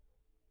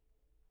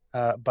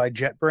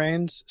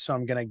JetBrains, so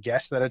I'm gonna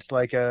guess that it's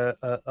like a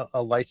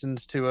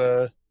license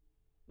to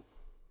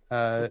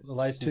a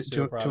license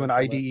to an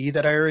IDE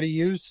that I already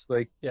use.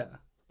 Like, yeah.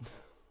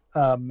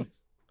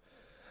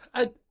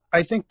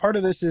 I think part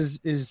of this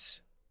is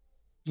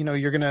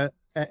you're gonna,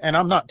 and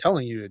I'm not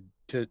telling you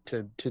to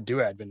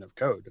do advent of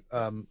code.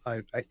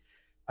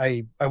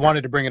 I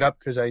wanted to bring it up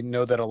because I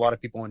know that a lot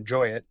of people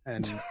enjoy it,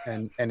 and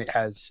it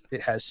has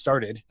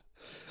started.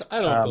 I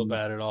don't feel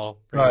bad at all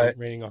for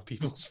raining on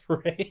people's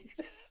parade.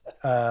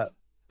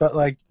 But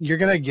like, you're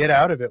gonna get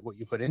out of it what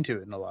you put into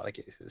it in a lot of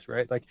cases,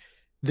 right? Like,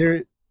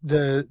 your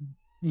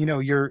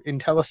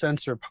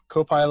IntelliSense or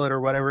Copilot or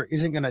whatever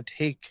isn't gonna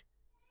take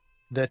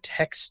the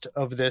text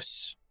of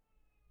this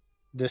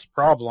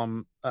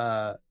problem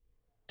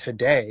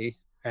today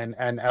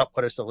and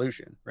output a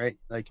solution, right?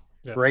 Like,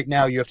 right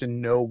now you have to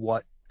know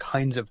what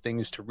kinds of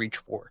things to reach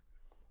for.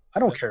 I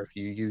don't care if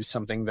you use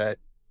something that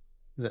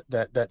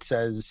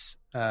says,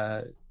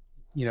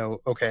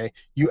 okay,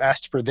 you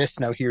asked for this,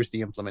 now here's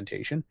the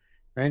implementation,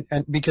 right?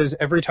 And because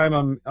every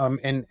time I'm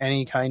in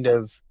any kind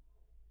of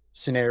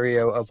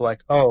scenario of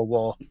like, oh,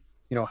 well,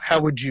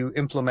 how would you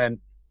implement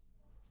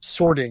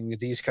sorting,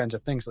 these kinds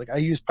of things? Like, I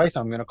use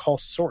Python, I'm going to call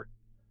sort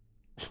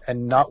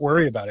and not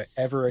worry about it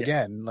ever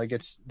again. Like,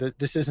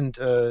 this isn't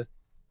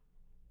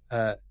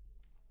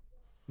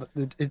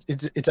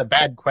it's a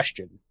bad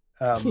question.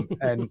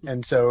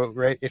 And so,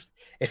 right,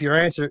 if your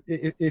answer,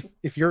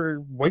 if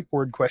your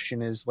whiteboard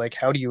question is like,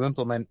 how do you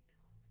implement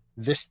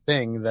this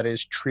thing that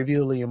is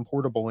trivially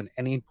importable in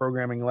any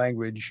programming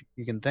language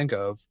you can think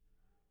of,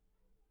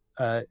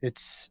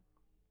 it's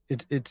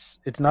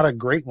not a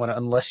great one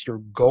unless your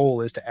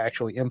goal is to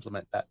actually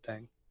implement that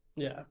thing.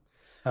 Yeah.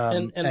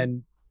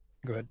 And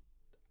go ahead.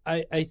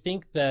 I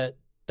think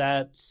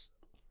that's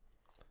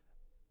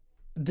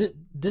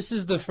this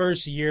is the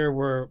first year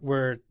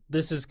where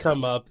this has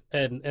come up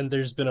and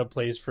there's been a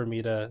place for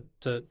me to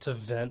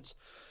vent,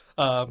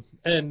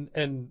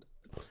 and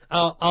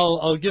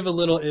I'll give a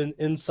little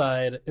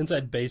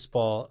inside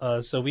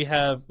baseball. So we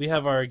have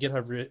our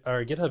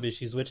GitHub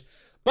issues, which,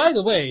 by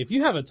the way, if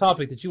you have a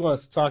topic that you want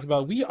us to talk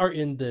about, we are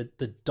in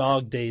the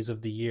dog days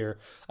of the year,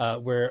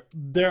 where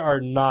there are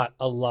not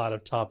a lot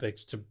of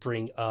topics to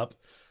bring up.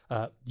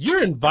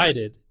 You're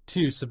invited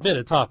to submit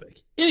a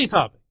topic, any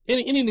topic.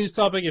 Any news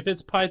topic, if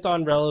it's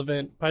Python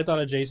relevant, Python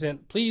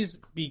adjacent, please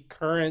be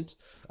current,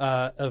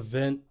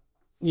 event,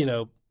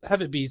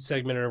 have it be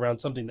segmented around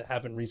something that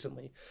happened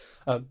recently.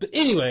 But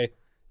anyway,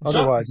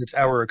 otherwise it's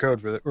hour of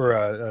code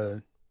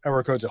hour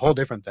of code's a whole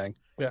different thing.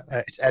 Yeah,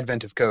 it's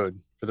advent of code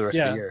for the rest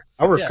of the year.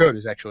 Hour of code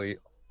is actually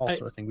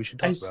also a thing we should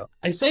talk about.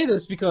 I say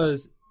this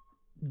because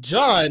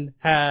John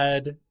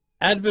had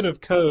advent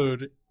of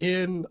code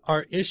in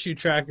our issue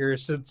tracker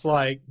since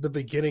like the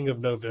beginning of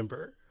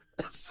November.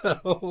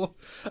 So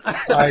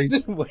I've I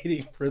been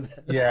waiting for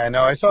Yeah, this.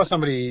 no, I saw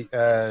somebody,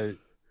 and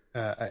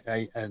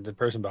the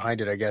person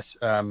behind it, I guess,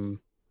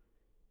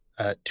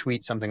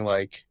 tweet something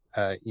like,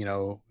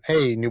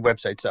 hey, new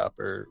website's up,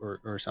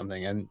 or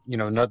something, and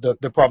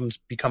the problems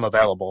become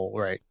available,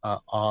 right,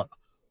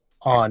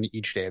 on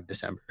each day of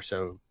December.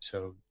 So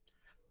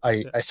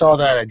Yeah. I saw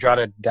that, I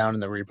jotted it down in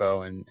the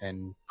repo,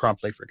 and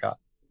promptly forgot.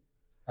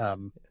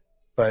 Um,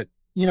 but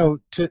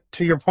to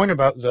your point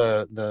about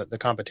the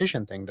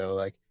competition thing, though,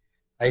 like,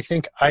 I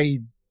think I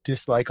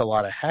dislike a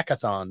lot of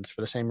hackathons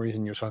for the same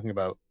reason you're talking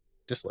about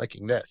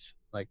disliking this.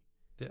 Like,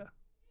 Yeah.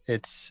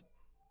 it's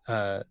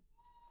uh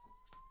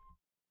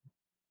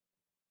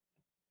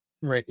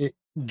right, it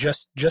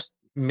just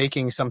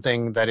making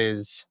something that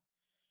is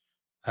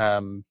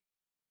um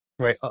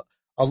right,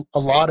 a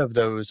lot of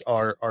those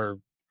are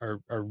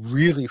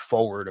really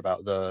forward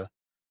about the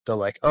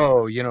like,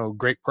 oh,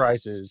 great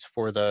prizes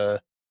for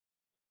the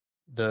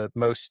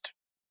most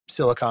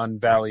Silicon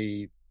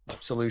Valley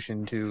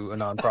solution to a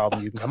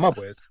non-problem you can come up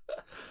with.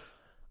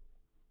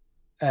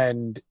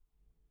 And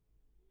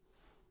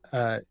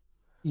uh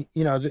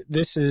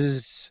this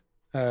is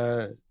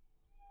uh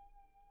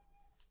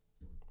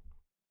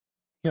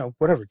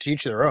whatever, to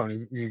each their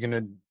own. You're going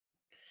to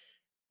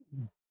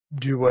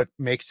do what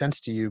makes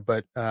sense to you,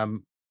 but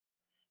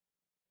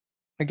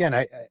again,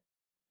 I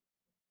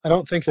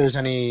don't think there's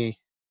any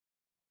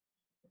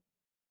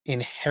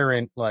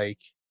inherent, like,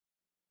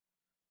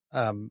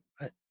 I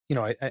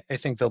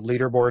think the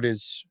leaderboard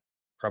is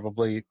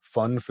probably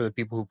fun for the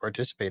people who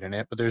participate in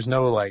it, but there's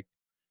no, like,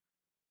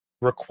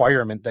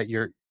 requirement that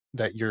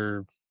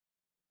you're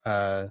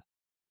uh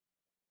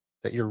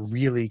that you're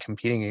really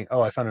competing in.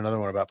 Oh, I found another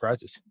one about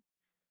prizes.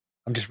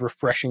 I'm just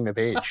refreshing the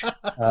page.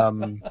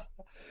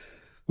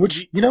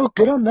 Which, You,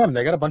 good on them.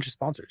 They got a bunch of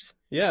sponsors.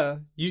 yeah,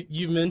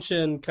 you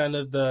mentioned kind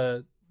of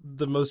the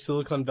most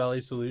Silicon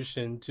Valley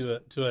solution to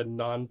a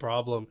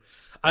non-problem.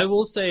 I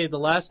will say the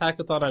last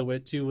hackathon I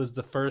went to was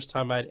the first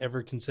time I'd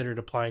ever considered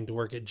applying to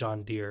work at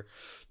John Deere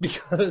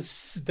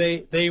because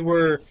they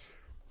were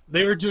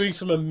doing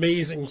some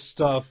amazing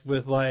stuff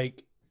with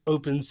like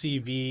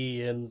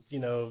OpenCV and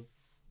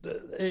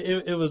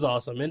it was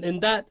awesome.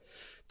 And that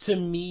to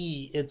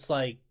me it's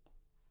like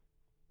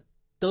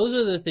those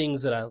are the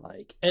things that I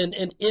like. And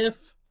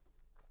if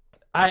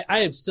I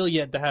have still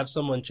yet to have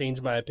someone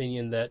change my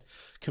opinion that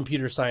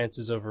computer science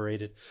is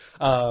overrated.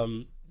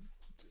 Um,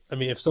 I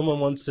mean, if someone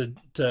wants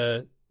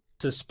to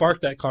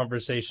spark that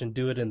conversation,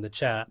 do it in the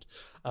chat,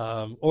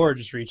 or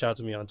just reach out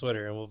to me on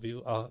Twitter,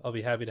 and I'll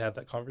be happy to have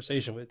that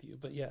conversation with you.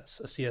 But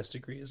yes, a CS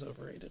degree is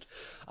overrated.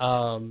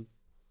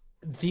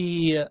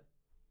 The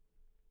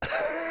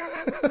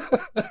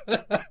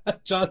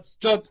John's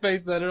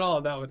face said it all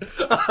on that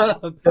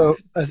one. So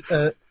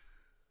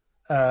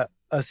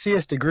a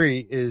CS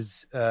degree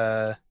is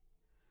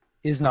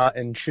not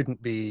and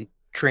shouldn't be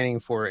training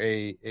for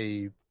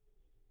a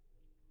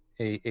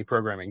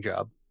programming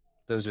job.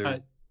 Those are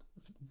I,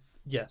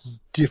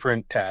 yes,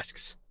 different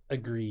tasks.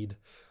 agreed.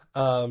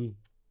 Um,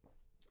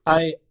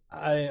 I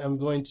am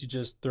going to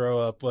just throw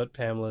up what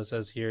Pamela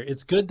says here.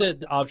 It's good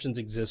that options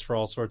exist for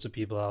all sorts of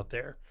people out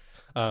there.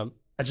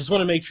 I just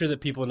want to make sure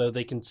that people know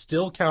they can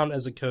still count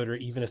as a coder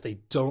even if they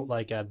don't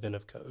like Advent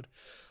of Code.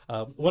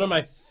 One of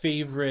my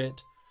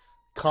favorite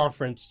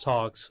conference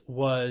talks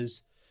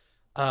was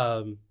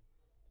um,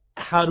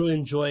 how to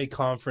enjoy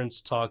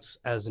conference talks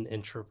as an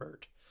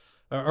introvert,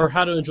 or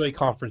how to enjoy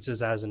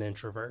conferences as an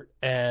introvert,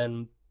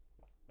 and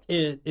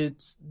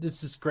it's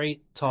this is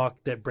great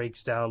talk that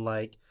breaks down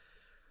like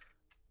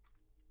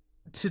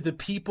to the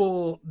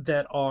people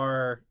that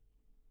are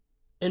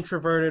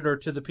introverted or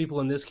to the people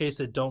in this case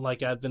that don't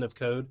like Advent of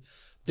Code,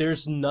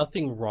 there's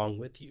nothing wrong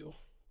with you.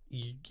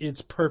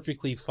 It's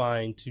perfectly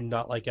fine to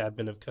not like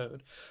Advent of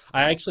Code.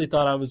 I actually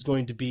thought I was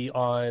going to be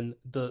on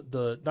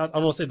the not I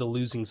don't want to say the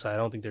losing side. I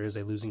don't think there is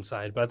a losing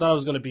side, but I thought I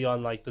was going to be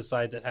on like the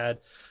side that had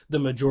the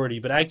majority.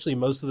 But actually,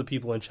 most of the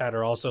people in chat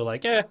are also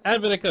like,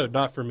 Advent of Code,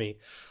 not for me.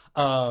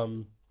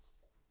 Um,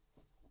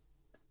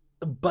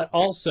 but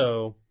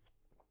also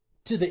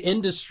to the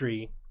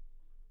industry,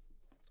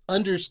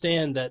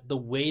 understand that the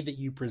way that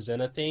you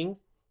present a thing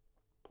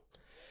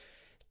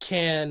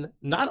can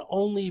not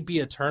only be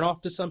a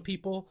turnoff to some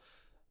people,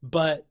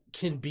 but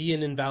can be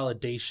an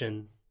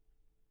invalidation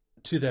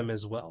to them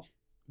as well.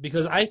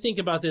 Because I think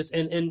about this,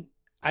 and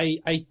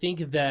I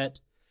think that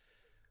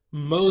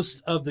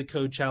most of the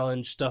code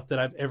challenge stuff that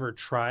I've ever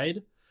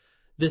tried,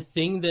 the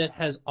thing that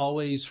has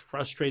always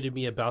frustrated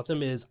me about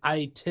them is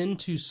I tend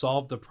to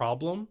solve the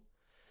problem.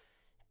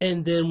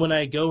 And then when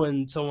I go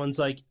and someone's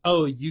like,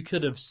 oh, you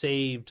could have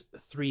saved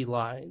 3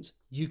 lines,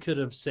 you could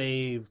have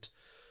saved,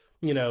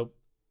 you know, zero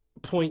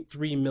point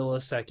 0.3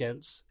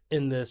 milliseconds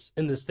in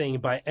this thing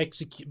by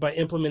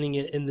implementing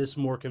it in this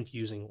more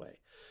confusing way.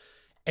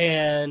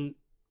 And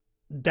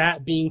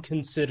that being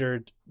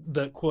considered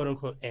the quote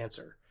unquote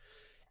answer.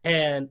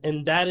 And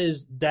that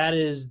is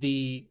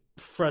the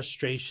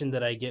frustration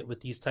that I get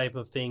with these type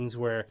of things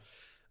where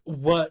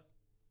what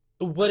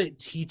what it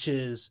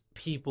teaches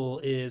people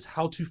is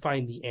how to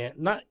find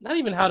not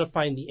even how to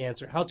find the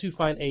answer, how to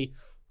find a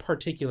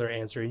particular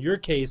answer. In your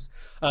case,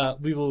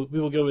 we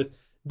will go with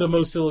the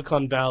most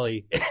Silicon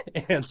Valley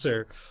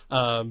answer,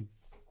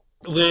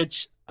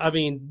 which I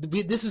mean,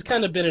 this has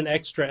kind of been an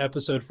extra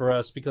episode for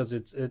us because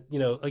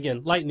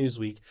again, light news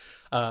week,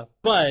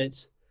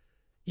 but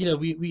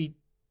we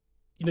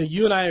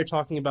you and I are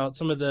talking about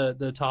some of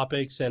the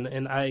topics,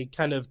 and I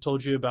kind of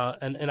told you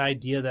about an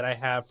idea that I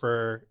have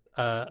for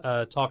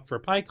a talk for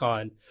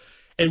PyCon,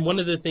 and one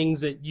of the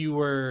things that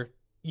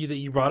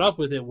you brought up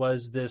with it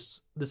was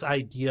this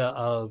idea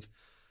of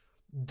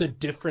the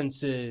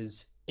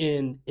differences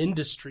in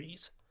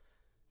industries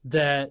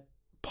that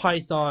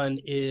Python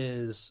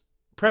is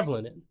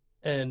prevalent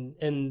in.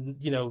 And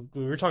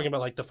we were talking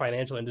about like the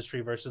financial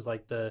industry versus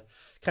like the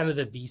kind of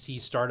the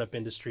VC startup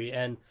industry,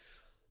 and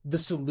the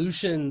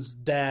solutions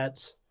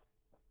that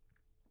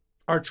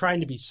are trying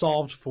to be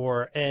solved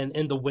for, and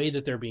the way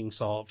that they're being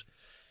solved.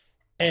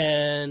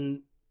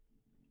 And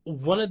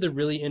one of the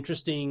really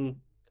interesting,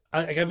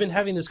 I've been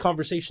having this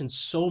conversation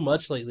so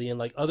much lately in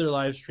like other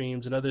live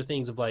streams and other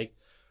things of like,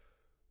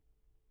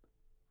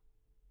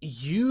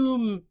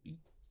 you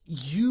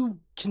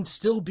can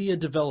still be a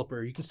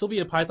developer. You can still be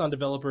a Python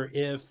developer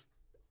if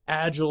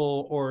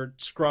Agile or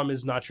Scrum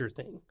is not your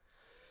thing.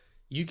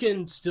 You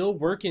can still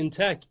work in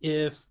tech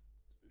if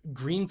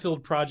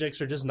greenfield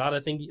projects are just not a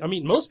thing. I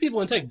mean, most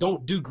people in tech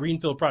don't do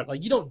greenfield projects.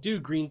 Like, you don't do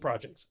green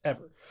projects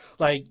ever.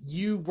 Like,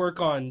 you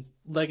work on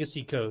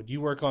legacy code.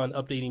 You work on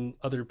updating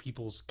other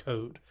people's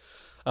code.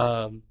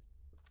 And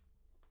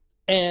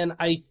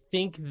I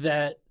think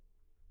that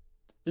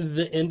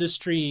the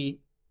industry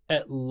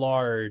at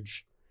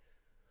large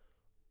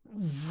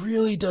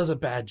really does a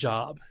bad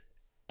job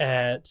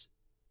at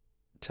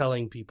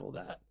telling people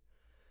that.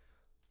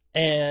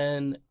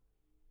 And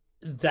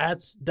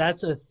that's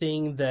a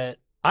thing that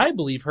I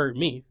believe hurt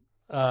me,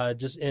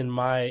 just in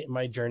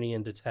my journey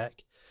into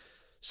tech.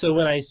 So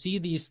when I see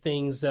these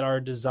things that are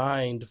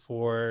designed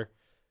for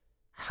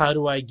how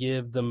do I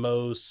give the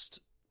most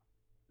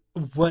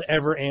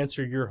whatever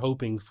answer you're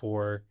hoping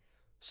for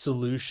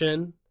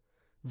solution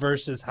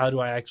versus how do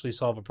I actually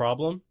solve a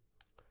problem,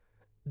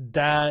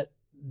 that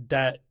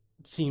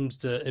seems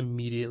to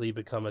immediately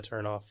become a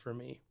turnoff for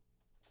me.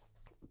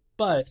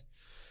 But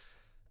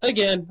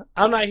again,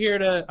 I'm not here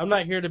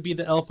to be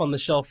the elf on the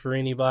shelf for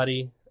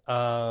anybody.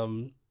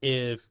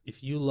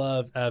 If you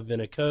love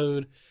Advent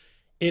Code,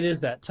 it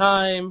is that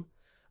time.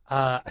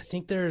 I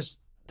think there's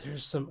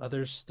some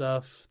other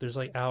stuff. There's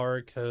like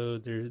Our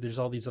Code. There's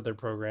all these other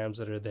programs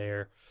that are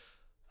there.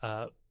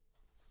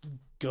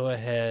 Go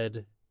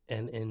ahead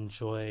and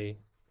enjoy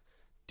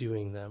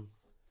doing them.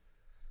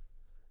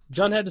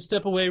 John had to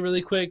step away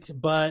really quick,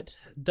 but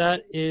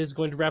that is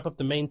going to wrap up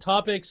the main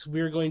topics.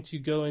 We're going to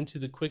go into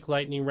the quick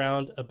lightning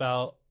round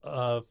about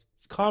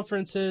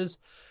conferences.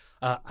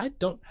 I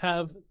don't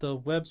have the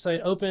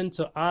website open,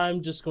 so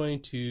I'm just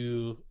going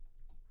to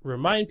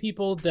remind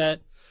people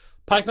that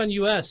PyCon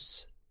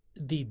US,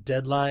 the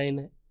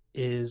deadline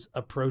is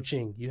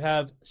approaching. You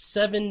have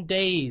 7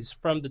 days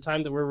from the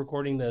time that we're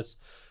recording this.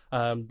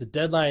 The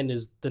deadline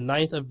is the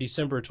 9th of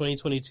December,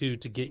 2022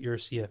 to get your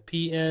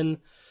CFP in.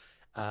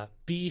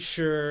 Be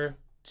sure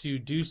to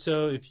do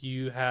so if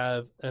you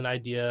have an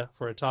idea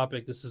for a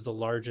topic. This is the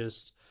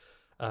largest,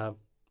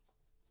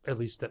 at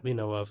least that we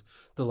know of,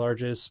 the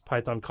largest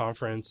Python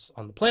conference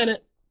on the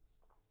planet.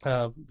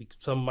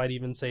 Some might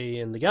even say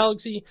in the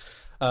galaxy.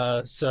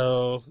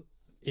 So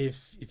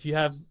if you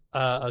have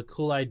a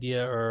cool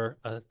idea or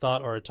a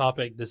thought or a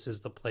topic, this is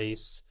the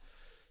place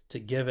to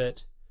give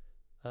it.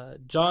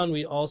 John,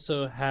 we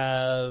also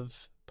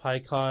have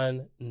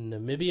PyCon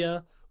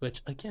Namibia,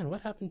 which, again,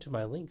 what happened to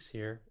my links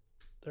here?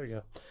 There we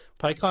go.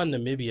 PyCon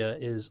Namibia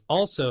is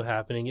also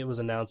happening. It was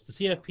announced. The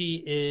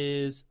CFP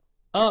is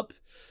up,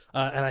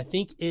 and I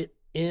think it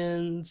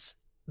ends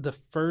the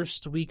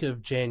first week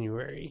of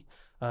January.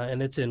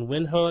 And it's in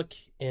Windhoek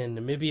in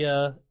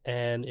Namibia,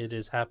 and it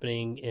is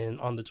happening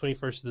on the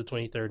 21st to the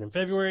 23rd in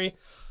February.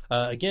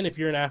 Again, if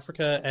you're in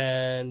Africa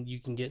and you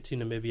can get to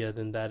Namibia,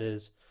 then that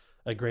is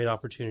a great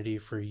opportunity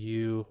for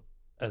you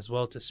as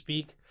well to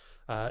speak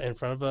in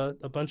front of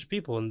a bunch of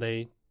people. And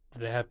they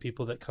have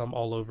people that come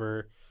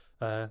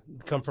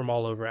from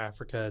all over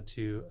Africa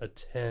to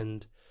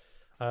attend.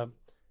 And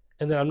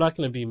then I'm not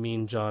going to be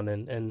mean, John,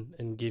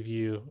 and give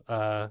you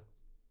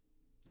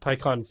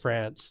PyCon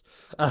France.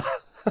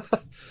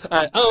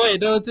 Oh wait,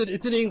 no,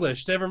 it's in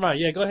English. Never mind.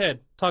 Yeah, go ahead,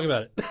 talk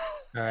about it.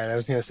 All right, I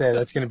was going to say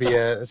that's going to be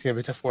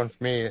a tough one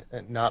for me,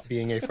 not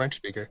being a French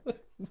speaker.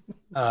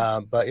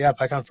 But yeah,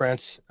 PyCon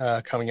France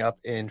coming up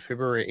in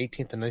February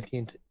 18th and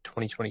 19th,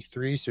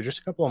 2023. So just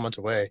a couple of months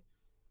away,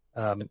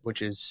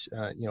 which is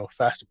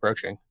fast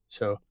approaching.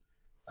 So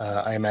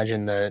I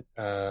imagine that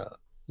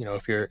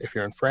if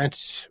you're in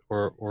France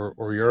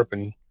or Europe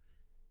and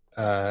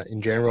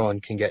in general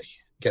and can get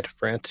to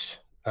France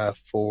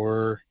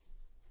for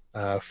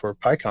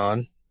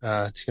PyCon,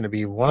 it's going to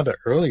be one of the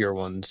earlier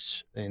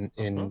ones in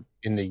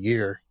the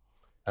year.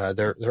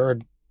 There are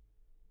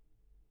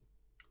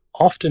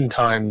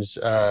oftentimes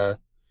uh,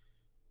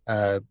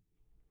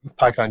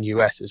 PyCon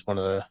US is one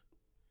of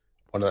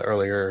the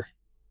earlier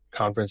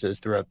conferences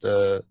throughout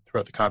the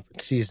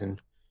conference season.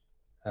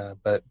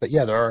 But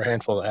yeah, there are a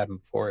handful that happen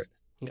before it.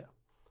 Yeah.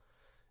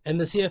 And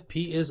the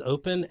CFP is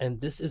open, and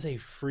this is a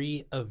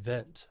free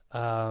event.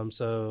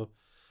 The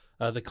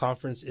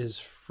conference is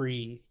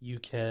free. You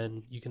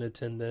can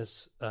attend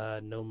this.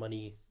 No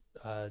money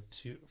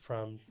to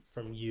from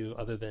you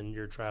other than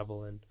your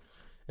travel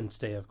and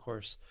stay, of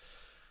course.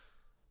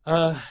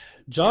 Uh,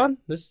 John,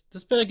 this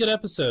has been a good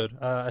episode.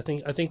 I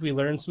think we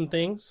learned some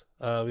things.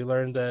 We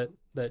learned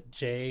that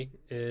Jay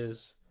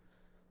is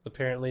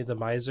apparently the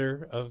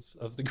miser of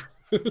the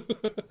group,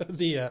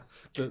 the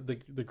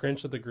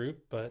Grinch of the group.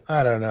 But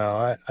I don't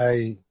know.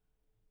 I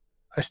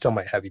still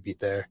might have you beat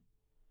there.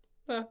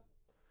 eh,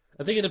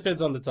 I think it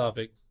depends on the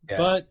topic. Yeah.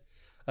 But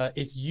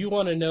if you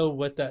want to know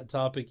what that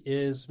topic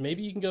is,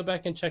 maybe you can go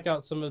back and check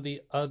out some of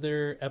the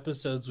other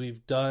episodes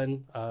we've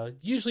done.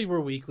 Usually we're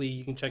weekly.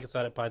 You can check us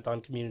out at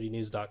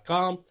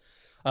pythoncommunitynews.com.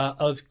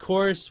 Of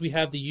course, we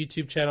have the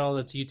YouTube channel.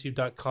 That's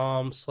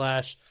youtube.com/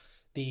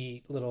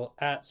 the little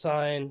 @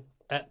 sign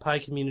at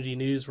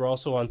PyCommunityNews. We're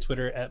also on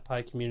Twitter at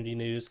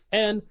PyCommunityNews.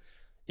 And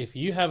if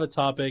you have a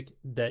topic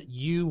that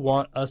you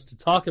want us to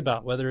talk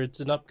about, whether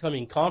it's an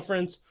upcoming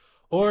conference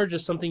or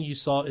just something you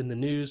saw in the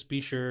news, be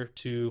sure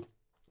to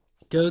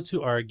go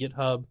to our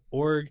GitHub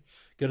org,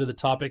 go to the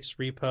topics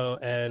repo,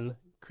 and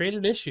create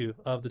an issue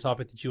of the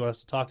topic that you want us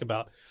to talk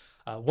about.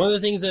 One of the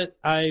things that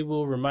I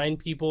will remind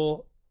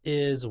people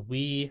is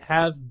we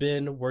have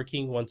been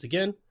working once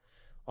again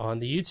on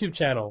the YouTube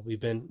channel. We've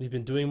been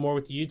doing more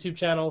with the YouTube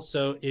channel.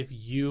 So if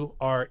you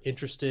are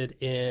interested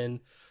in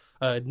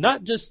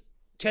not just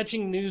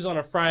catching news on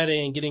a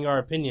Friday and getting our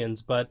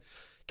opinions, but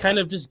kind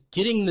of just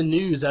getting the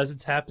news as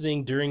it's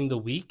happening during the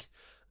week,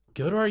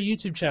 go to our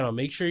YouTube channel.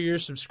 Make sure you're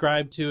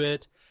subscribed to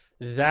it.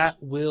 That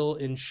will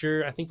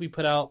ensure, I think we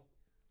put out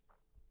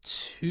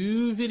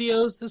 2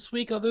 videos this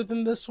week other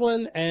than this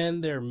one,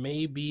 and there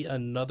may be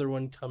another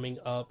one coming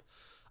up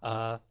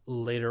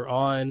later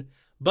on.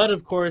 But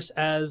of course,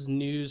 as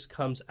news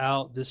comes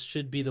out, this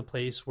should be the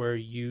place where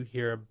you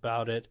hear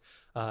about it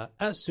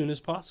as soon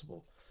as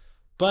possible.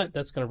 But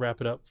that's going to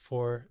wrap it up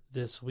for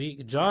this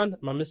week. John,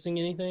 am I missing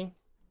anything?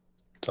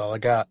 That's all I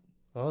got.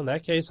 Well, in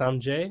that case, I'm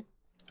Jay.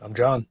 I'm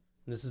John.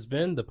 This has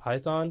been the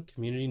Python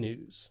Community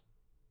News.